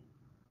Friday,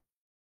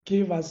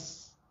 give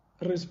us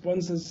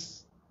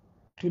responses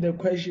to the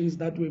questions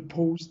that were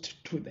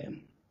posed to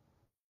them.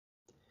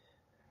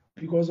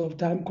 Because of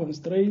time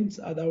constraints,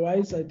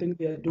 otherwise, I think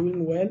they are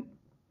doing well.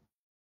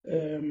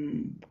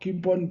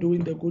 Keep on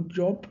doing the good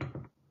job.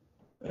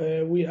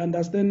 We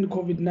understand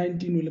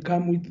COVID-19 will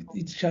come with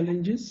its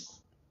challenges.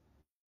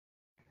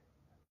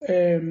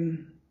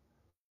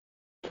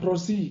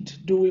 Proceed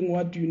doing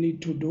what you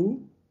need to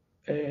do.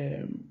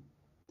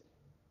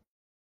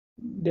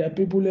 There are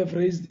people who have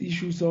raised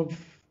issues of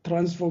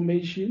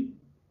transformation.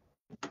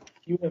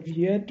 You have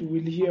heard,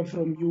 we'll hear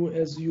from you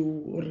as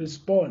you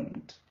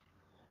respond.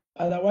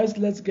 Otherwise,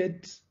 let's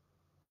get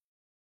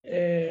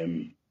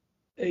a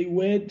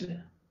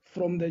word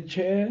from the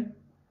chair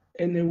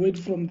and a word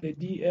from the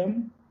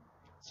DM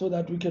so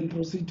that we can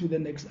proceed to the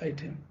next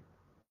item.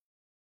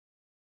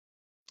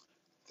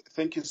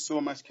 Thank you so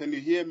much. Can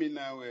you hear me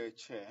now,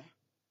 Chair?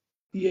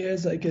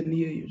 Yes, I can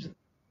hear you.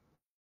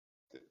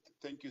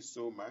 Thank you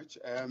so much.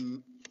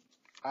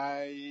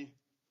 I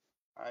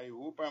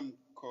hope I'm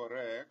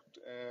correct.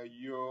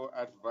 Your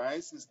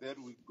advice is that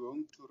we're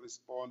going to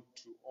respond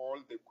to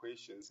all the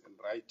questions in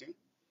writing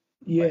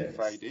by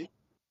Friday.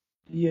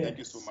 Yes. Thank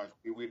you so much.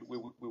 We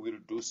will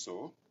do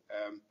so.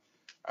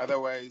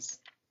 Otherwise,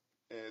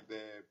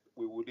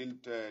 we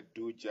wouldn't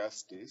do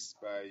justice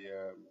by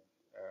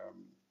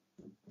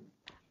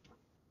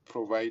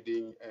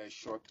providing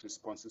short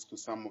responses to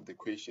some of the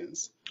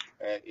questions,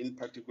 in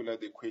particular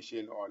the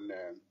question on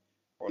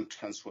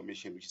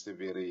transformation, which is a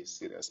very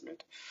serious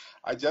matter.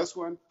 I just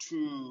want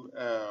to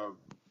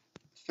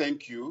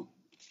thank you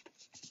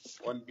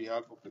on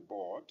behalf of the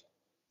board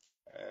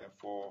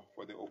for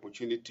the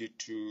opportunity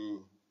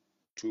to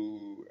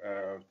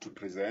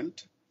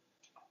present.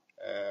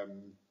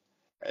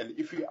 And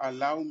if you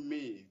allow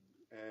me,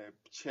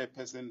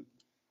 Chairperson,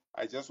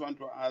 I just want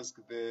to ask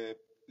the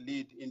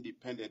lead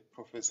independent,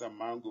 Professor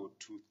Mango,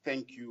 to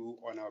thank you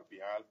on our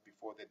behalf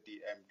before the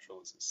DM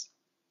closes.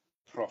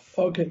 Prof.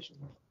 Okay.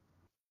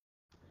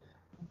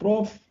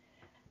 Prof.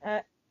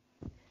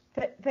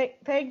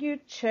 Thank you,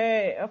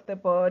 Chair of the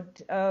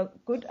Board.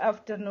 Good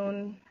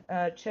afternoon,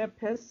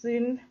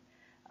 Chairperson,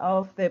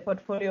 of the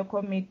Portfolio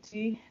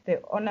Committee,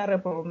 the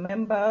honorable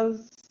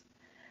members,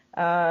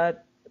 our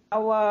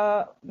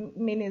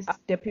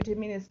Deputy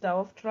Minister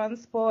of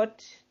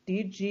Transport,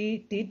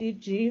 DG,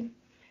 DDG,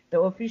 the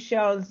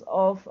officials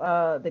of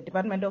the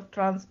Department of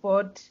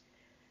Transport,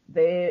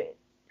 the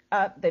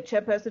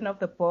chairperson of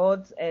the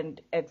boards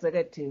and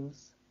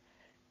executives.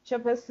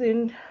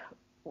 Chairperson,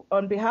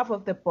 on behalf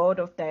of the board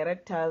of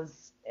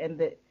directors and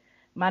the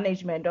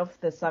management of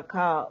the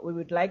SACA, we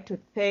would like to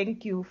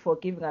thank you for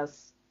giving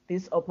us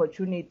this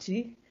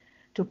opportunity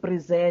to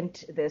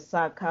present the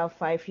SACA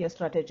 5-year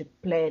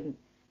strategic plan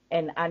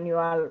and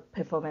annual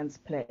performance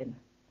plan.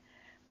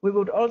 We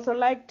would also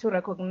like to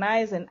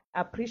recognize and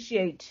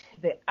appreciate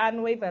the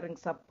unwavering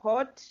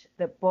support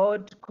the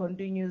board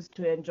continues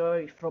to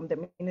enjoy from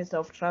the Minister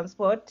of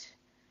Transport,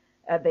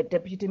 the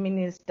Deputy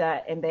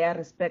Minister and their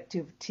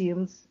respective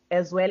teams,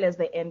 as well as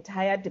the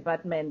entire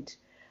Department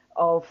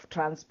of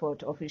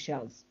Transport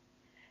officials.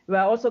 We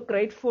are also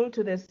grateful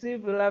to the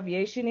civil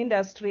aviation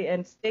industry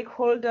and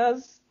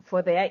stakeholders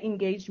for their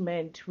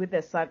engagement with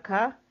the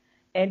SACA,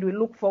 and we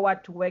look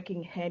forward to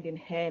working hand in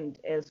hand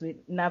as we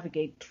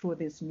navigate through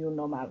this new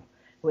normal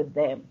with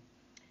them.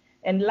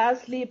 And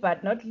lastly,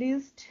 but not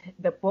least,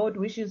 the board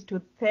wishes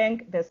to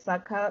thank the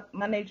SACA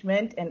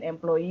management and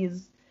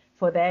employees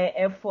for their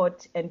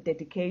effort and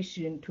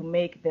dedication to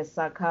make the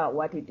SACA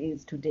what it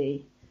is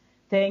today.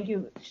 Thank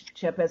you,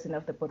 Chairperson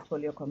of the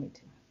Portfolio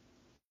Committee.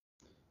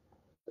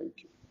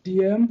 Thank you.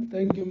 DM,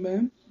 thank you,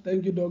 ma'am.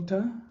 Thank you,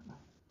 Doctor.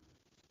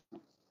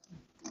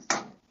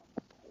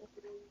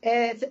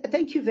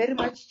 Thank you very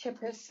much,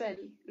 Chairperson.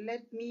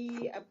 Let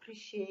me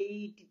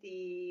appreciate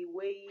the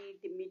way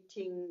the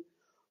meeting,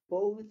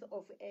 both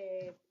of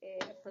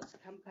Airports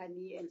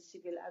Company and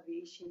Civil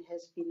Aviation,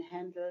 has been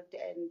handled,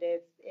 and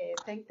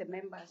thank the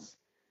members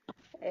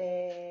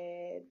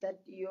that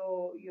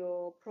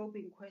your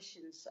probing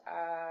questions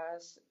are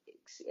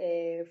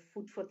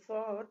food for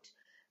thought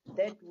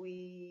that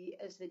we,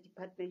 as the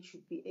department,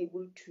 should be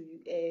able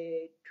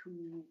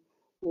to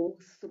go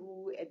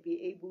through and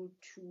be able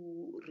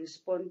to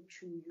respond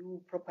to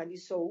you properly.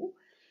 So,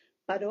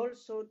 but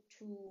also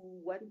to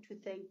want to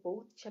thank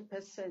both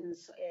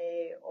chairpersons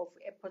of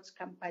Airports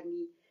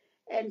Company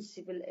and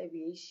Civil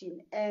Aviation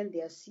and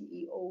their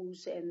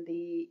CEOs and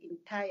the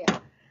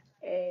entire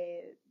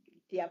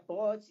their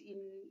boards in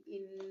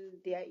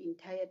their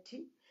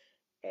entirety,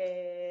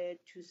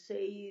 to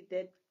say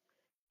that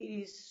it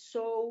is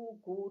so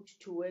good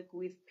to work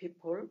with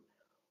people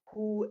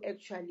who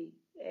actually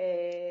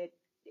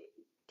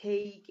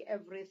take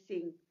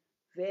everything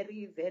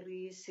very,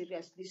 very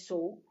seriously.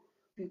 So,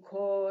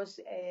 because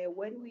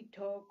when we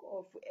talk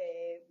of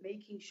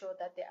making sure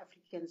that the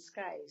African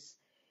skies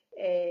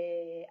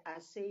are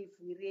safe,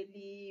 we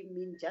really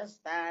mean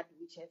just that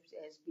which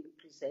has been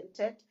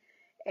presented.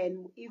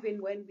 And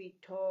even when we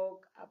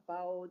talk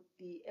about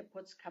the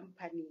Airports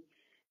Company,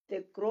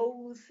 the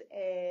growth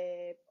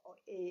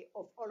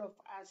of all of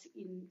us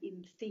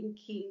in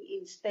thinking,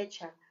 in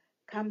stature,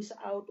 comes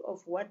out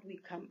of what we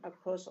come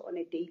across on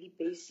a daily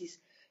basis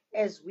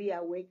as we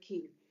are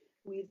working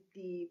with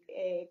the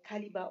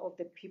caliber of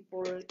the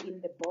people in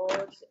the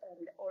boards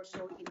and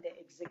also in the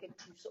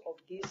executives of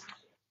these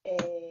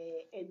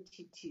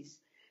entities.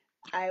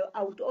 I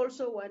would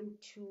also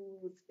want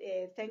to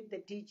thank the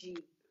DG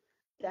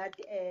that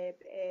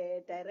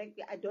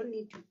directly, I don't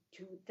need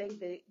to thank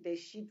the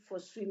ship for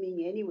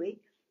swimming anyway,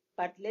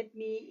 but let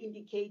me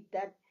indicate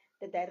that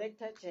the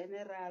Director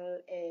General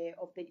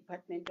of the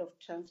Department of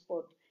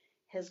Transport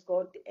has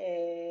got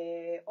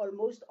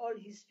almost all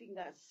his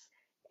fingers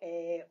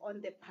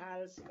on the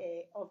pulse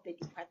of the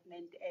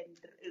department,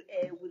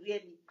 and we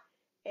really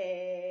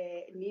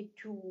need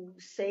to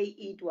say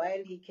it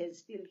while he can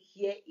still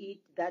hear it,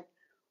 that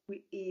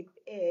we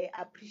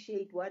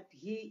appreciate what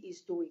he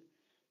is doing.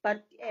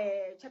 But,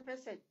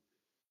 Chairperson,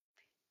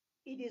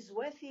 it is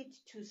worth it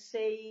to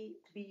say,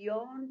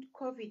 beyond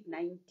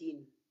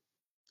COVID-19,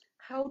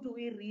 how do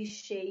we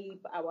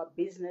reshape our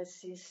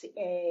businesses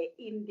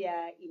in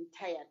their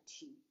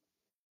entirety?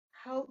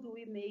 How do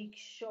we make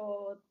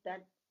sure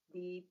that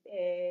the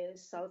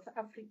South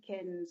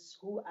Africans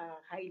who are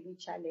highly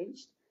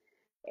challenged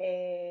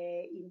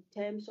in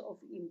terms of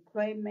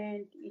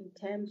employment, in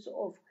terms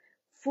of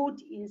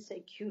food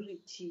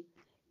insecurity,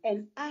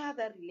 and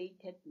other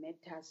related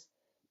matters,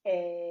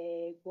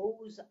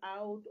 goes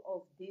out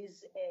of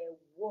this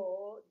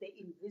war, the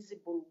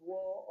invisible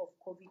war of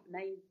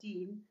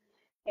COVID-19,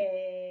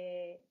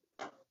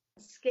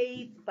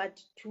 scathed, but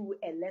to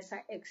a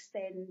lesser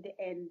extent,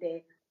 and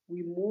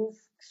we move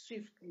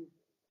swiftly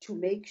to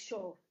make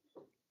sure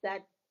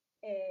that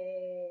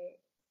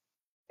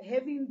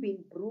having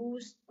been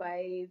bruised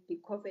by the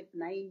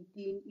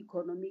COVID-19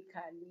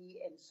 economically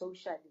and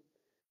socially,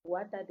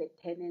 what are the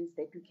tenets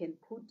that we can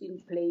put in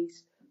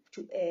place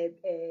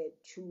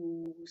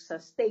to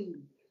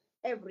sustain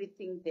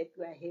everything that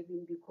we are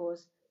having,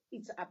 because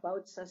it's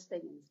about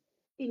sustenance.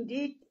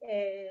 Indeed,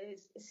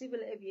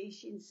 civil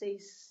aviation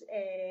says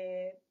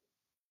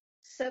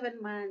 7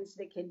 months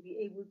they can be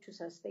able to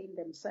sustain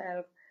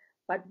themselves,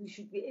 but we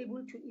should be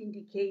able to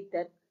indicate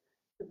that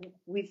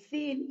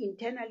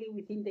internally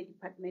within the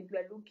department, we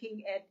are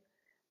looking at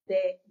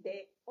the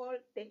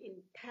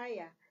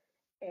entire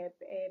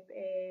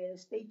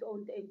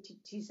state-owned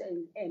entities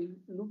and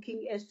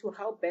looking as to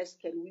how best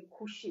can we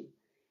cushion,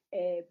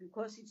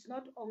 because it's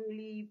not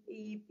only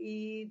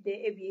the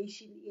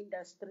aviation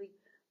industry.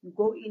 You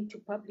go into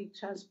public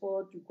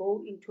transport, you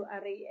go into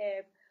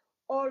RAF,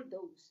 all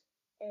those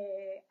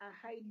are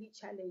highly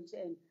challenged,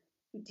 and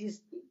it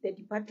is the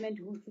department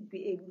who should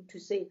be able to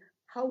say,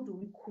 how do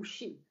we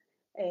cushion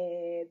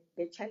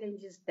the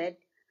challenges that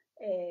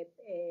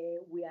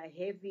we are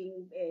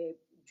having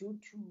due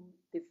to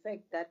the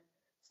fact that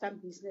some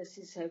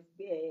businesses have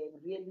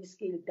really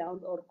scaled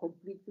down or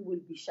completely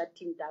will be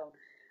shutting down.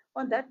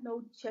 On that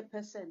note,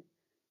 Chairperson,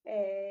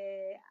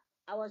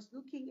 I was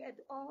looking at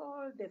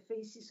all the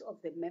faces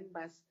of the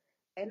members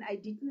and I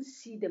didn't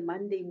see the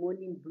Monday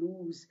morning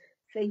blues.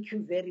 Thank you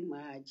very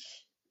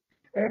much.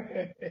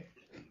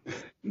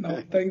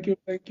 No, thank you,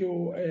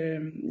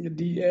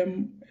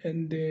 DM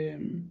and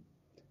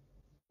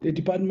the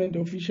department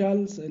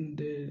officials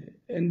and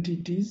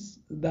entities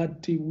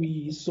that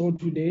we saw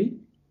today.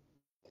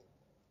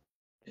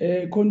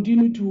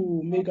 Continue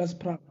to make us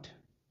proud.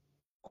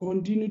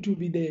 Continue to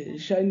be the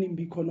shining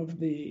beacon of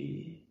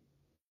the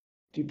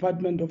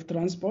Department of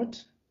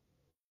Transport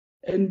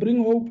and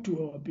bring hope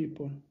to our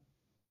people,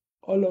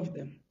 all of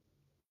them.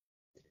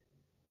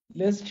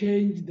 Let's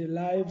change the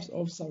lives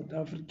of South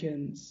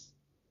Africans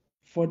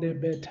for the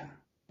better.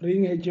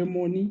 Bring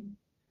hegemony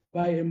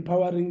by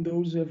empowering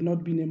those who have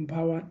not been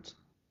empowered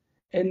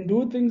and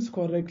do things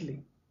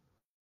correctly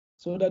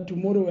so that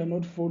tomorrow we are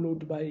not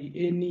followed by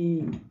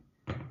any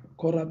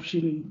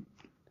corruption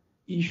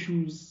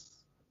issues,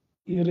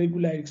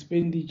 irregular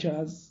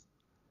expenditures.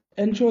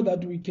 Ensure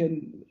that we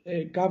can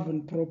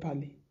govern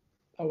properly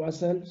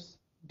ourselves,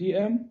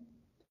 DM,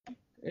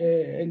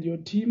 and your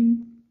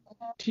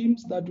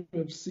teams that we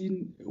have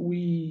seen.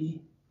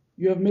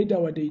 You have made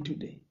our day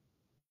today.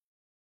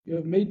 You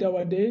have made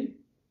our day.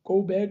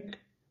 Go back,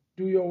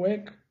 do your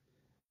work.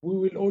 We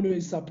will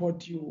always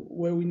support you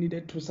where we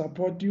needed to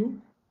support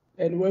you,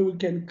 and where we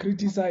can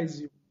criticize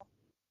you,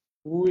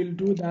 we will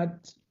do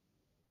that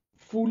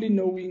fully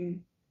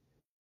knowing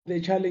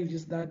the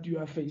challenges that you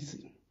are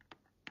facing.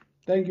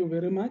 Thank you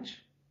very much.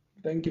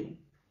 Thank you.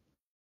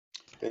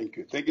 Thank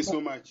you. Thank you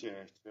so much,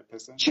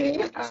 Chairperson. Chair,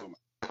 Thank you so much.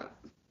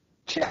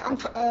 Chair,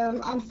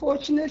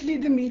 unfortunately,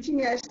 the meeting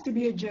has to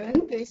be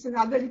adjourned. There's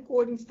another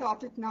recording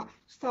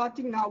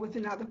starting now with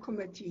another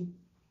committee.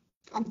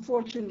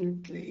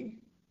 Unfortunately.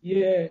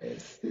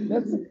 Yes.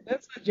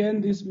 Let's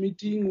adjourn this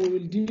meeting. We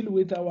will deal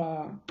with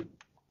our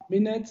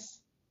minutes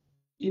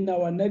in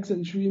our next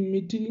ensuing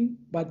meeting.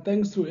 But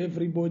thanks to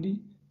everybody.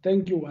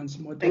 Thank you once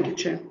more. Thank you,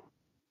 Chair.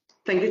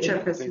 Thank you,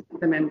 Chairperson,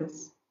 the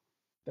members.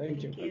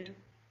 Thank you.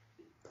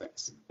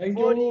 Thanks. Thank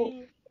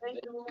you.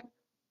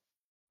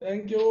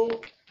 Thank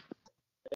you.